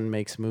James Gunn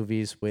makes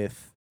movies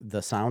with the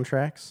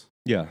soundtracks.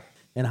 Yeah.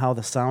 And how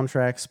the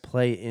soundtracks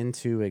play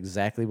into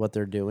exactly what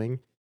they're doing.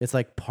 It's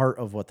like part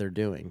of what they're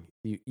doing.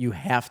 You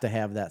have to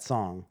have that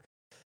song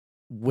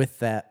with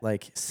that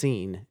like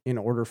scene in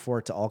order for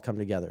it to all come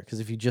together. Because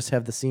if you just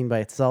have the scene by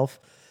itself,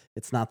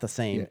 it's not the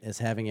same as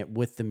having it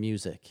with the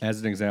music. As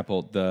an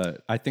example,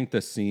 I think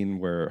the scene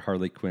where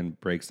Harley Quinn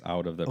breaks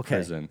out of the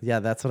prison. Yeah,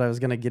 that's what I was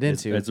going to get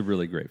into. It's a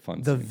really great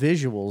fun The scene.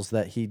 visuals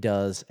that he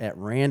does at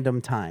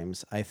random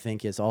times, I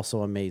think, is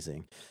also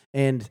amazing.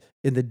 And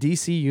in the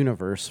DC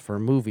universe for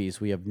movies,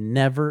 we have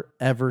never,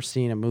 ever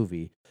seen a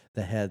movie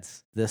that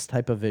has this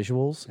type of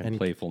visuals and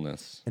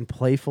playfulness. And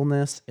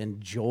playfulness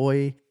and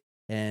joy.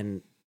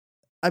 And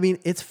I mean,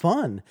 it's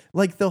fun.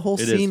 Like the whole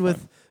scene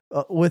with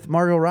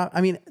Margot Robbie. I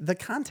mean, the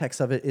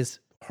context of it is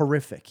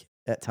horrific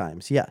at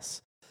times,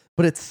 yes.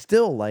 But it's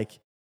still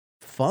like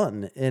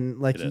fun. And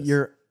like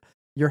you're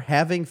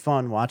having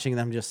fun watching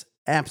them just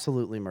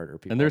absolutely murder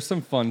people. And there's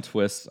some fun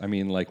twists. I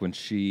mean, like when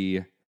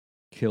she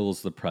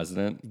kills the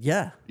president.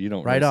 Yeah. You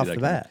don't right really off see that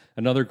the coming. bat.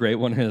 Another great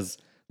one is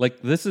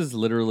like this is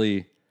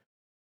literally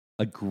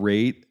a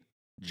great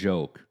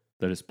joke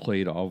that is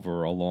played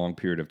over a long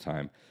period of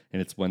time.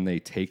 And it's when they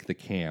take the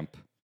camp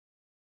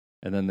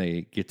and then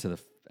they get to the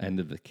end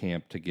of the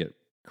camp to get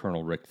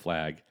Colonel Rick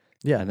Flag.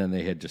 Yeah. And then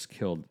they had just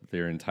killed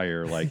their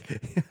entire like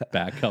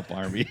backup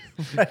army.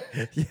 Right.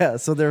 Yeah.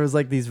 So there was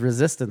like these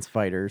resistance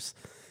fighters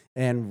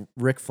and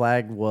Rick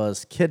Flag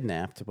was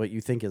kidnapped, what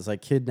you think is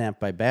like kidnapped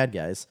by bad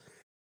guys.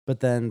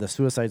 But then the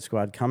Suicide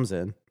Squad comes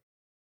in,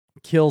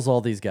 kills all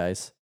these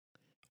guys,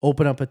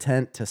 open up a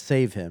tent to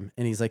save him.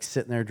 And he's like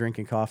sitting there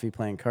drinking coffee,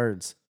 playing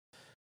cards.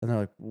 And they're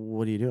like,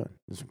 what are you doing?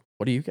 He's like,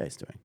 what are you guys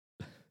doing?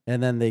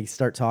 And then they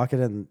start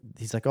talking and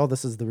he's like, oh,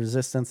 this is the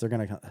resistance. They're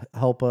going to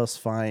help us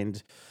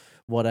find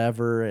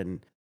whatever.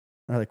 And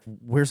they're like,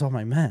 where's all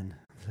my men?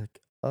 Like,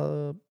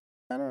 I'm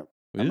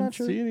not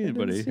sure. See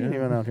anybody. Didn't see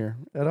anyone out here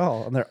at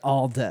all. And they're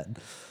all dead.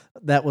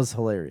 That was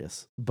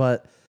hilarious.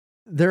 But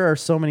there are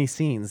so many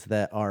scenes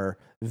that are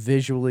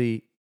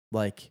visually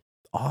like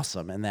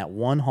awesome. And that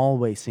one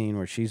hallway scene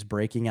where she's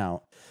breaking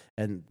out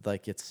and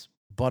like it's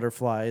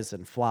butterflies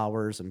and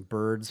flowers and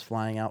birds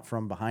flying out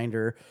from behind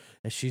her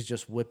as she's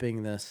just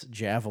whipping this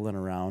javelin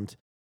around,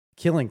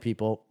 killing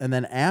people. And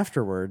then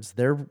afterwards,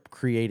 they're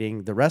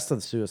creating, the rest of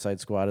the Suicide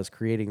Squad is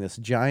creating this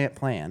giant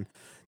plan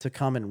to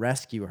come and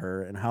rescue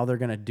her and how they're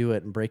going to do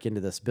it and break into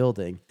this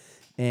building.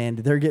 And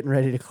they're getting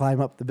ready to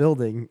climb up the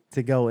building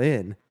to go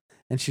in.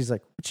 And she's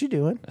like, what you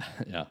doing?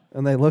 Yeah.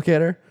 And they look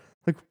at her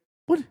like,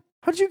 what?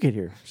 How'd you get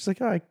here? She's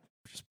like, oh, I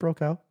just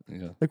broke out.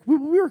 Yeah. Like, we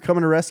were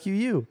coming to rescue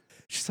you.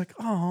 She's like,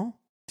 oh,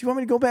 do you want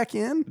me to go back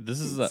in? This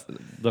is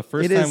the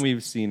first time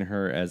we've seen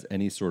her as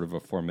any sort of a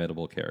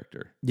formidable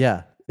character.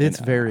 Yeah, it's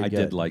And very I good.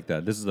 did like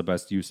that. This is the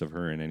best use of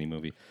her in any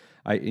movie.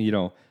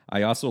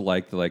 I also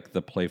liked like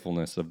the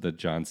playfulness of the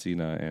John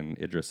Cena and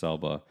Idris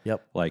Elba.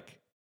 Yep. Like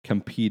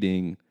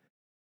competing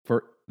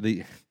for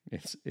the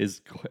it's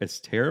as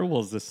terrible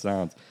as this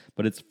sounds,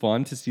 but it's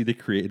fun to see the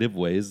creative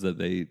ways that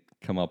they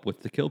come up with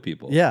to kill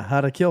people. Yeah,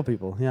 how to kill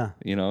people. Yeah.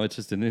 It's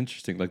just an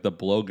interesting, like the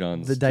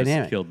blowguns. The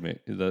dynamic. just killed me.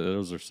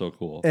 Those are so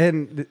cool.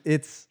 And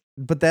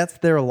but that's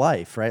their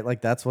life, right?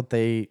 Like that's what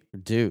they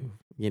do,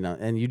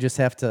 and you just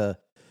have to,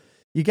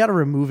 you got to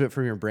remove it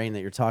from your brain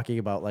that you're talking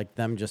about like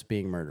them just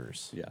being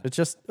murderers. Yeah. It's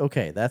just,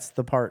 okay, that's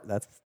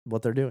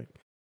what they're doing.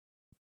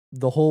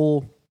 The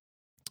whole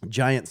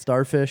giant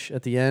starfish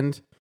at the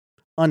end,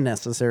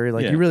 unnecessary.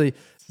 Like Yeah. you really,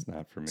 It's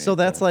not for me. so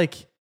that's but-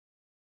 like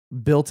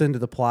built into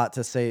the plot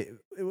to say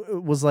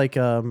it was like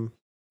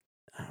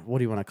what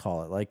do you want to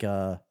call it? Like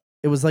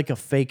it was like a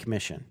fake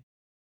mission.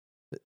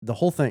 The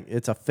whole thing,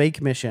 it's a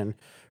fake mission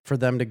for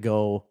them to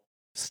go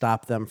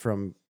stop them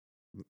from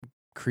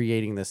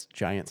creating this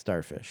giant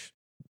starfish.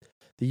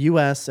 The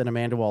US and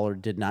Amanda Waller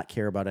did not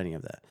care about any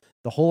of that.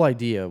 The whole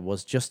idea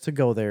was just to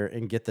go there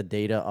and get the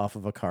data off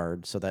of a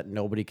card so that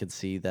nobody could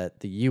see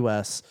that the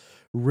US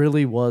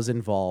really was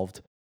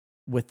involved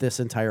with this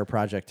entire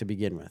project to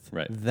begin with.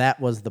 Right. That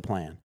was the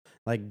plan.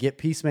 Like get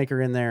Peacemaker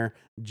in there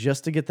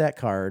just to get that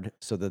card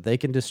so that they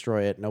can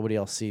destroy it. Nobody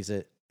else sees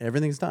it.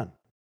 Everything's done.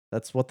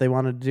 That's what they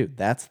wanted to do.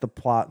 That's the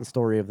plot and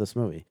story of this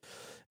movie.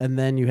 And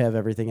then you have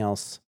everything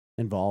else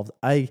involved.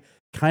 I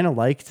kind of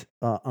liked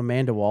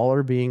Amanda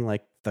Waller being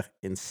like the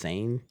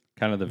insane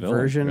kind of the villain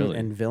version really.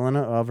 and villain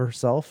of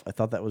herself. I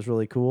thought that was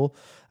really cool.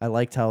 I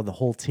liked how the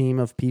whole team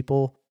of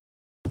people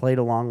played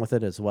along with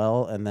it as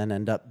well and then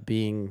end up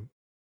being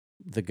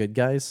the good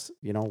guys,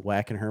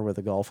 whacking her with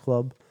a golf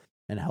club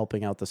and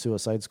helping out the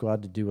Suicide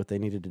Squad to do what they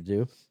needed to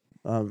do.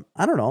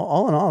 I don't know.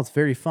 All in all, it's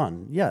very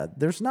fun. Yeah,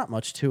 there's not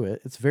much to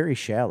it. It's very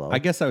shallow. I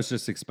guess I was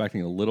just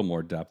expecting a little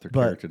more depth or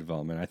But- character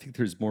development. I think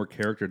there's more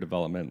character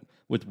development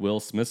with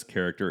Will Smith's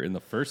character in the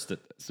first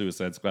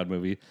Suicide Squad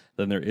movie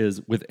than there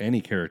is with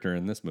any character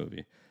in this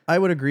movie. I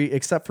would agree,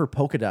 except for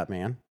Polka Dot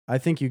Man. I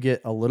think you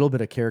get a little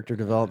bit of character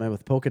development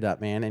with Polka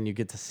Dot Man, and you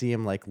get to see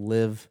him like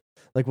live,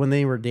 like when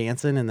they were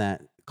dancing in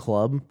that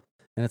club,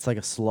 and it's like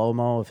a slow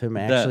mo of him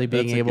actually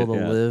being that's a able good-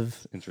 to yeah,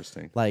 live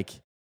Interesting.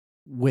 like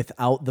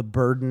without the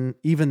burden.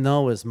 Even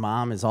though his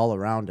mom is all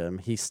around him,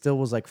 he still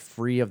was like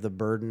free of the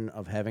burden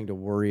of having to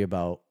worry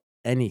about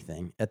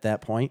anything at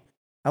that point.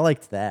 I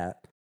liked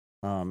that,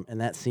 and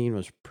that scene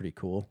was pretty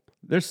cool.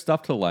 There's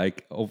stuff to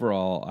like.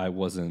 Overall, I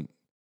wasn't.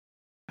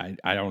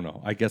 I don't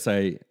know. I guess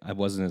I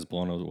wasn't as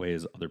blown away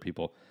as other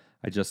people.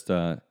 I just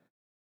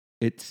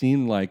it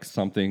seemed like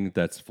something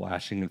that's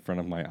flashing in front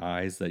of my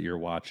eyes that you're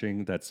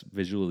watching that's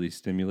visually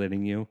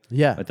stimulating you,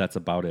 Yeah, but that's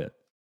about it.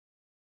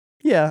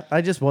 yeah.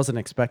 I just wasn't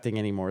expecting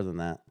any more than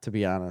that, to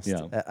be honest.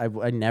 Yeah.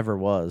 I never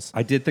was.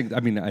 I did think. I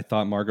mean, I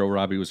thought Margot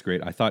Robbie was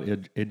great. I thought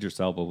Idris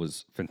Elba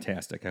was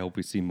fantastic. I hope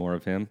we see more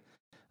of him.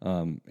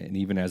 And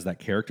even as that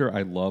character,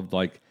 I loved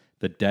like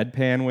the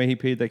deadpan way he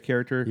played that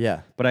character.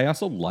 Yeah, But I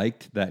also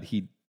liked that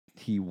he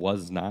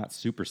was not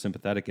super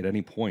sympathetic at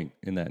any point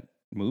in that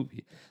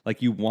movie.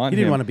 Like you want he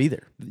didn't him, want to be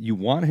there. you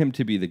want him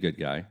to be the good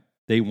guy.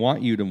 They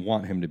want you to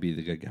want him to be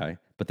the good guy,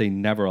 but they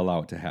never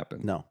allow it to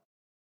happen. No.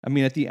 I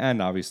mean, at the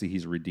end, obviously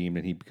he's redeemed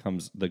and he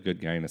becomes the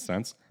good guy in a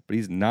sense, but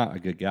he's not a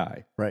good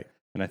guy. Right.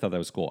 And I thought that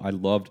was cool. I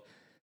loved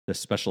the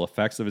special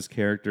effects of his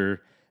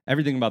character.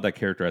 Everything about that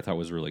character I thought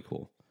was really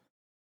cool.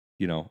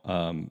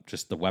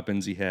 Just the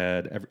weapons he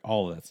had,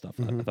 all of that stuff.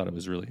 I Mhm. thought it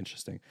was really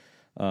interesting.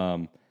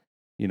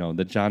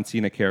 The John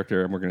Cena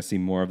character, and we're going to see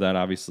more of that,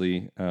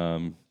 obviously,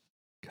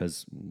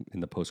 because in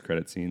the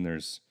post-credit scene,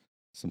 there's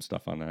some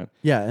stuff on that.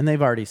 Yeah, and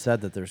they've already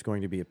said that there's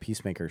going to be a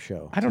Peacemaker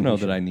show. I don't know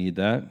that I need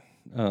that.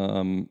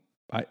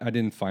 I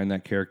didn't find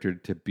that character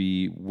to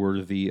be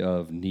worthy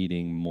of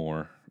needing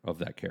more of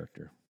that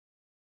character.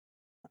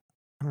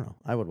 I don't know.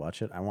 I would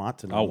watch it. I want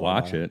to know. I'll more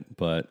watch about it,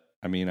 but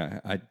I mean,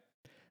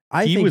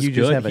 I he think was you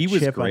just good. have a He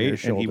was chip on your great,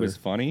 shoulder. and he was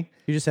funny.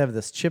 You just have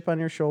this chip on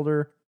your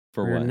shoulder.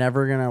 For You're what?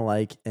 never gonna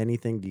like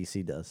anything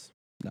DC does.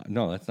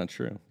 No, that's not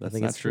true. I That's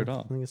think not it's true at I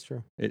all. think it's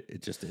true.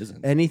 It just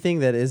isn't. Anything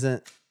that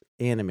isn't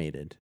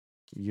animated,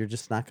 you're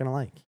just not gonna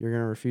like. You're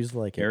gonna refuse to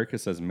like it. Erica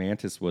says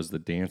Mantis was the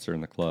dancer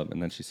in the club,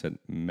 and then she said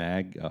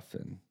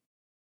MacGuffin.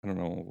 I don't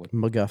know what.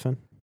 MacGuffin.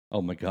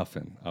 Oh,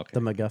 MacGuffin. Okay. The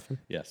MacGuffin.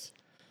 Yes.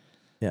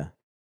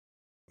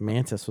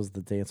 Mantis was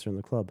the dancer in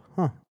the club.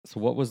 Huh. So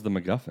what was the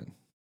MacGuffin?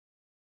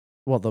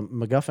 Well, the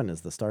MacGuffin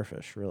is the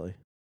starfish, really.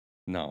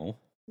 No.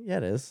 Yeah,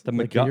 it is. A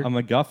Like, you're-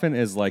 MacGuffin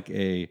is like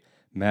a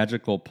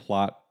magical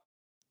plot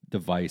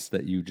device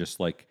that you just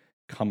like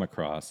come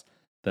across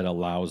that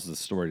allows the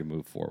story to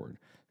move forward.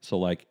 So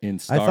like in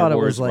I thought Star it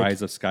Wars was like-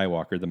 Rise of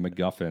Skywalker, the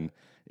MacGuffin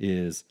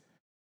is,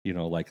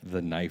 like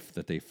the knife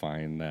that they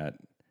find that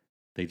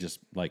they just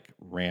like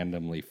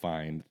randomly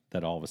find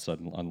that all of a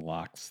sudden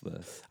unlocks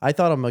the. I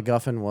thought a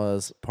MacGuffin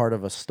was part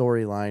of a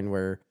storyline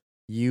where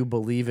you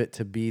believe it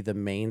to be the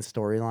main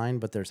storyline,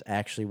 but there's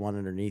actually one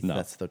underneath No.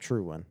 that's the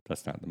true one.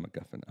 That's not the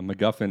MacGuffin. A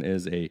MacGuffin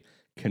is a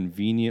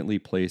conveniently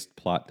placed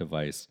plot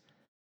device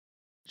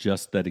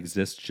just that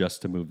exists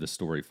just to move the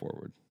story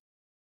forward.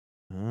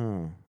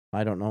 Oh,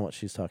 I don't know what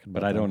she's talking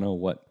about. But I don't know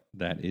what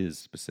that is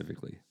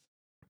specifically.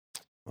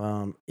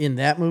 In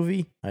that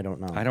movie, I don't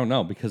know. I don't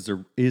know because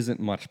there isn't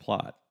much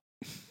plot.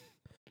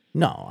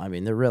 No, I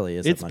mean there really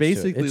isn't. It's much to it.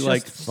 basically It's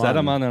like just set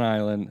them fun. on an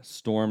island,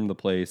 storm the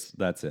place.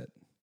 That's it.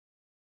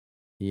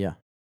 Yeah,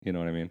 You know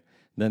what I mean?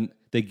 Then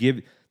they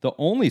give the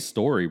only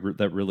story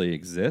that really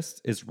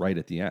exists is right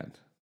at the end.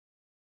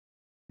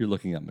 You're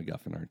looking at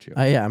MacGuffin, aren't you?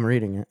 yeah, I'm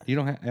reading it. You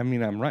don't. I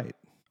mean, I'm right.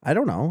 I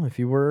don't know if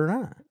you were or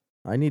not.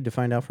 I need to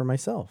find out for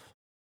myself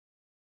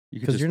You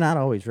could because just, you're not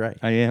always right.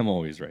 I am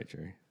always right,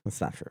 Jerry. That's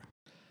not true.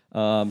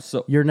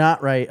 So You're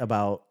not right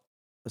about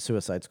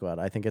Suicide Squad.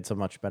 I think it's a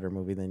much better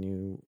movie than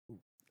you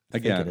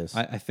think it again, is.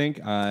 I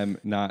think I'm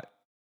not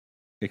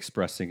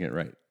expressing it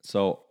right.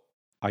 So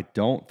I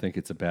don't think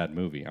it's a bad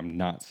movie. I'm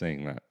not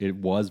saying that. It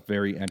was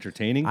very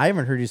entertaining. I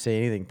haven't heard you say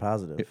anything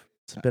positive.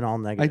 It's been all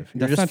negative.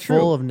 You're that's just not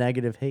full true. of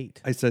negative hate.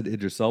 I said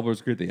Idris Elba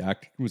was good. The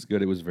acting was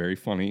good. It was very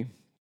funny.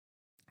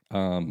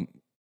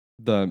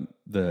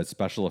 The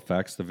special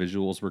effects, the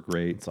visuals were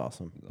great. It's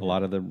awesome. A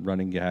lot of the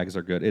running gags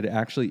are good. It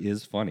actually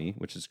is funny,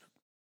 which is,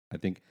 I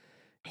think,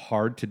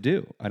 hard to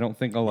do. I don't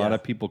think a lot Yeah.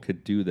 of people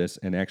could do this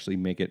and actually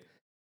make it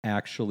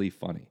actually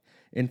funny.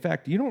 In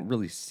fact, you don't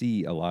really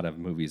see a lot of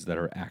movies that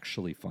are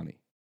actually funny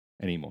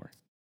anymore.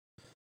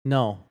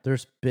 No,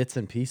 there's bits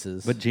and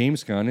pieces. But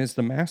James Gunn is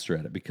the master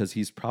at it because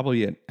he's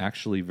probably an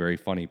actually very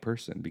funny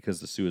person because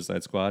the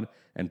Suicide Squad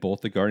and both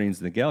the Guardians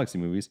of the Galaxy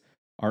movies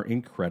are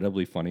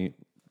incredibly funny.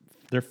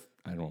 They're,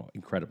 I don't know,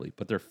 incredibly,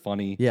 but they're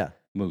funny yeah,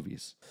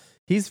 movies.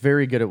 he's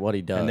very good at what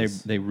he does.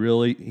 And they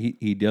really,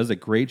 he does a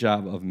great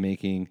job of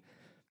making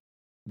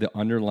the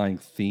underlying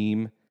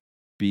theme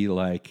be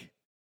like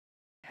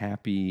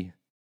happy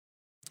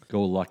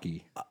go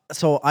lucky.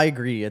 So I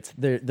agree.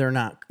 They're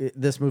not.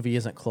 This movie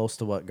isn't close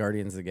to what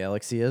Guardians of the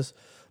Galaxy is.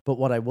 But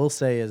what I will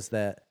say is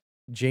that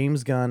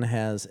James Gunn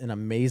has an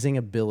amazing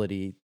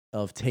ability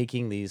of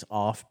taking these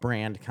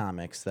off-brand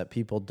comics that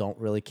people don't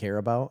really care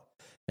about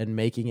and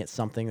making it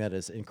something that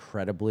is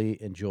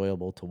incredibly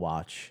enjoyable to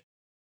watch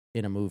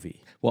in a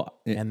movie. Well,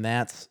 And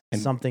that's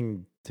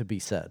something to be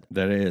said.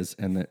 that is,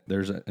 and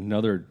there's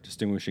another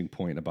distinguishing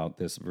point about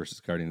this versus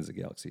Guardians of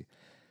the Galaxy.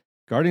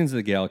 Guardians of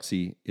the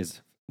Galaxy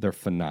they're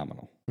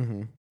phenomenal,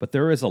 Mm-hmm. but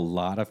there is a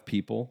lot of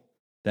people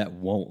that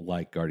won't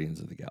like Guardians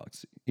of the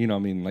Galaxy. You know what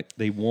I mean? Like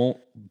they won't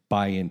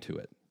buy into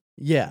it.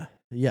 Yeah.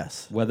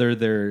 Yes. Whether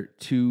they're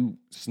too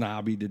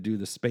snobby to do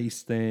the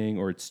space thing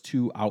or it's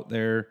too out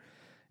there,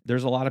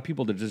 there's a lot of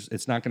people that just,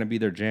 it's not going to be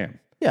their jam.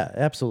 Yeah,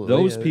 absolutely.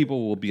 Those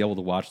people will be able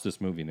to watch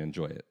this movie and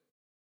enjoy it.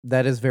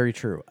 That is very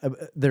true.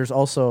 There's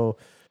also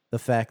the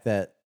fact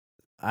that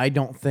I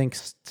don't think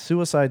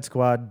Suicide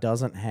Squad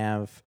doesn't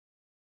have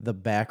the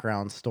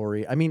background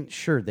story. I mean,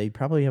 sure, they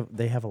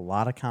have a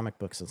lot of comic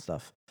books and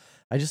stuff.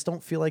 I just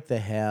don't feel like they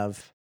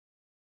have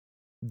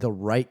the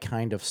right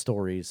kind of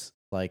stories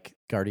like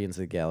Guardians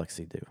of the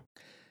Galaxy do.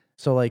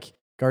 So like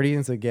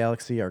Guardians of the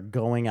Galaxy are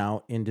going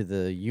out into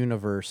the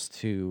universe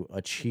to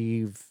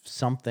achieve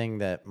something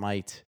that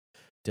might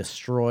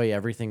destroy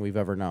everything we've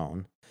ever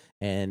known.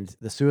 And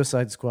the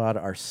Suicide Squad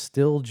are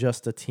still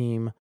just a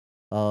team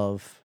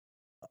of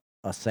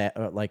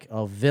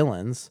of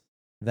villains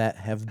that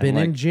have been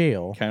in like,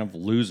 jail. Kind of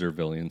loser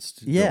villains,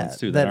 Yeah,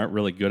 too, that that- aren't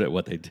really good at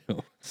what they do.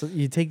 So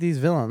you take these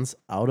villains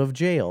out of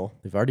jail.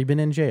 They've already been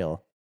in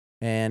jail.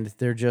 And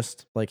they're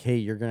just like, hey,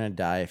 you're going to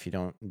die if you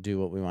don't do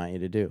what we want you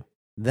to do.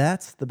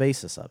 That's the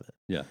basis of it.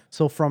 Yeah.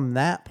 So from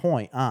that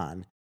point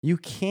on, you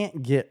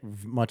can't get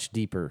much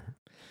deeper.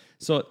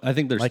 So I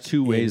think there's Like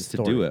two in ways to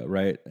do story. it,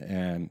 right?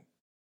 And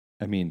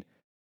I mean,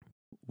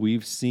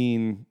 we've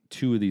seen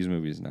two of these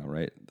movies now,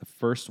 right? The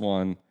first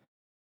one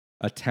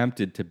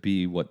attempted to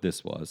be what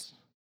this was.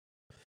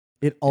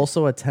 It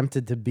also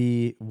attempted to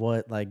be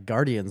what like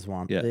Guardians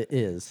want. Yeah. It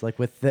is like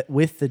with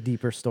the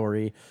deeper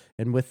story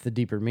and with the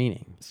deeper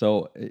meaning.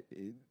 So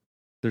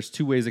there's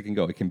two ways it can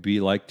go. It can be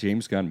like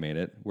James Gunn made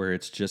it, where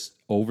it's just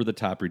over the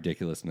top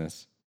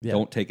ridiculousness. Yeah.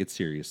 Don't take it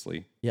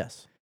seriously.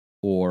 Yes.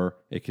 Or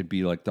it could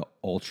be like the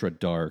ultra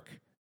dark,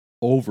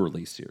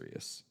 overly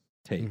serious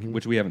take, Mhm.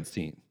 which we haven't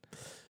seen.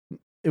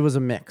 It was a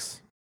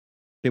mix.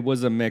 It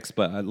was a mix,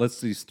 but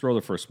let's just throw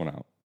the first one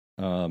out.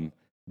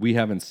 We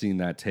haven't seen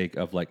that take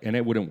of like, and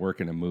it wouldn't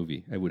work in a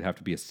movie. It would have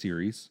to be a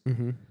series,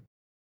 Mm-hmm.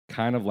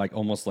 kind of like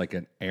almost like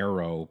an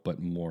Arrow, but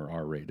more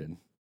R-rated.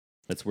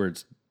 That's where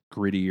it's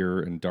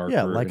grittier and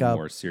darker like and a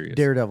more serious.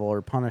 Daredevil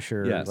or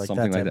Punisher, Yeah, like something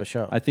that like type that. of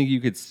show. I think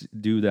you could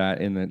do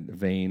that in the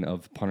vein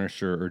of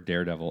Punisher or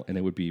Daredevil, and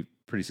it would be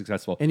pretty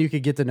successful. And you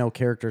could get to know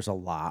characters a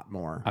lot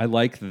more. I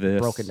like this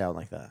broken down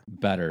like that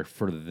better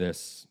for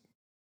this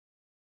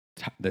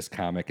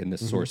comic and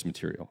this Mhm. source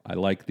material. I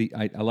like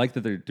I like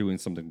that they're doing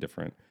something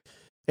different.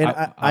 And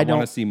I don't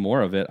want to see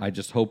more of it. I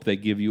just hope they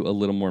give you a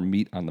little more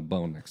meat on the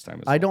bone next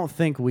time. I don't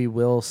think we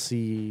will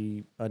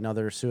see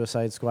another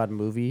Suicide Squad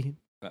movie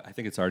I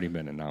think it's already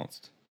been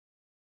announced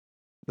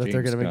that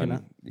they're James going to make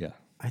Gunn, it. Yeah.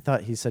 I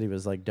thought he said he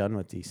was like done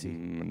with DC.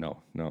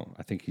 No.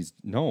 I think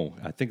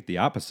I think the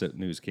opposite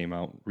news came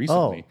out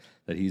recently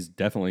that he's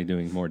definitely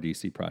doing more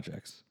DC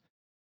projects.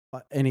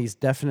 And he's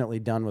definitely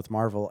done with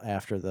Marvel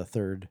after the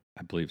third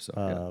I believe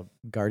so.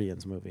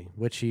 Guardians movie,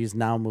 which he's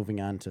now moving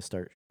on to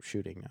start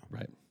shooting now.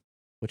 Right.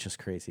 Which is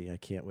crazy. I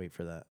can't wait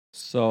for that.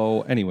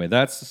 So anyway,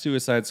 that's the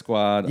Suicide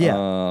Squad. Yeah.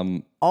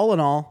 All in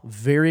all,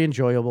 very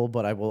enjoyable,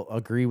 but I will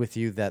agree with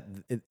you that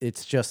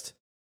it's just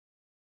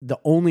the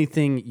only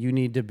thing you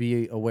need to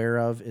be aware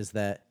of is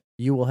that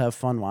you will have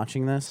fun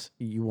watching this.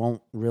 You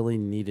won't really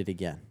need it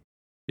again.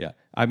 Yeah.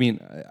 I mean,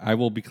 I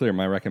will be clear.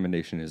 My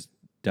recommendation is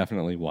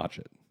definitely watch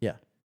it. Yeah.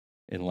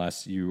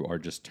 Unless you are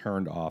just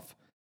turned off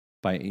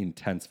by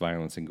intense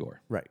violence and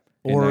gore. Right.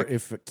 And Or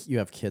if you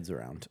have kids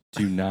around.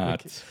 Do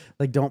not.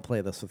 Like, don't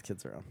play this with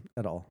kids around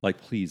at all. Like,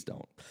 please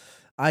don't.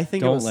 I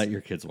think Don't let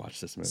your kids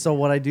watch this movie. So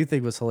what I do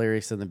think was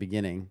hilarious in the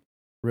beginning,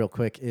 real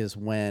quick, is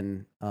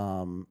when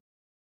Bloodsport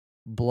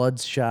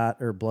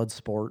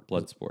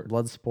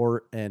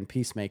and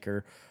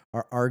Peacemaker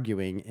are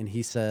arguing, and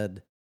he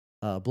said,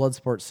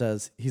 Bloodsport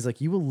says, he's like,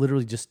 you will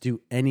literally just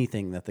do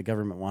anything that the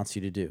government wants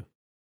you to do.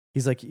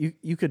 He's like,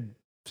 you could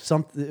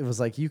it was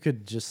like you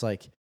could just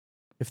like,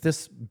 if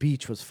this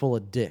beach was full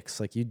of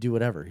dicks, like you'd do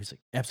whatever. He's like,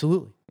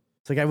 absolutely.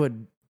 It's like I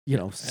would,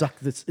 suck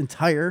this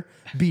entire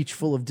beach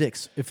full of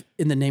dicks if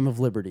in the name of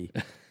liberty.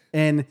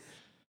 And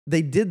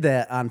they did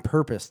that on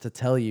purpose to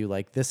tell you,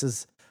 like, this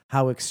is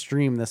how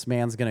extreme this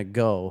man's going to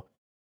go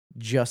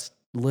just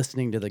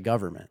listening to the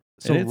government.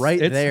 So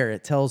there,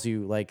 it tells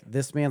you, like,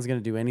 this man's going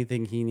to do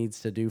anything he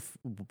needs to do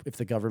if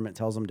the government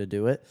tells him to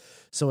do it.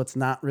 So it's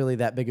not really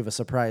that big of a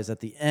surprise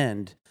at the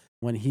end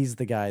when he's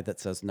the guy that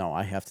says, no,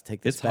 I have to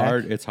take this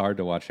back. It's hard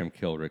to watch him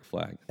kill Rick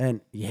Flag. And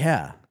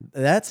yeah,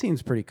 that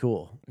seems pretty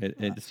cool.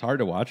 It's hard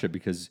to watch it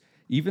because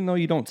even though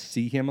you don't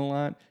see him a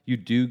lot, you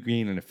do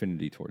gain an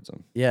affinity towards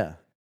him. Yeah.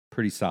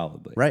 Pretty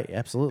solidly. Right,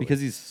 absolutely. Because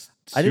he's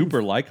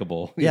super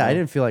likable. Yeah, I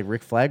didn't feel like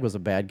Rick Flag was a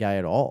bad guy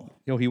at all.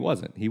 He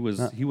wasn't. He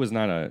was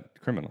not a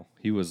criminal.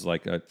 He was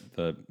like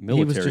the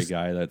military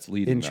guy that's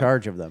leading in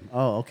charge of them.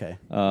 Oh, okay.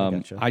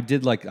 Gotcha.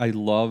 I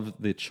love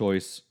the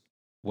choice,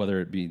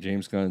 whether it be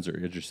James Gunn's or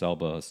Idris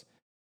Elba's,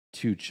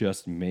 to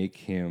just make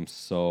him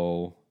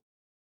so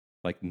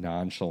like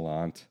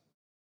nonchalant,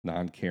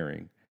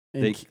 non-caring.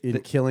 In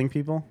killing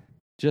people?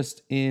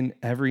 Just in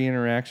every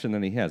interaction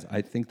that he has.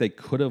 I think they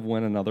could have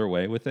went another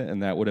way with it,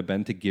 and that would have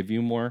been to give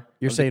you more.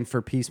 You're saying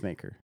for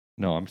Peacemaker?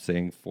 No, I'm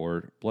saying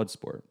for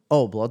Bloodsport.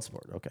 Oh,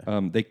 Bloodsport.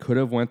 Okay. They could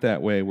have went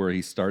that way where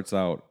he starts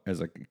out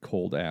as a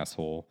cold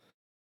asshole,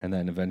 and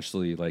then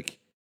eventually, like,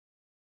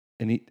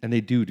 and they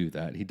do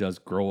that. He does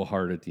grow a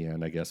heart at the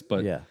end, I guess.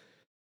 But yeah,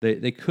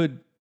 they could.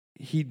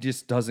 He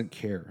just doesn't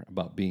care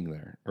about being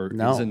there, or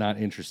is not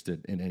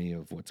interested in any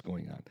of what's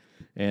going on.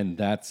 And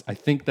I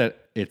think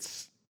that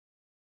it's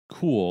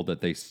cool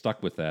that they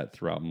stuck with that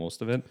throughout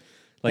most of it.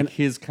 Like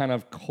his kind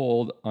of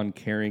cold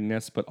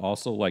uncaringness, but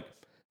also like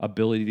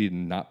ability to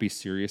not be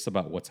serious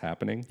about what's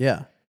happening.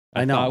 Yeah.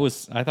 I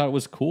thought it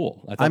was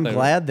cool. I'm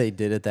glad they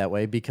did it that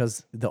way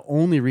because the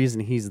only reason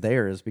he's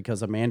there is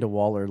because Amanda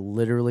Waller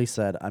literally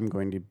said, I'm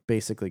going to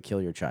basically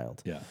kill your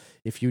child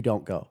if you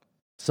don't go.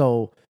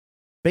 So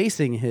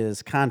basing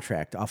his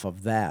contract off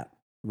of that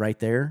right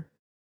there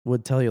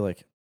would tell you,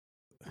 like,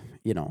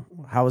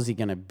 how is he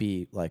going to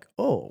be like,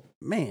 oh,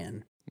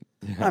 man,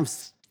 I'm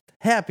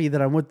happy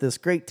that I'm with this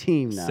great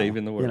team now.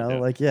 Saving the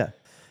world.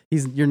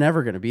 You're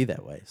never going to be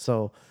that way.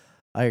 So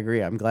I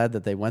agree. I'm glad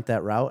that they went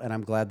that route, and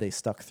I'm glad they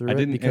stuck through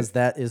it because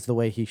that is the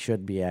way he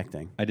should be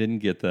acting. I didn't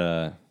get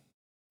the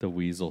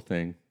weasel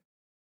thing.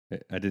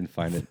 I didn't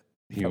find it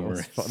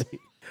humorous. That was funny.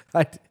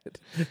 I did.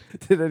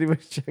 Did anyone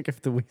check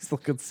if the weasel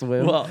could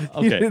swim? Well,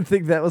 okay. You didn't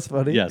think that was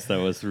funny? Yes, that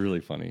was really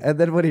funny. And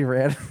then when he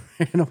ran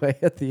away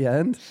at the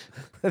end,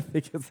 I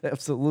think it's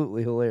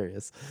absolutely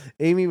hilarious.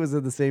 Amy was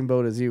in the same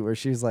boat as you, where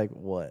she's like,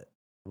 "What?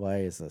 Why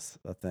is this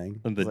a thing?"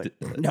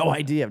 No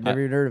idea. I've never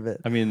even heard of it.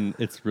 I mean,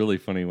 it's really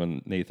funny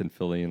when Nathan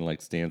Fillion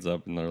like stands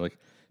up and they're like,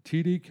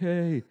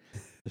 TDK,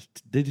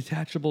 the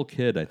detachable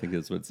kid, I think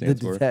is what it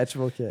stands for. The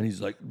detachable kid. And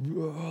he's like,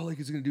 oh, like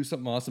he's going to do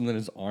something awesome. Then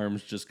his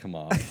arms just come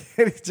off.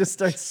 And he just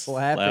starts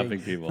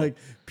slapping people.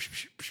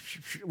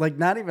 Like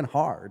not even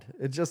hard.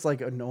 It's just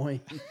like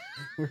annoying.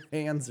 Her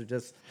hands are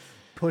just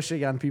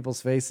pushing on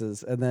people's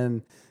faces. And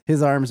then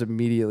his arms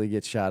immediately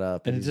get shot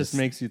up. And it just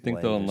makes you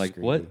think, though, I'm like,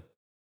 what?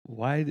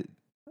 Why did...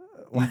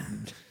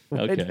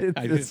 Why did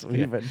this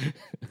even?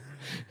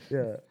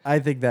 Yeah, I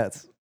think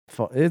that's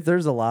fun.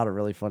 There's a lot of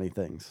really funny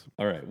things.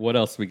 All right, what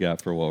else we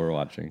got for what we're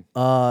watching?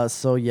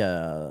 So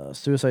yeah,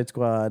 Suicide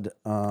Squad.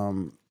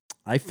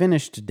 I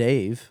finished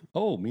Dave.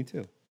 Oh, me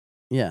too.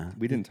 Yeah.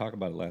 We didn't talk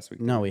about it last week.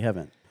 No, we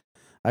haven't.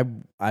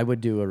 I would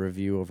do a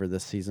review over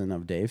this season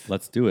of Dave.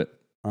 Let's do it.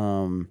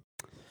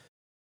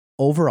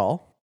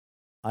 Overall,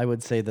 I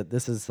would say that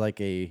this is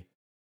like a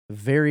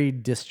very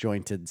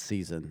disjointed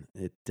season.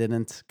 It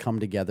didn't come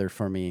together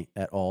for me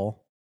at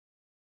all.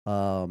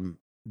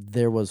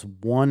 There was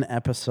one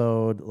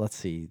episode, let's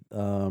see.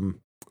 The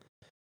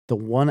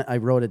one I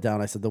wrote it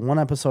down. I said the one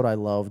episode I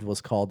loved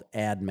was called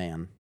Ad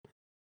Man.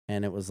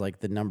 And it was like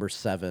the number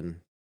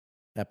 7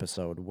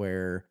 episode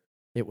where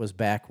it was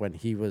back when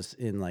he was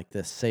in like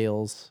this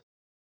sales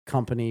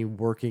company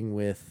working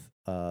with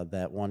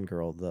that one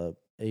girl, the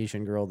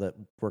Asian girl that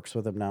works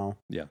with him now.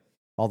 Yeah.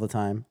 All the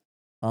time.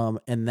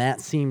 And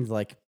that seemed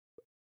like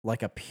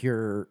a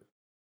pure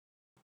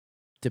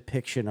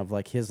depiction of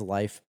like his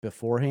life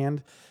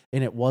beforehand.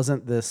 And it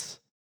wasn't this,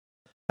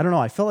 I don't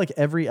know. I felt like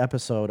every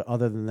episode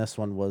other than this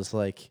one was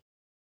like,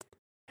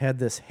 had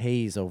this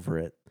haze over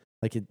it.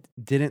 Like it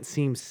didn't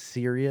seem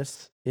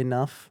serious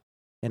enough,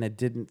 and it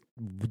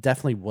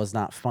definitely was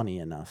not funny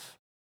enough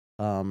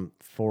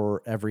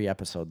for every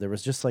episode. There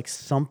was just like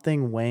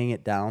something weighing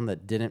it down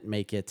that didn't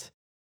make it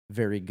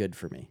very good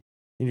for me.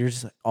 And you're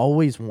just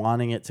always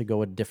wanting it to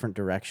go a different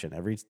direction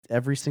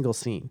every single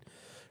scene.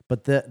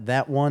 But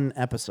that one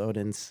episode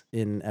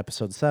in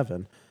episode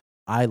 7,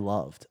 I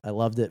loved. I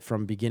loved it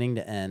from beginning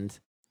to end.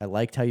 I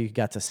liked how you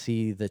got to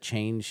see the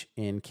change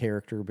in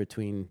character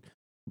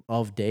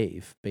of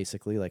Dave,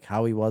 basically, like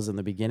how he was in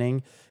the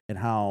beginning and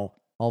how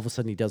all of a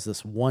sudden he does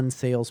this one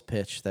sales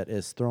pitch that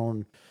is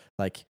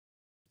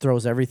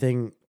throws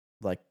everything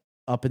like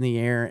up in the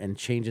air and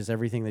changes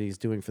everything that he's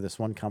doing for this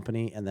one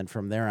company. And then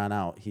from there on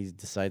out, he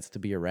decides to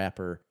be a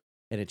rapper,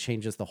 and it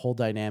changes the whole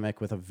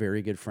dynamic with a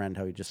very good friend,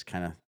 how he just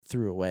kind of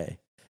threw away.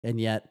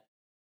 And yet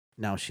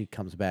now she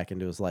comes back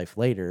into his life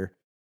later,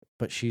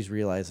 but she's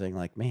realizing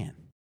like, man,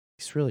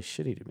 he's really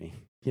shitty to me,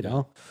 you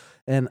know?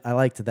 And I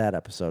liked that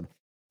episode.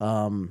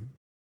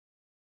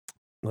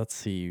 Let's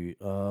see.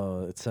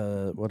 It's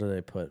what did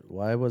I put?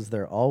 Why was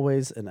there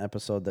always an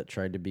episode that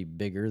tried to be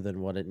bigger than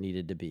what it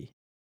needed to be?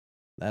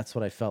 That's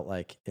what I felt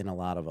like in a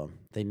lot of them.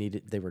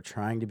 They were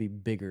trying to be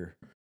bigger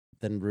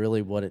than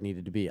really what it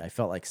needed to be. I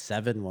felt like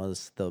 7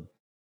 was the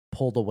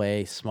pulled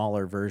away,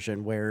 smaller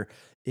version, where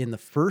in the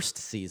first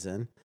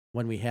season,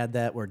 when we had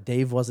that where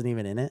Dave wasn't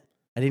even in it,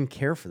 I didn't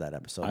care for that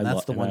episode. And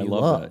that's the one you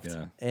loved. That,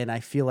 yeah. And I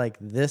feel like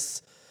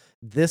this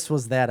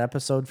was that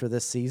episode for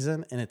this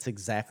season, and it's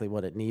exactly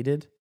what it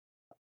needed.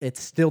 It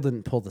still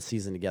didn't pull the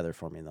season together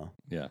for me, though.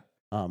 Yeah.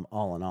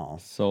 All in all.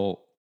 So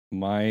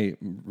my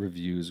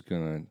review is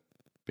going to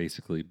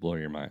basically blow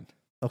your mind.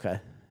 Okay.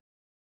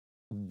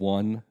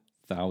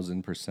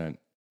 1,000%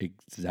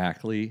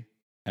 exactly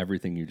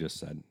everything you just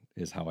said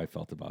is how I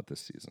felt about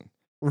this season.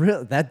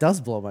 Really? That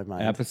does blow my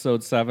mind.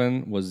 Episode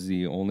 7 was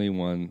the only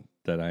one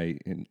that I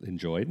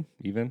enjoyed,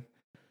 even.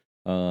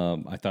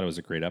 I thought it was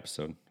a great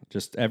episode.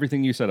 Just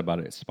everything you said about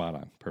it is spot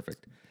on.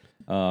 Perfect.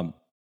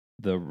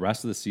 The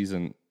rest of the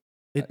season,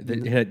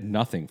 it had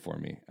nothing for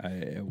me.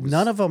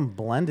 None of them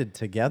blended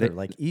together.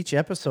 Like each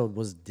episode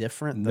was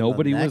different.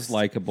 Nobody was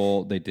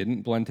likable. They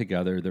didn't blend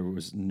together. There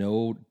was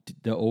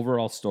the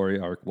overall story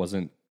arc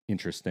wasn't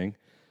interesting.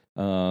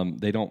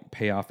 They don't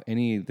pay off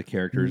any of the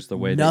characters the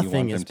way that you want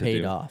them to do. Nothing is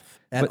paid off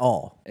at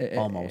all.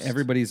 Almost.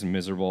 Everybody's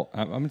miserable.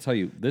 I'm going to tell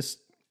you, this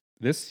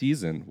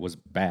season was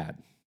bad.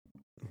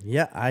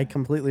 Yeah, I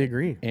completely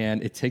agree.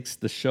 And it takes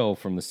the show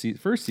from the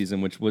first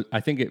season, which was,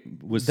 I think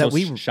it was so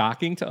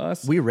shocking to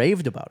us. We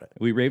raved about it.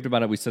 We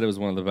said it was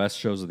one of the best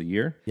shows of the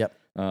year. Yep.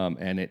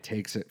 And it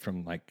takes it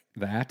from like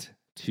that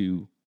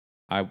to,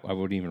 I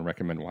wouldn't even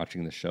recommend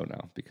watching this show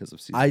now because of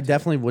season 2.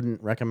 Definitely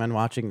wouldn't recommend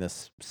watching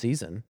this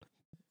season,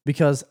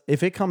 because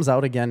if it comes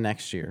out again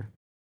next year,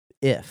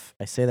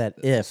 I say that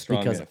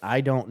because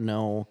I don't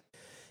know,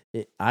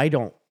 I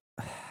don't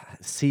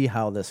see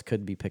how this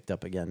could be picked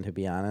up again, to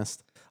be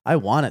honest. I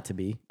want it to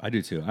be. I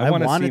do too. I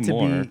want it to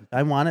more.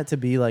 I want it to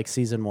be like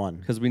season 1.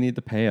 Because we need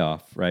the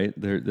payoff, right?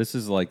 This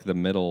is like the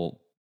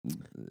middle,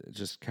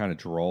 just kind of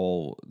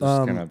droll,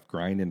 just kind of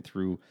grinding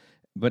through,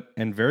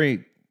 and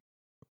very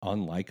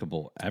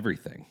unlikable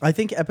everything. I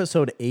think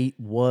episode 8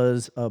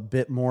 was a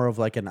bit more of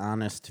like an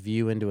honest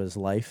view into his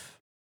life,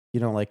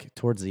 like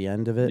towards the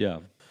end of it. Yeah.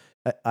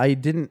 I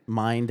didn't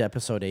mind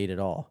episode 8 at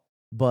all,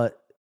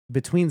 but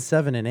between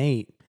 7 and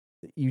 8,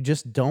 you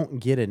just don't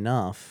get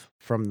enough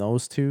from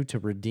those two to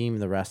redeem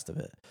the rest of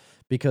it,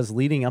 because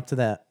leading up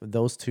to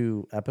those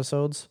 2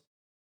 episodes,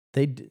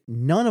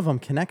 none of them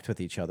connect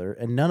with each other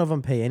and none of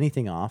them pay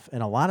anything off.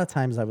 And a lot of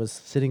times I was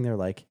sitting there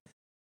like,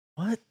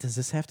 what does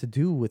this have to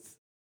do with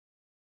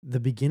the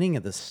beginning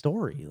of the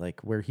story?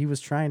 Like where he was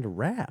trying to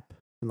rap,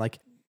 and like,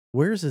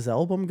 where's his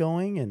album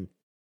going? And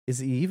is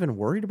he even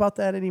worried about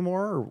that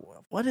anymore?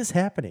 Or what is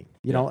happening?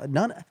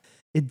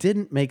 It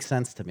didn't make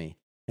sense to me.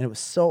 And it was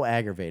so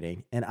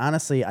aggravating. And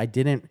honestly, I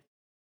didn't,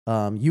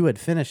 you had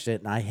finished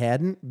it and I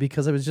hadn't,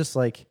 because it was just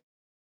like,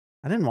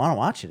 I didn't want to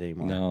watch it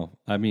anymore. No,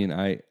 I mean,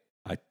 I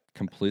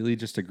completely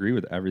just agree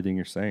with everything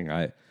you're saying.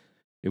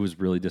 It was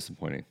really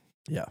disappointing.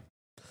 Yeah.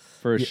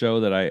 For a show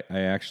that I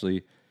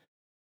actually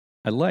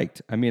I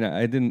liked. I mean,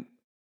 I didn't.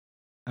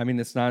 I mean,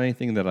 it's not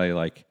anything that I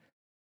like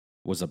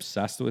was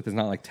obsessed with. It's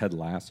not like Ted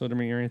Lasso to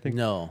me or anything.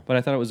 No. But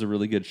I thought it was a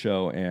really good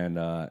show, and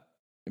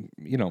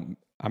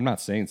I'm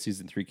not saying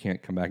season 3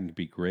 can't come back and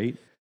be great.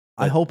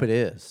 I hope it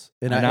is,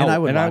 and I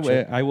would watch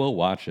it. I will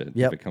watch it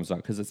Yep. if it comes out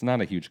because it's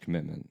not a huge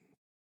commitment,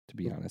 to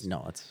be honest.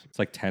 No, it's It's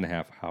like 10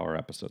 half-hour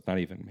episodes, not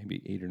even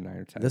maybe 8 or 9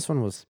 or 10. this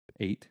one was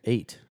 8.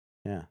 8.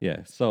 Yeah.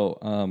 Yeah, so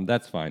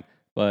that's fine.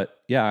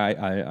 But yeah,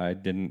 I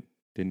didn't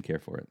care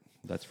for it.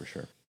 That's for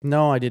sure.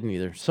 No, I didn't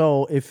either.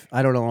 So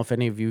I don't know if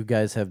any of you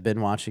guys have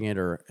been watching it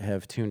or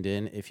have tuned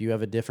in. If you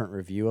have a different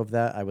review of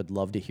that, I would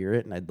love to hear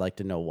it, and I'd like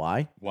to know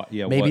why.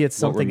 Maybe it's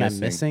something I'm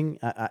missing.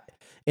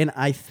 And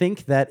I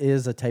think that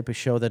is a type of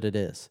show that it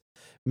is.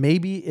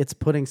 Maybe it's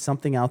putting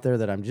something out there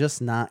that I'm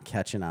just not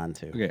catching on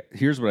to. Okay,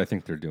 here's what I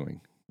think they're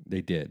doing.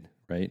 They did,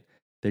 right?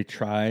 They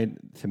tried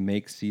to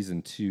make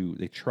season 2.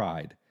 They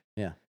tried,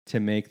 to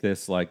make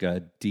this like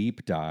a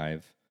deep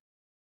dive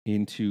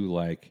into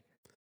like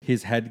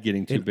his head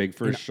getting too big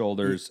for his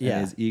shoulders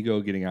and his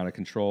ego getting out of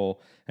control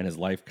and his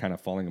life kind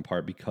of falling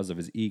apart because of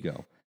his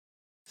ego.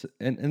 So,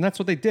 and that's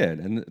what they did.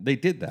 And they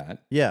did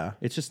that. Yeah.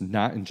 It's just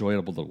not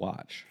enjoyable to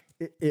watch.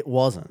 It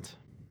wasn't.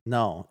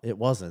 No, it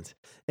wasn't.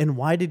 And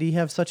why did he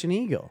have such an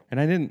ego? And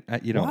I didn't,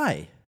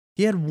 Why?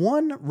 He had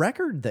one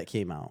record that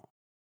came out.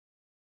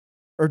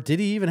 Or did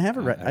he even have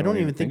a record? I don't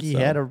even think he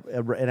had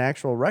an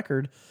actual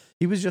record.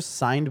 He was just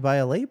signed by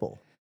a label.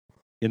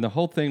 In the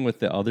whole thing with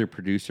the other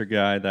producer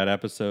guy, that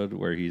episode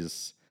where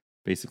he's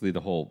basically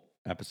the whole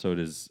episode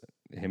is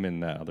him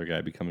and that other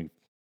guy becoming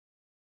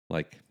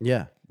like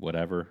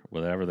whatever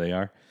they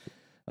are.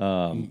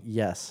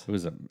 Yes, it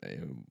was a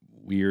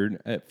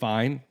weird.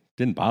 Fine,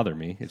 didn't bother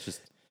me.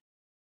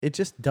 It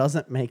just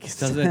doesn't make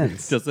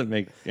sense. Doesn't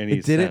make any.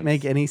 It didn't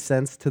make any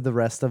sense to the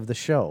rest of the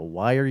show.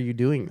 Why are you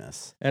doing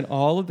this? And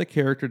all of the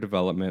character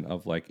development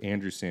of like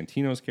Andrew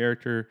Santino's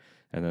character.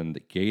 And then the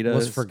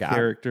Gata's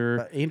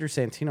character. Andrew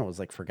Santino was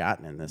like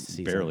forgotten in this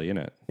season. Barely in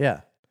it.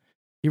 Yeah.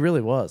 He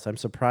really was. I'm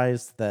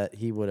surprised that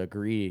he would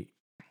agree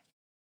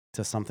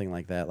to something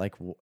like that. Like,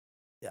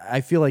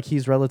 I feel like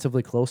he's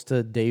relatively close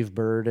to Dave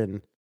Bird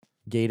and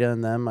Gata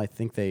and them. I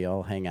think they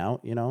all hang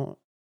out, and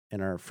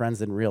are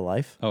friends in real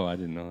life. Oh, I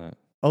didn't know that.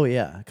 Oh,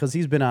 yeah. Because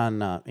he's been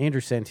on,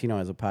 Andrew Santino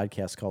has a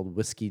podcast called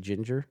Whiskey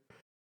Ginger.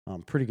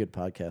 Pretty good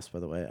podcast, by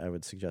the way. I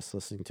would suggest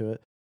listening to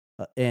it.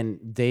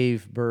 And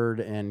Dave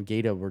Bird and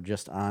Gata were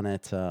just on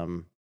it, I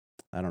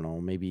don't know,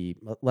 maybe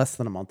less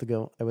than a month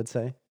ago, I would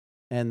say.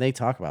 And they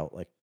talk about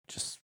like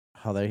just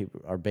how they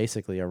are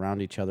basically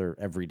around each other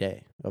every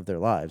day of their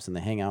lives, and they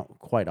hang out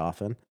quite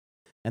often.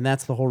 And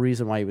that's the whole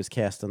reason why he was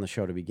cast on the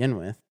show to begin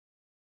with.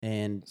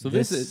 And so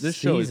this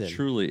show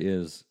truly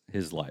is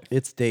his life.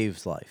 It's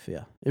Dave's life,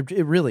 yeah.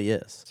 It really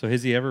is. So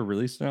has he ever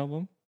released an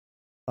album?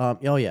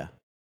 Oh, yeah.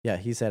 Yeah,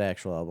 he's had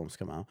actual albums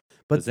come out.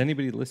 But does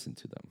anybody listen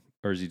to them?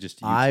 Or is he just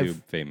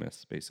YouTube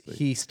famous, basically?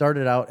 He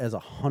started out as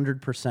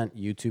 100%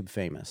 YouTube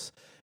famous,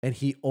 and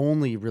he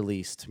only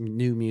released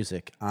new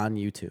music on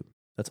YouTube.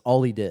 That's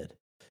all he did.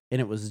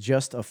 And it was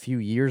just a few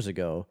years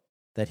ago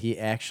that he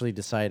actually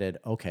decided,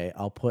 okay,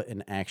 I'll put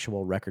an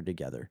actual record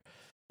together.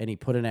 And he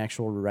put an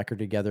actual record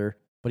together,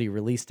 but he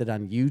released it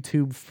on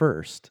YouTube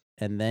first,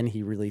 and then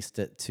he released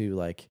it to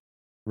like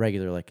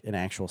regular, like an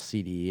actual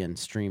CD and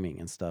streaming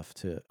and stuff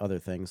to other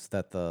things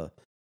that the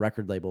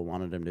record label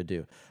wanted him to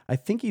do. I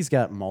think he's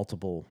got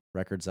multiple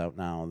records out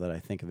now that I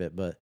think of it,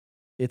 but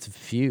it's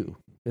few.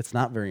 It's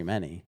not very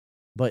many.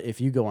 But if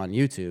you go on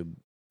YouTube,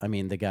 I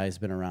mean, the guy's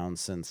been around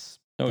since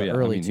the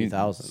early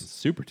 2000s.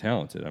 Super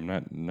talented. I'm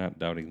not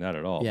doubting that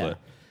at all. Yeah.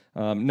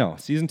 But no,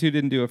 season 2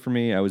 didn't do it for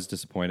me. I was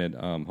disappointed.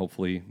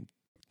 Hopefully,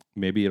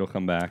 maybe it'll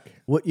come back.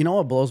 What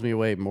blows me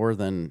away more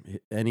than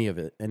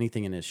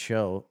anything in his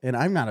show, and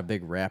I'm not a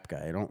big rap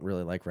guy. I don't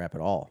really like rap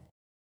at all.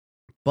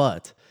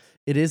 But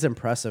it is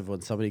impressive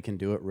when somebody can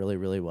do it really,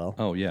 really well.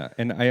 Oh, yeah.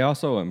 And I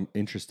also am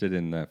interested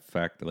in the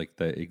fact, like,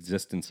 the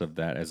existence of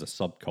that as a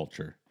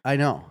subculture. I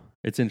know.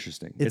 It's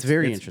interesting. It's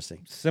very interesting.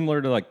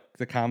 Similar to, like,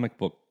 the comic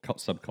book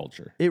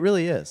subculture. It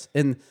really is.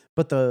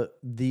 But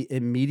the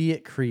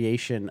immediate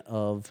creation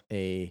of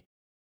a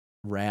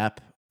rap,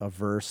 a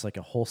verse, like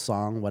a whole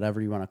song,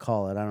 whatever you want to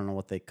call it. I don't know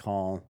what they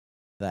call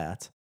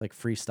that, like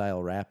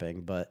freestyle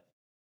rapping. But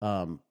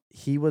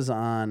he was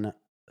on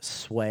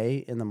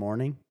Sway in the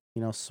morning.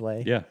 You know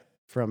Sway? Yeah.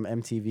 From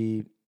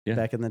MTV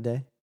back in the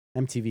day.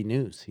 MTV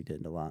News, he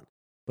did a lot.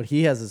 But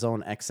he has his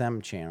own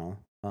XM channel,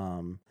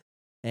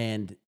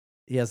 and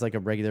he has like a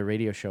regular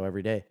radio show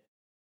every day.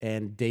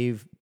 And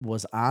Dave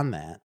was on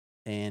that,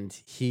 and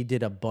he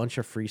did a bunch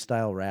of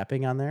freestyle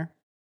rapping on there.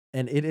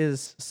 And it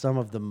is some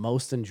of the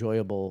most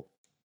enjoyable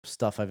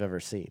stuff I've ever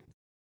seen.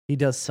 He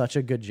does such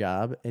a good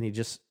job, and he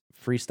just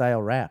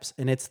freestyle raps.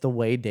 And it's the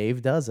way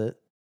Dave does it,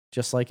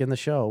 just like in the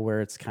show,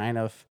 where it's kind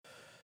of,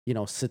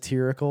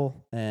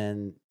 satirical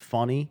and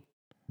funny,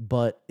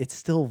 but it's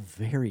still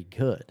very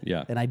good.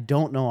 Yeah. And I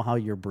don't know how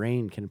your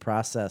brain can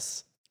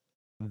process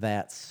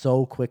that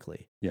so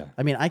quickly. Yeah.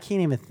 I mean, I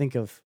can't even think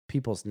of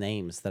people's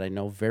names that I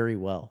know very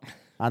well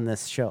on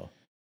this show.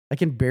 I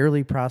can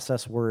barely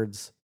process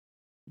words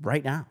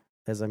right now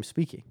as I'm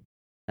speaking.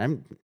 I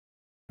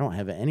don't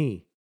have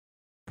any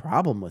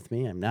problem with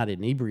me. I'm not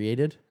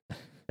inebriated.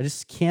 I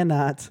just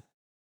cannot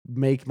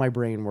make my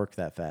brain work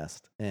that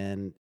fast.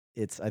 And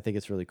I think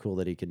it's really cool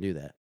that he can do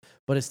that.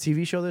 But his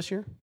TV show this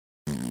year,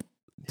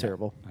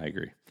 terrible. I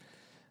agree.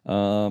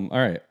 All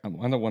right.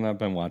 On the one I've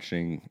been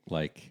watching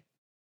like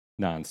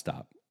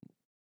nonstop,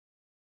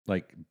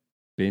 like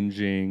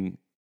binging,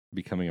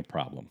 becoming a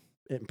problem,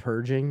 And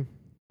purging,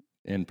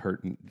 and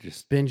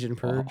just binge and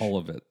purge. all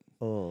of it.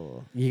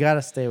 Oh, you got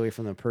to stay away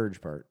from the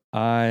purge part.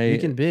 You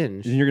can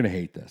binge. You're gonna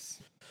hate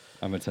this.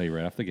 I'm gonna tell you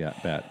right off the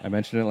bat. I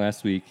mentioned it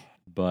last week,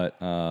 but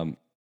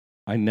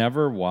I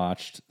never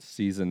watched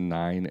season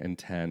 9 and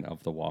 10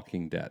 of The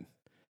Walking Dead.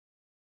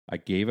 I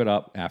gave it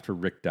up after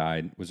Rick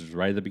died, which was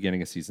right at the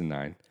beginning of season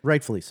 9.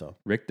 Rightfully so.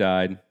 Rick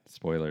died.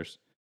 Spoilers.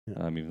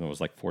 Yeah. Even though it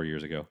was like 4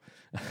 years ago.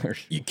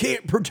 You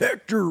can't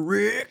protect her,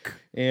 Rick.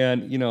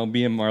 And,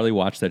 me and Marley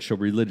watched that show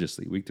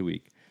religiously, week to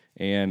week.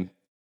 And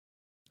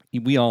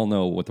we all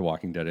know what The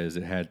Walking Dead is.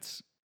 It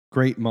has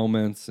great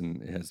moments,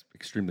 and it has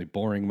extremely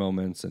boring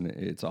moments, and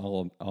it's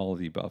all of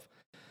the above.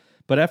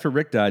 But after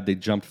Rick died, they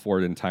jumped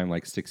forward in time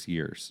like 6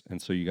 years.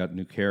 And so you got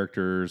new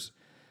characters.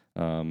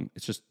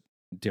 It's just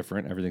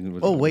different. Everything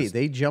was... Oh, wait,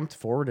 they jumped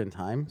forward in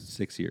time?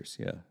 6 years,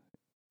 yeah.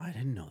 I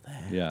didn't know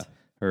that. Yeah.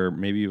 Or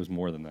maybe it was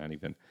more than that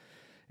even.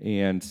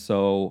 And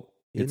so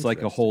it's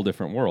like a whole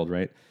different world,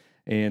 right?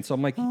 And so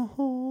I'm like, a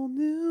whole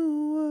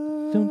new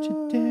world. Don't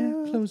you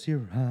dare close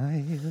your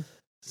eyes.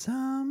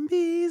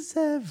 Zombies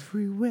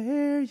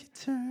everywhere you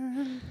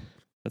turn.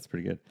 That's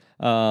pretty good.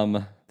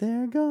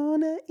 They're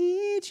gonna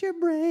eat your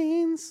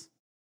brains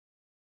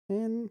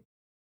and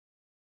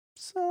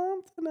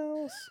something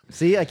else.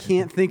 See, I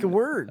can't think of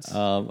words.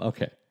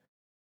 Okay.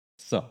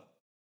 So,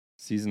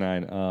 season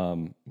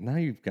 9. Now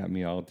you've got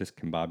me all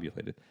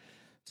discombobulated.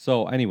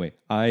 So, anyway,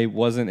 I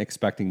wasn't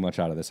expecting much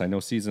out of this. I know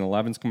season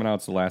 11's coming out.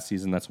 It's the last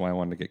season. That's why I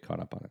wanted to get caught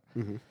up on it.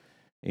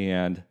 Mm-hmm.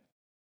 And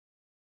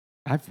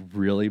I've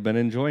really been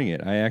enjoying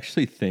it. I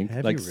actually think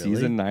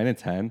season 9 and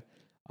 10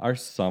 are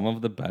some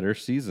of the better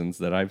seasons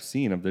that I've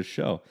seen of this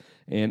show.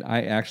 And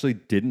I actually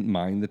didn't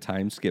mind the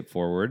time skip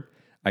forward.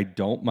 I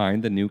don't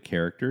mind the new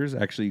characters.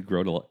 Actually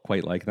grow to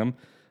quite like them.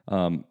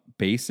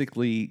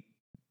 Basically,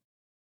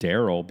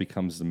 Daryl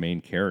becomes the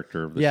main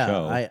character of the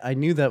show. Yeah, I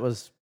knew that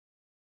was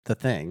the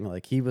thing.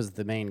 Like, he was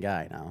the main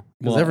guy now.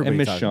 Well, and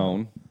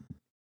Michonne.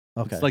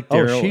 Okay. It's like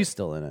Daryl. Oh, she's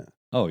still in it.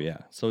 Oh, yeah.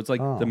 So it's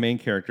like the main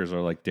characters are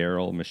like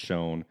Daryl,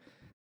 Michonne,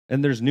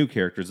 and there's new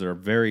characters that are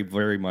very,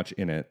 very much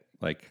in it,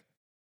 like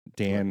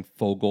Dan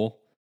Fogel.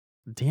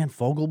 Dan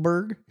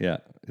Fogelberg? Yeah.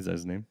 Is that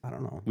his name? I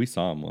don't know. We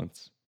saw him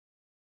once.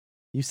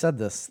 You said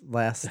this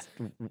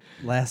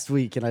last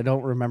week, and I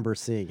don't remember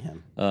seeing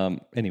him.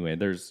 Anyway,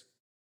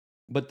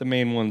 but the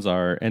main ones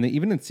are, and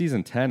even in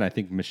season 10, I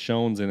think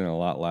Michonne's in it a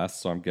lot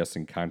less, so I'm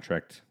guessing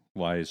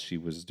contract-wise, she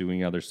was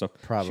doing other stuff.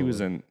 Probably. She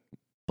was in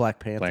Black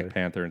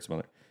Panther and some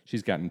other.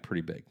 She's gotten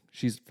pretty big.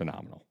 She's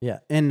phenomenal. Yeah.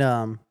 And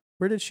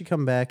where did she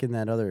come back in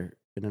another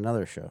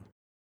show?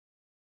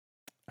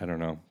 I don't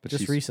know. But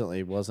just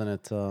recently, wasn't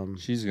it?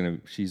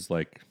 She's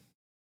like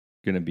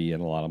gonna be in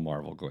a lot of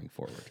Marvel going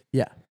forward.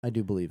 Yeah, I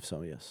do believe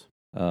so, yes.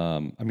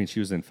 I mean, she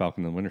was in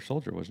Falcon and the Winter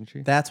Soldier, wasn't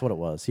she? That's what it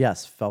was.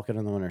 Yes, Falcon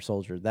and the Winter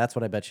Soldier. That's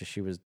what I bet you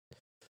she was.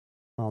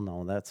 Oh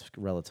no, that's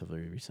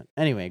relatively recent.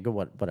 Anyway,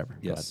 whatever.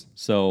 Yes.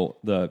 So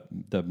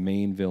the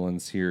main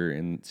villains here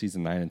in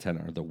season 9 and 10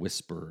 are the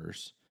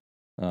Whisperers,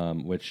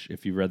 which,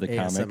 if you read the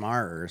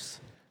ASMRs.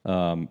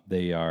 comic,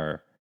 they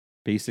are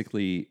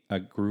basically a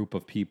group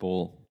of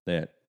people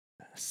that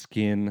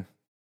skin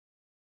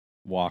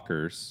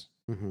walkers'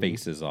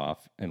 faces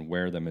off and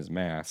wear them as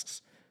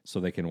masks so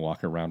they can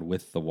walk around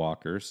with the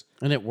walkers.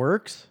 And it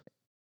works?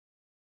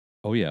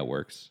 Oh, yeah, it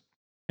works.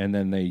 And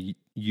then they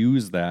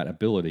use that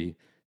ability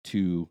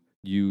to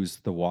use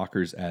the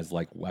walkers as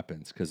like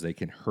weapons because they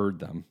can herd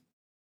them.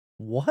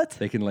 What?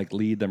 They can like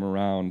lead them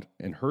around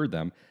and herd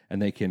them,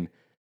 and they can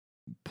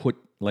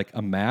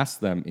amass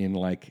them in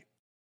like,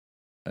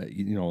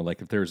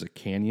 like if there's a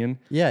canyon,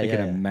 they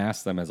can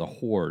amass them as a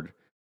horde,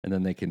 and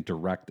then they can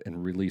direct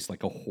and release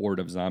like a horde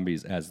of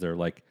zombies as their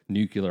like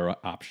nuclear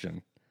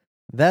option.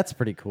 That's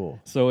pretty cool.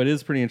 So it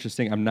is pretty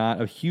interesting. I'm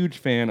not a huge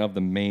fan of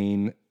the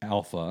main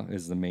Alpha,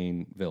 is the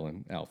main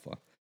villain, Alpha.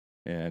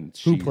 And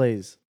who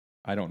plays?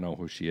 I don't know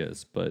who she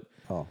is, but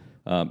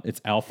it's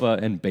Alpha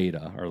and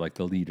Beta are like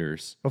the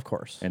leaders. Of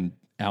course. And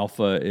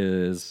Alpha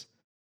is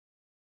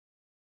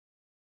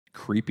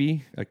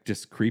creepy, like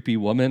just creepy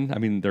woman. I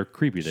mean, they're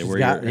creepy. They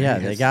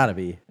they gotta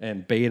be.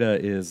 And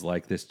Beta is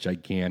like this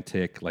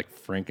gigantic, like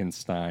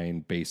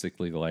Frankenstein,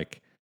 basically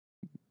like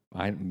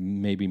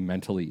maybe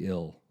mentally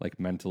ill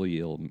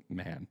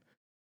man.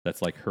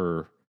 That's like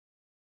her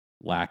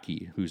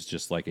lackey, who's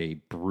just like a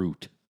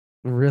brute.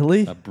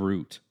 Really? A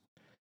brute.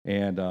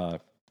 And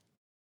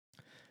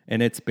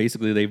it's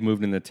basically they've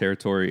moved into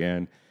territory,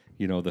 and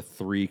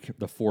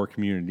the 4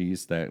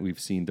 communities that we've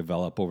seen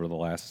develop over the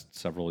last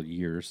several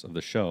years of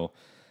the show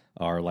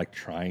are like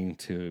trying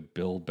to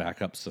build back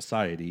up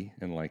society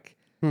and like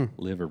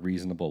live a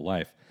reasonable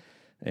life.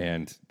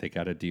 and they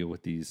got to deal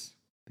with these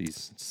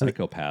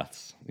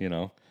psychopaths.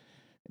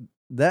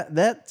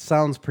 That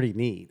sounds pretty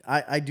neat.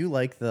 I do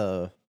like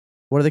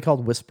what are they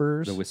called?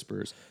 Whisperers? The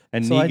Whisperers.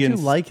 And So I do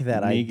like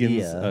that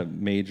Negan's idea. a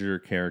major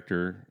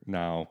character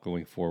now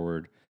going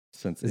forward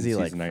since Is in he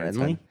like season 9 and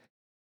friendly?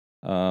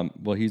 10.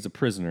 Well, he's a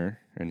prisoner,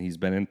 and he's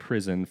been in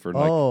prison for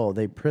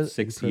They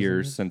 6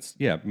 years since.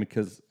 Yeah,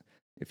 because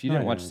if you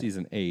didn't watch yeah.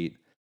 season 8,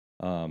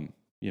 Did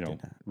not.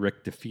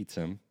 Rick defeats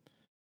him.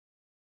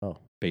 Oh.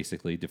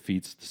 Basically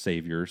defeats the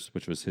Saviors,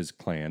 which was his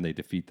clan. They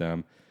defeat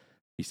them.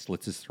 He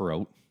slits his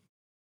throat,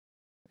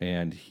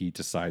 and he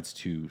decides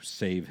to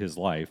save his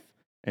life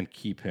and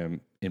keep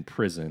him in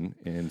prison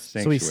in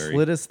sanctuary. So he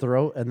slit his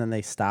throat, and then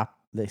they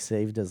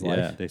saved his life.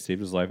 Yeah, they saved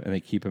his life, and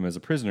they keep him as a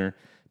prisoner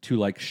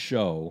to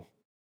show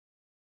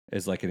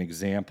as an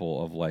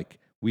example of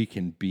we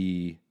can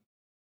be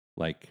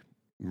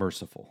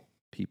merciful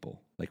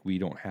people. We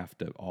don't have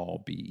to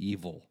all be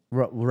evil.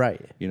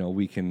 Right.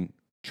 We can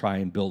try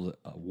and build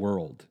a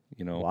world,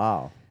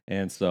 Wow.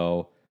 And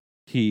so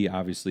he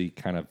obviously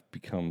kind of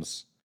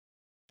becomes,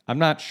 I'm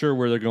not sure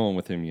where they're going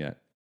with him yet.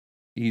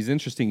 He's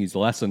interesting. He's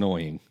less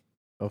annoying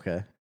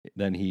Okay.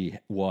 than he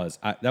was.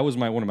 That was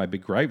one of my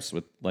big gripes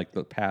with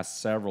the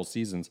past several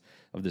seasons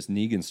of this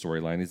Negan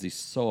storyline is he's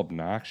so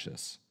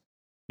obnoxious.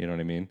 You know what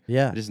I mean?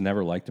 Yeah. I just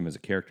never liked him as a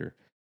character.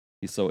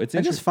 It's I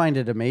interesting. just find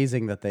it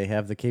amazing that they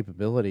have the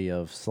capability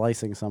of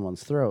slicing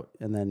someone's throat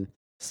and then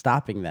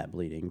stopping that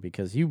bleeding,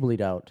 because you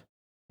bleed out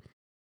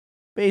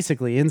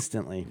basically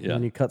instantly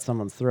when you cut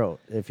someone's throat.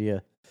 If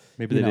you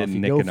maybe they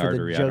didn't nick an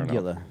artery. I don't know.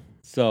 jugular.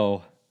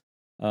 So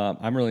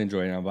I'm really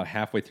enjoying it. I'm about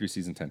halfway through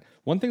season 10.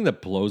 One thing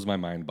that blows my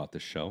mind about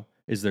this show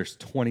is there's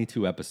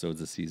 22 episodes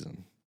a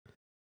season.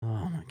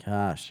 Oh my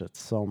gosh,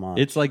 that's so much.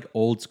 It's like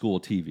old school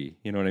TV.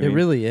 You know what I mean? It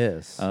really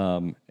is.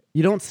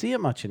 You don't see it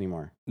much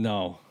anymore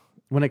no.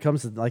 when it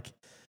comes to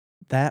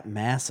that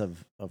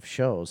massive of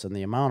shows and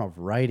the amount of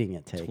writing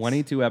it takes.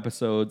 22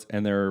 episodes,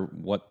 and they're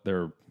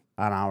an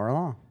hour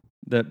long.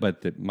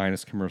 But the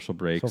minus commercial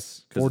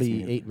breaks. So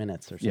 48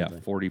 minutes or something.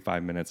 Yeah,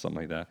 45 minutes,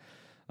 something like that.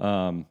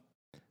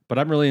 But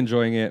I'm really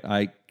enjoying it.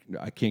 I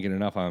can't get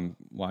enough. I'm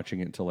watching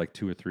it until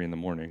 2 or 3 in the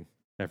morning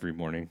every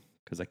morning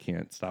because I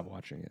can't stop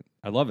watching it.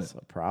 I love it. That's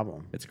a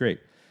problem. It's great.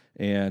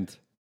 And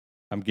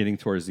I'm getting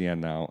towards the end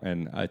now,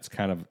 and it's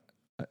kind of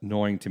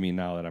annoying to me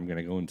now that I'm going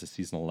to go into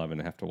season 11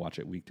 and have to watch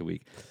it week to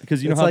week,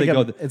 because you know how they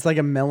go. It's like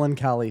a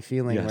melancholy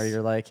feeling Yes. where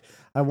you're like,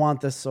 I want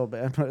this so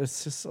bad, but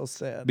it's just so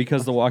sad.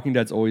 Because The Walking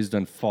Dead's always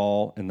done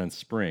fall and then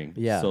spring.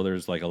 Yeah. So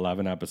there's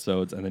 11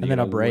 episodes, and then And you then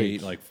a gotta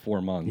break. wait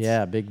 4 months.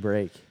 Yeah, big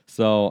break.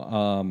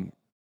 So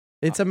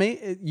It's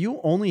amazing.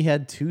 You only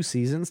had 2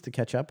 seasons to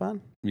catch up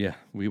on? yeah,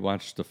 we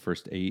watched the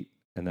first 8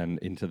 and then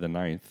into the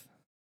 9th.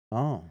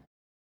 Oh.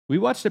 We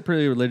watched it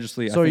pretty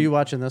religiously. So are you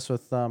watching this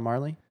with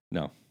Marley?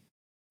 No.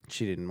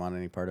 She didn't want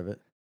any part of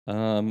it.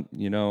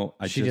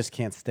 She just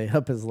can't stay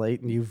up as late,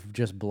 and you've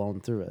just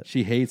blown through it.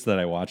 She hates that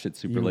I watch it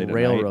super You late at night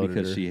railroaded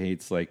because her. she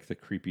hates the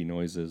creepy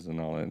noises and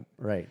all that.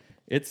 Right.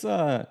 It's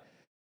I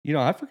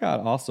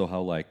forgot also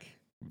how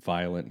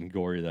violent and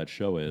gory that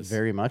show is.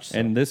 Very much so.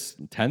 And this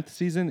 10th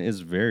season is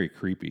very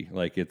creepy.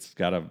 It's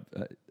got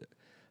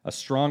a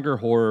stronger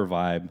horror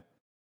vibe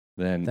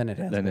than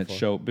it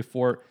showed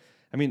before.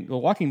 I mean, The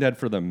Walking Dead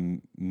for the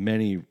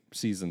many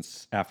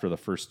seasons after the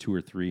first 2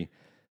 or 3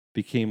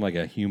 became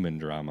a human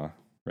drama,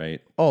 right?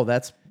 Oh,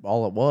 that's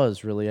all it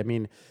was, really. I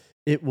mean,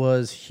 it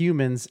was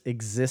humans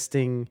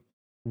existing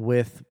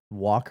with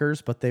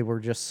walkers, but they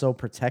were just so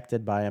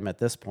protected by them at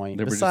this point.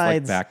 They were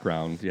just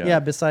background. Yeah. Yeah,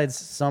 besides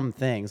some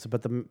things.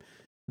 But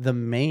the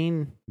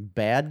main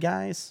bad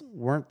guys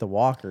weren't the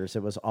walkers.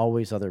 It was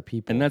always other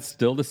people. And that's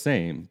still the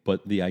same,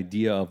 but the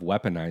idea of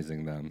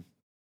weaponizing them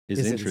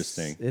is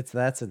interesting.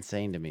 That's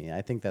insane to me.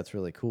 I think that's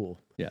really cool.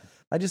 Yeah.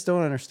 I just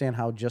don't understand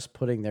how just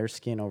putting their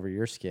skin over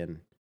your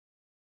skin.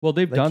 Well,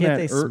 they've done can't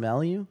that. They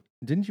smell you?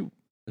 Didn't you?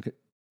 Okay.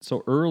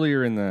 So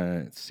earlier in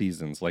the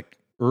seasons,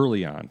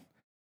 early on,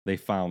 they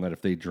found that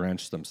if they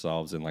drenched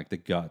themselves in the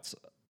guts,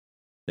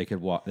 they could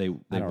walk. They I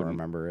don't wouldn't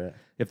remember it.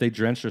 If they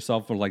drenched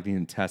themselves with the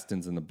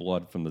intestines and the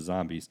blood from the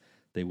zombies,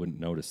 they wouldn't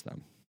notice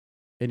them.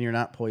 And you're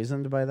not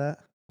poisoned by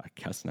that? I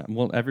guess not.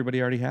 Well,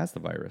 everybody already has the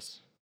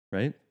virus,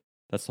 right?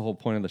 That's the whole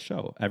point of the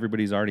show.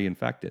 Everybody's already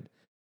infected.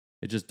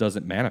 It just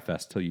doesn't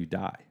manifest till you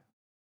die.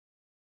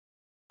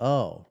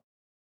 Oh.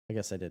 I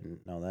guess I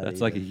didn't know that.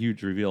 That's either. a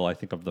huge reveal, I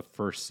think, of the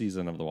first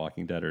season of The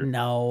Walking Dead.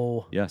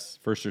 No. Yes,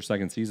 first or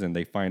second season.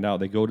 They find out.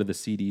 They go to the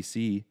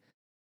CDC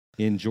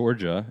in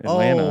Georgia,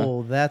 Atlanta.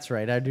 Oh, that's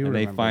right. I do remember.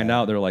 And they find that.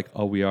 out, they're like,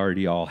 oh, we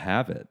already all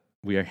have it.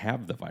 We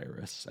have the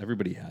virus.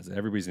 Everybody has it.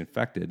 Everybody's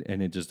infected,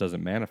 and it just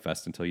doesn't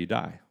manifest until you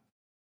die.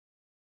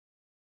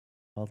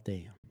 Oh,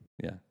 damn.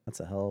 Yeah. That's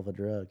a hell of a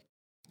drug.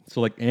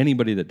 So,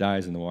 anybody that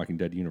dies in the Walking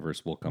Dead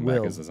universe will come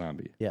back as a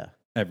zombie. Yeah.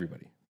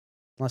 Everybody.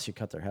 Unless you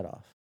cut their head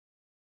off.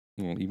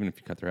 Well, even if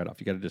you cut their head off,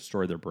 you got to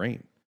destroy their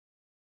brain.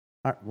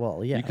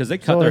 Well, yeah. Because they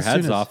cut their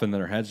heads off, and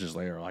their heads just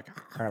are like...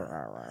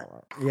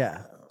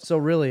 Yeah. So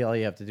really, all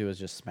you have to do is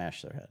just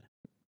smash their head.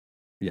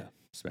 Yeah.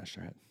 smash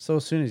their head. So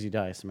as soon as you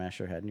die, smash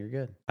your head and you're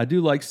good. I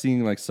do like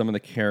seeing like some of the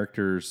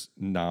characters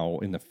now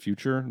in the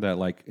future that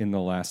like in the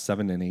last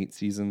 7 and 8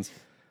 seasons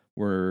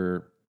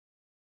were,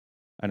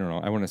 I don't know,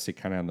 I want to say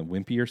kind of on the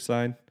wimpier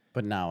side.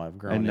 But now I've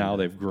grown. And now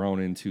into- they've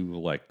grown into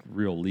like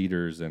real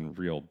leaders and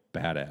real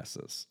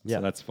badasses. Yeah.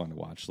 So that's fun to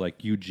watch.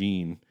 Like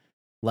Eugene.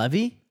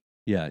 Levy?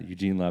 Yeah,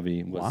 Eugene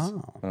Levy was,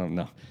 Wow. I don't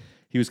know.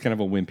 He was kind of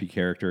a wimpy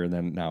character, and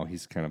then now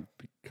he's kind of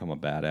become a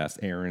badass.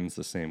 Aaron's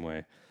the same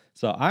way.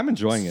 So I'm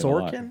enjoying it a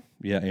lot. Sorkin?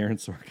 Yeah, Aaron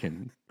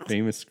Sorkin,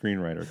 famous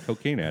screenwriter,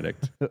 cocaine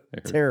addict. I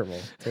heard.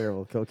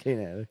 Terrible cocaine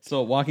addict.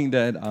 So Walking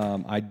Dead,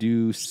 I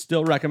do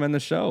still recommend the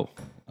show.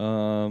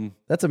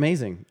 That's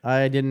amazing.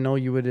 I didn't know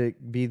you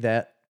would be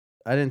that.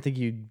 I didn't think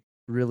you'd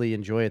really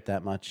enjoy it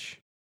that much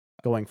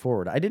going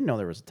forward. I didn't know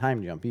there was a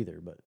time jump either,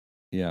 but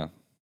Yeah, I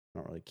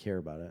don't really care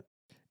about it.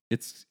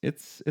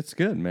 it's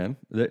good, man.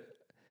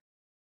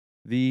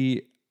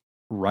 The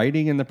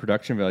writing and the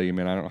production value,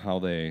 man. I don't know how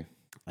they.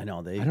 I know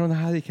I don't know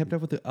how they kept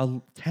up with it.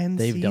 10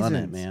 they've seasons. done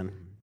it, man.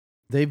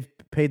 They've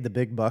paid the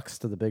big bucks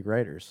to the big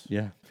writers.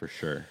 Yeah, for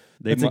sure.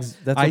 That's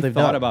what I they've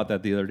thought done. about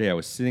that the other day. I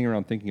was sitting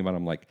around thinking about it.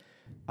 I'm like,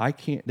 I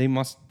can't. They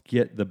must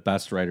get the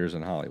best writers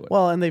in Hollywood.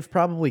 Well, and they've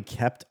probably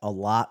kept a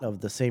lot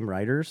of the same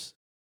writers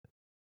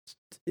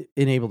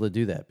able to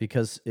do that,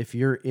 because if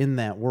you're in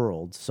that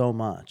world so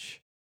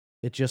much,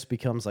 it just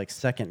becomes like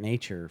second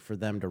nature for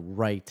them to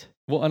write.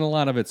 Well, and a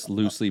lot of it's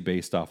loosely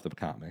based off the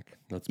comic.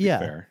 Let's be Yeah.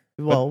 fair.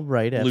 Well,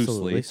 right,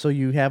 absolutely. loosely. So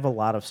you have a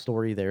lot of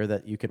story there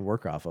that you can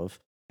work off of.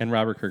 And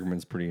Robert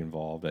Kirkman's pretty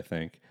involved, I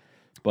think.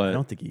 I But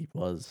don't think he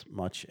was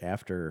much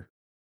after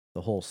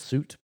the whole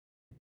suit.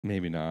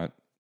 maybe not.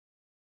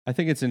 I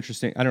think it's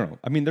interesting. I don't know.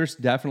 I mean, there's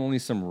definitely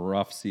some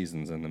rough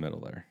seasons in the middle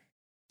there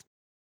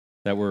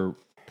that were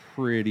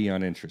pretty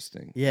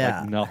uninteresting.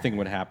 Yeah. Like nothing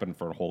would happen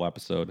for a whole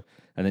episode,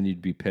 and then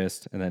you'd be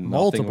pissed, and then nothing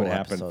Multiple would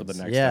happen for the episodes.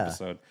 next Yeah.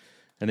 episode.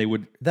 And they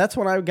would. That's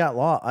when I got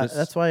lost. This-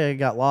 That's why I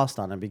got lost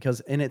on it,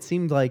 because it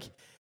seemed like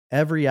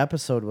every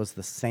episode was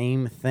the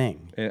same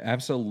thing.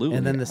 Absolutely.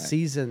 And then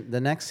the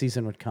next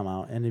season would come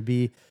out and it'd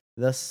be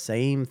the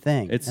same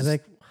thing. It's I'd be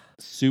like,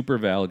 super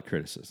valid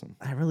criticism.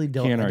 I really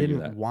don't. Can't I argue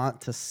didn't that.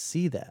 want to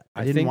see that.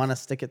 I I didn't think- want to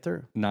stick it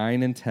through.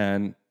 9 and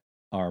 10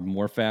 are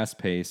more fast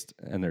paced,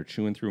 and they're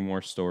chewing through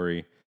more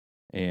story.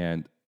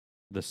 And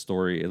the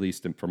story, at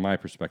least from my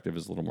perspective,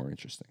 is a little more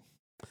interesting.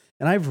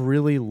 And I've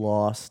really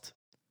lost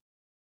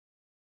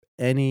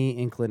any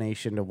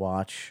inclination to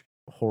watch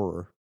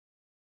horror,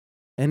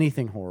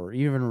 anything horror,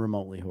 even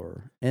remotely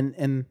horror.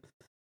 And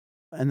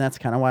that's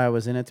kind of why I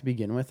was in it to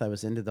begin with. I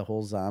was into the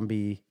whole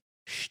zombie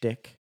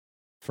shtick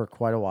for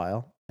quite a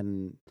while,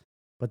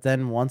 but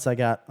then once I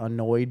got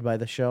annoyed by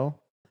the show,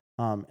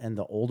 and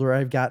the older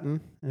I've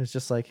gotten, it's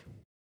just like,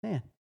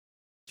 man,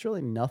 it's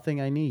really nothing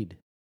I need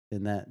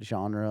in that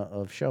genre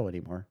of show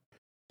anymore.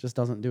 Just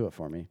doesn't do it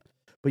for me.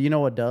 But you know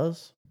what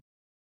does?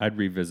 I'd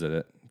revisit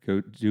it.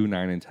 Go do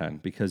 9 and 10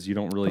 because you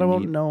don't really But I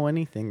won't need. know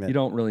anything that You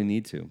don't really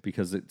need to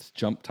because it's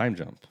time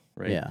jump,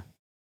 right? Yeah.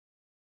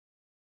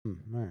 All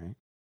right.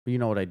 But you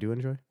know what I do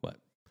enjoy? What?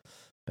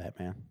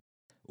 Batman.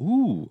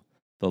 Ooh,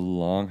 the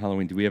long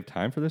Halloween. Do we have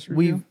time for this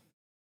review?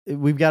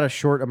 We've got a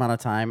short amount of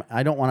time.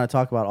 I don't want to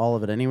talk about all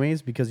of it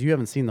anyways because you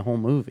haven't seen the whole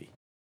movie.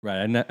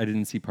 Right. I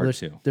didn't see part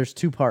 2. There's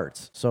 2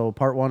 parts. So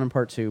part 1 and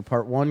part 2.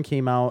 Part 1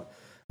 came out,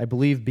 I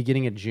believe,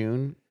 beginning of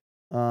June,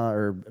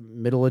 or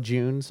middle of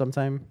June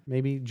sometime,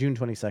 maybe June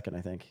 22nd,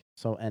 I think.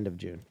 So end of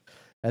June.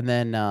 And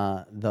then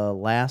the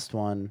last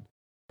one,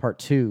 part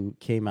 2,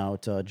 came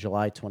out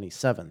July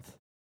 27th.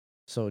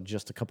 So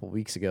just a couple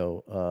weeks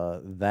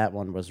ago, that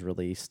one was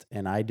released,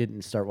 and I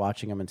didn't start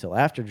watching them until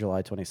after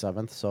July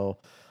 27th. So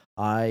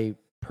I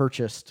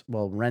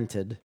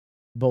rented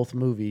both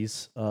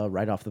movies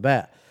right off the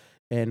bat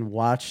and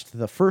watched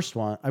the first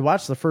one. I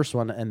watched the first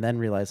one and then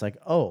realized, like,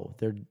 oh,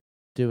 they're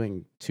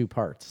doing 2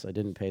 parts. I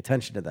didn't pay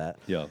attention to that.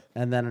 Yeah.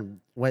 And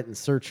then went and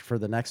searched for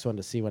the next one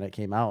to see when it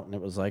came out, and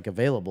it was like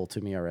available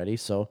to me already.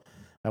 So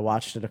I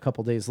watched it a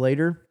couple days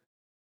later,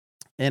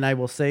 and I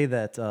will say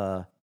that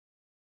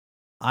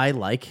I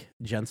like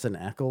Jensen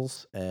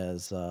Ackles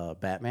as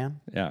Batman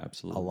Yeah, a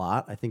absolutely.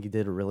 lot. I think he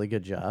did a really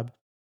good job.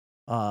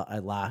 I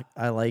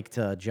liked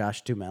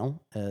Josh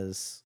Duhamel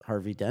as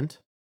Harvey Dent.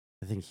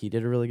 I think he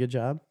did a really good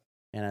job,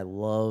 and I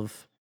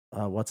love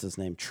what's his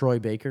name, Troy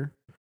Baker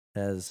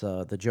as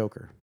the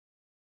Joker.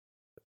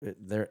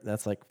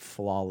 That's like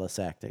flawless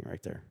acting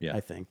right there. Yeah. I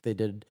think they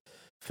did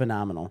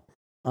phenomenal.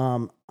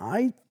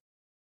 I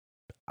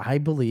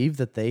believe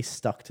that they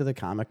stuck to the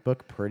comic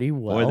book pretty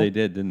well. Boy, they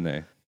did, didn't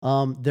they?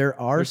 There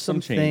are There's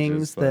some some changes,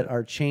 things that but-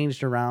 are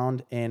changed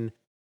around, and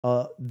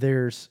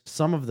there's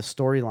some of the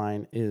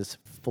storyline is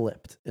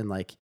flipped, and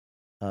like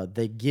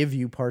they give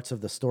you parts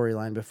of the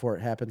storyline before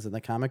it happens in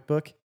the comic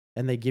book,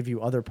 and they give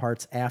you other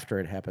parts after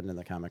it happened in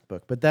the comic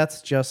book. But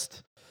that's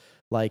just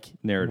like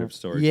Narrative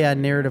story. yeah,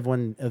 narrative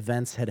when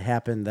events had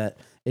happened that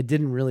it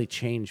didn't really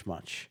change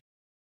much.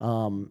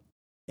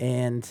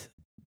 And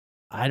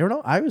I don't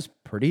know. I was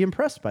pretty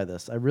impressed by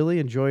this. I really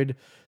enjoyed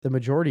the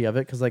majority of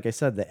it because, like I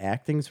said, the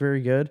acting's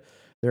very good.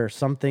 There are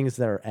some things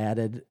that are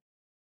added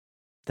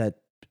that,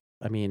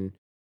 I mean,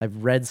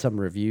 I've read some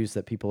reviews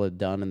that people had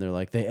done, and they're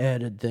like, they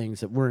added things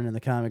that weren't in the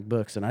comic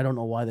books, and I don't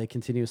know why they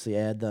continuously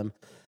add them.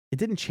 It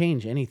didn't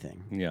change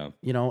anything. Yeah.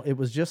 You know, it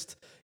was just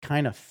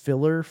kind of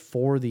filler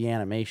for the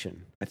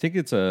animation. I think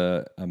it's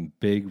a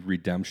big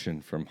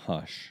redemption from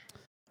Hush,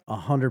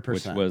 100%.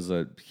 which was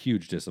a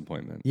huge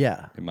disappointment,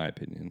 Yeah. in my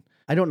opinion.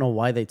 I don't know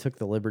why they took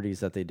the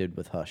liberties that they did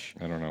with Hush.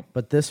 I don't know.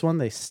 But this one,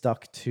 they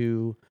stuck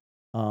to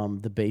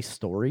the base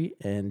story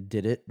and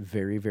did it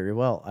very, very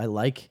well. I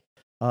like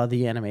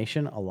the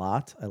animation a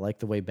lot. I like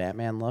the way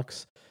Batman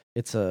looks.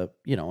 It's a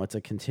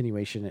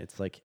continuation. It's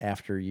like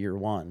after year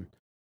one.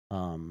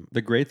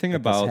 The great thing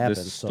that this about happened,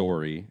 this so-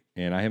 story,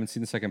 and I haven't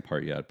seen the second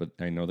part yet, but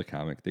I know the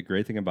comic. The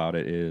great thing about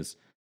it is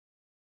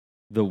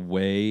the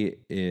way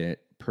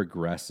it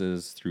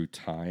progresses through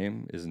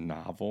time is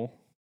novel,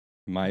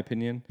 in my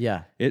opinion.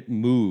 Yeah. It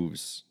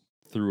moves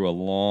through a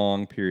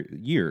long period,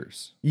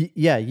 years.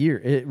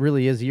 It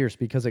really is years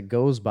because it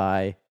goes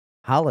by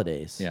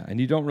holidays. Yeah,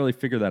 and you don't really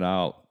figure that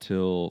out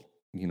till,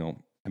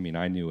 I mean,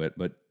 I knew it,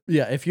 but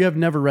Yeah, if you have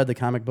never read the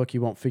comic book,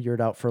 you won't figure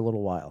it out for a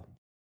little while.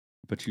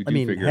 you do I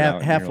mean, figure it out.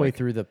 and you're halfway like,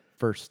 through the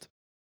first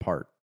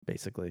part,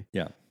 basically.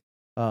 Yeah.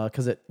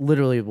 Because it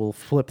literally will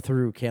flip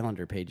through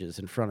calendar pages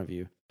in front of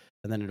you,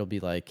 and then it'll be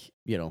like,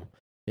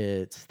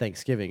 it's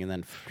Thanksgiving, and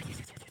then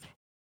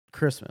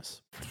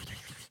Christmas,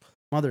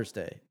 Mother's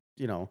Day,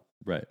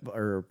 Right.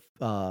 or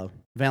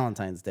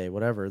Valentine's Day,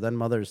 whatever. Then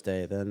Mother's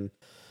Day. Then,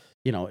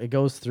 it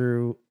goes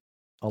through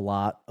a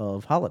lot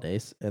of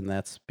holidays, and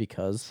that's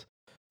because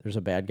there's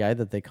a bad guy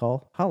that they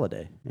call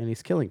Holiday, and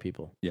he's killing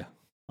people. Yeah.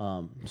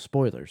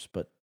 Spoilers,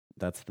 but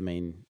that's the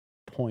main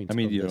point. I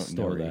mean, of you this don't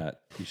know story.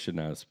 that. You should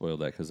not have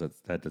spoiled that because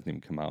that doesn't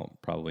even come out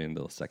probably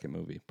until the second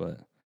movie.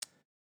 But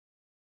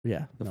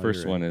Yeah, the no,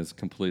 first you're one right. is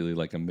completely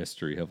like a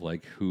mystery of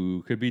like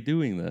who could be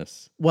doing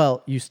this.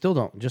 Well, you still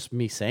don't. Just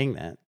me saying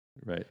that,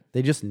 Right.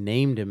 they just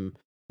named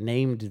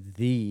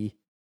the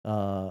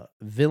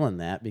villain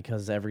that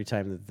because every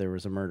time that there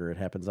was a murder, it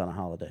happens on a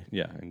holiday,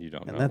 Yeah, and you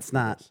don't know. and that's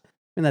not. It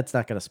I mean, that's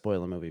not going to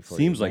spoil a movie for you.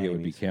 seems by like it any would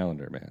be means.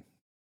 Calendar Man.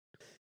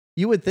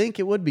 You would think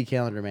it would be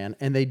Calendar Man,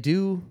 and they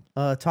do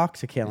talk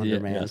to Calendar Yeah,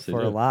 Man yes, they for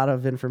a do. lot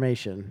of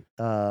information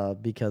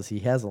because he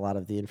has a lot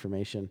of the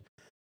information.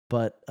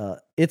 But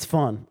it's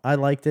fun. I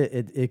liked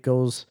it. It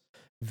goes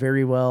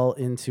very well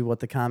into what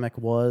the comic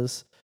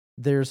was.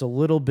 There's a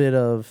little bit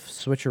of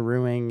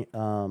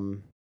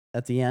switcherooing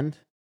at the end,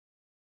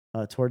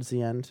 towards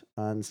the end,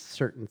 on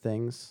certain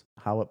things,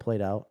 how it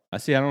played out. I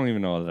see. I don't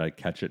even know that I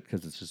catch it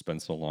because it's just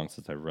been so long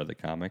since I've read the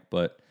comic.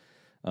 But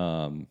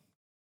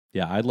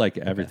yeah, I like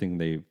everything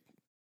they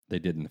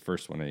did in the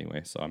first one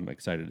anyway. So I'm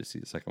excited to see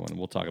the second one. And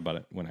we'll talk about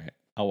it when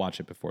I'll watch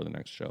it before the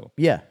next show.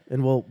 Yeah,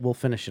 and we'll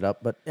finish it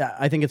up. But yeah,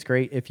 I think it's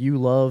great if you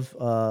love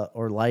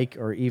or like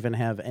or even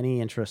have any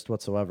interest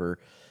whatsoever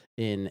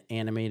in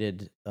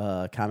animated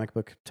comic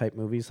book type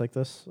movies like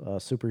this,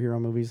 superhero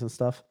movies and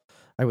stuff.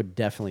 I would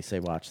definitely say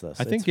watch this.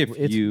 I think it's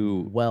if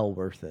you- well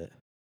worth it.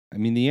 I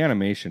mean, the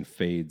animation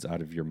fades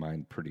out of your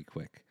mind pretty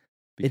quick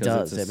because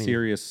does, it's I mean-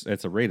 serious.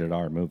 It's a rated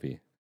R movie.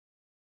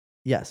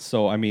 Yes.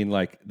 So I mean,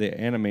 like the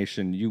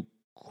animation, you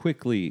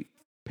quickly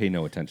pay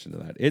no attention to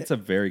that. It's a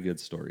very good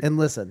story. And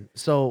listen,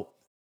 so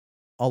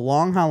A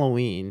Long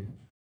Halloween,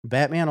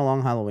 Batman A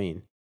Long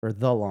Halloween, or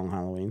The Long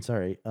Halloween,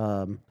 sorry,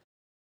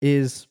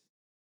 is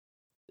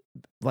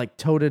like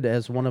touted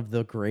as one of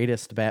the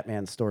greatest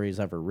Batman stories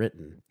ever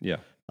written. Yeah.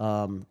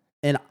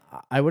 And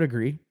I would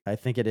agree. I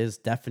think it is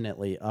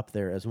definitely up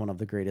there as one of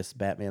the greatest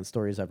Batman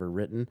stories ever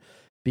written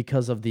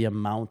because of the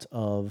amount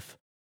of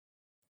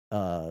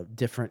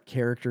different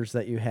characters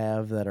that you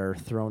have that are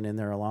thrown in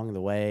there along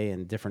the way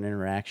and different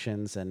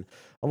interactions. And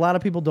a lot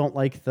of people don't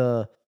like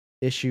the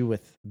issue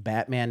with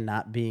Batman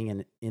not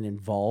being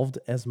involved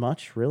as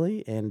much,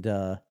 really. And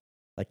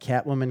like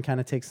Catwoman kind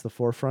of takes the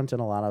forefront in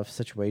a lot of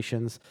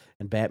situations,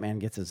 and Batman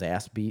gets his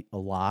ass beat a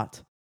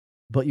lot.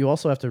 But you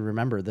also have to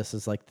remember this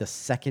is like the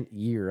second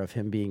year of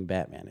him being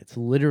Batman. It's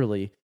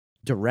literally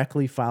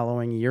directly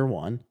following year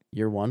one.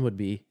 Year one would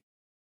be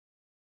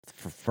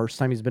the first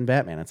time he's been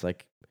Batman. It's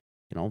like,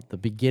 the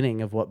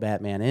beginning of what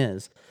Batman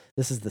is.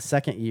 This is the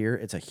second year.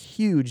 It's a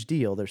huge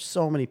deal. There's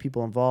so many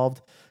people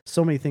involved,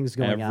 so many things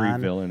going on.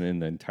 Every villain in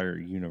the entire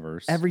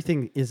universe.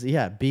 Everything is,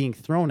 being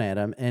thrown at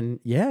him. And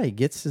he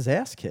gets his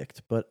ass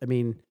kicked. But I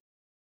mean,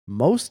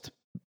 most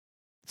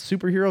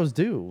superheroes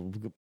do.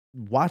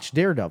 Watch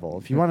Daredevil.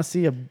 If you want to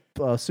see a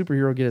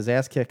superhero get his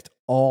ass kicked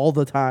all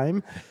the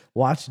time,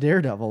 watch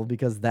Daredevil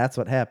because that's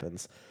what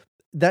happens.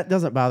 That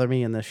doesn't bother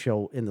me in this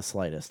show in the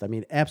slightest. I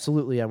mean,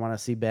 absolutely, I want to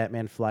see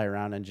Batman fly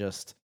around and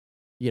just,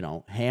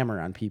 hammer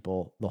on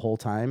people the whole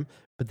time.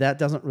 But that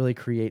doesn't really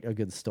create a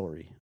good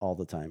story all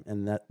the time.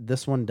 And that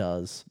this one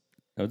does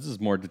No, this is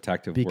more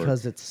detective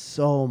because work. it's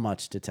so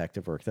much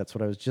detective work. That's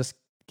what I was just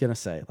going to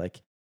say. Like,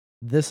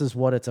 this is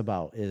what it's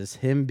about, is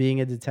him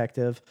being a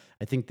detective.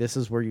 I think this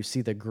is where you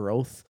see the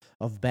growth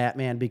of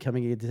Batman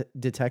becoming a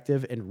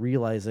detective and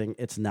realizing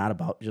it's not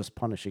about just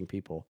punishing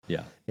people.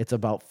 Yeah. It's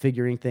about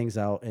figuring things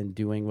out and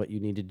doing what you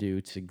need to do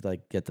to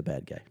like get the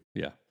bad guy.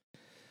 Yeah.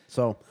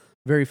 So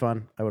Very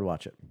fun. I would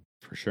watch it.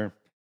 For sure.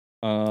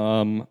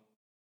 I'm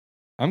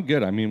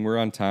good. I mean, we're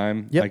on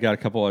time. Yep. I got a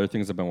couple other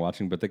things I've been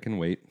watching, but they can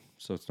wait,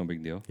 so it's no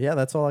big deal. Yeah,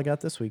 that's all I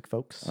got this week,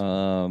 folks.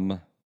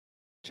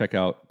 Check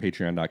out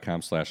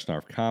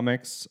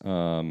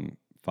patreon.com/snarfcomics.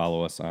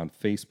 Follow us on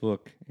Facebook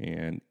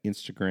and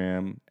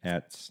Instagram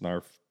at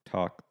Snarf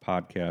Talk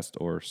Podcast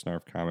or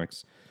Snarf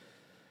Comics.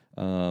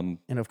 And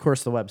of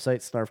course, the website,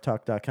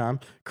 snarftalk.com.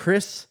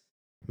 Chris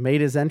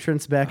made his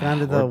entrance back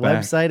onto the We're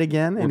back. website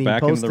again. We're And he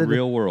back posted, in the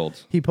real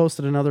world. He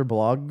posted another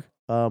blog,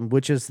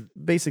 which is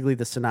basically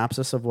the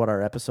synopsis of what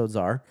our episodes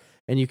are.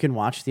 And you can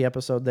watch the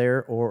episode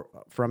there or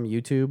from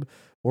YouTube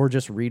or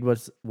just read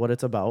what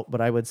it's about.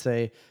 But I would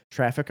say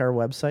traffic our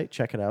website,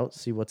 check it out,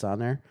 see what's on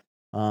there.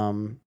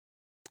 And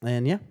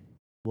yeah,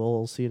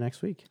 we'll see you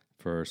next week.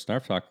 For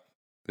Snarf Talk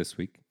this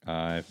week,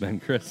 I've been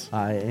Chris.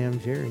 I am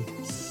Jerry.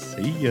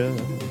 See ya.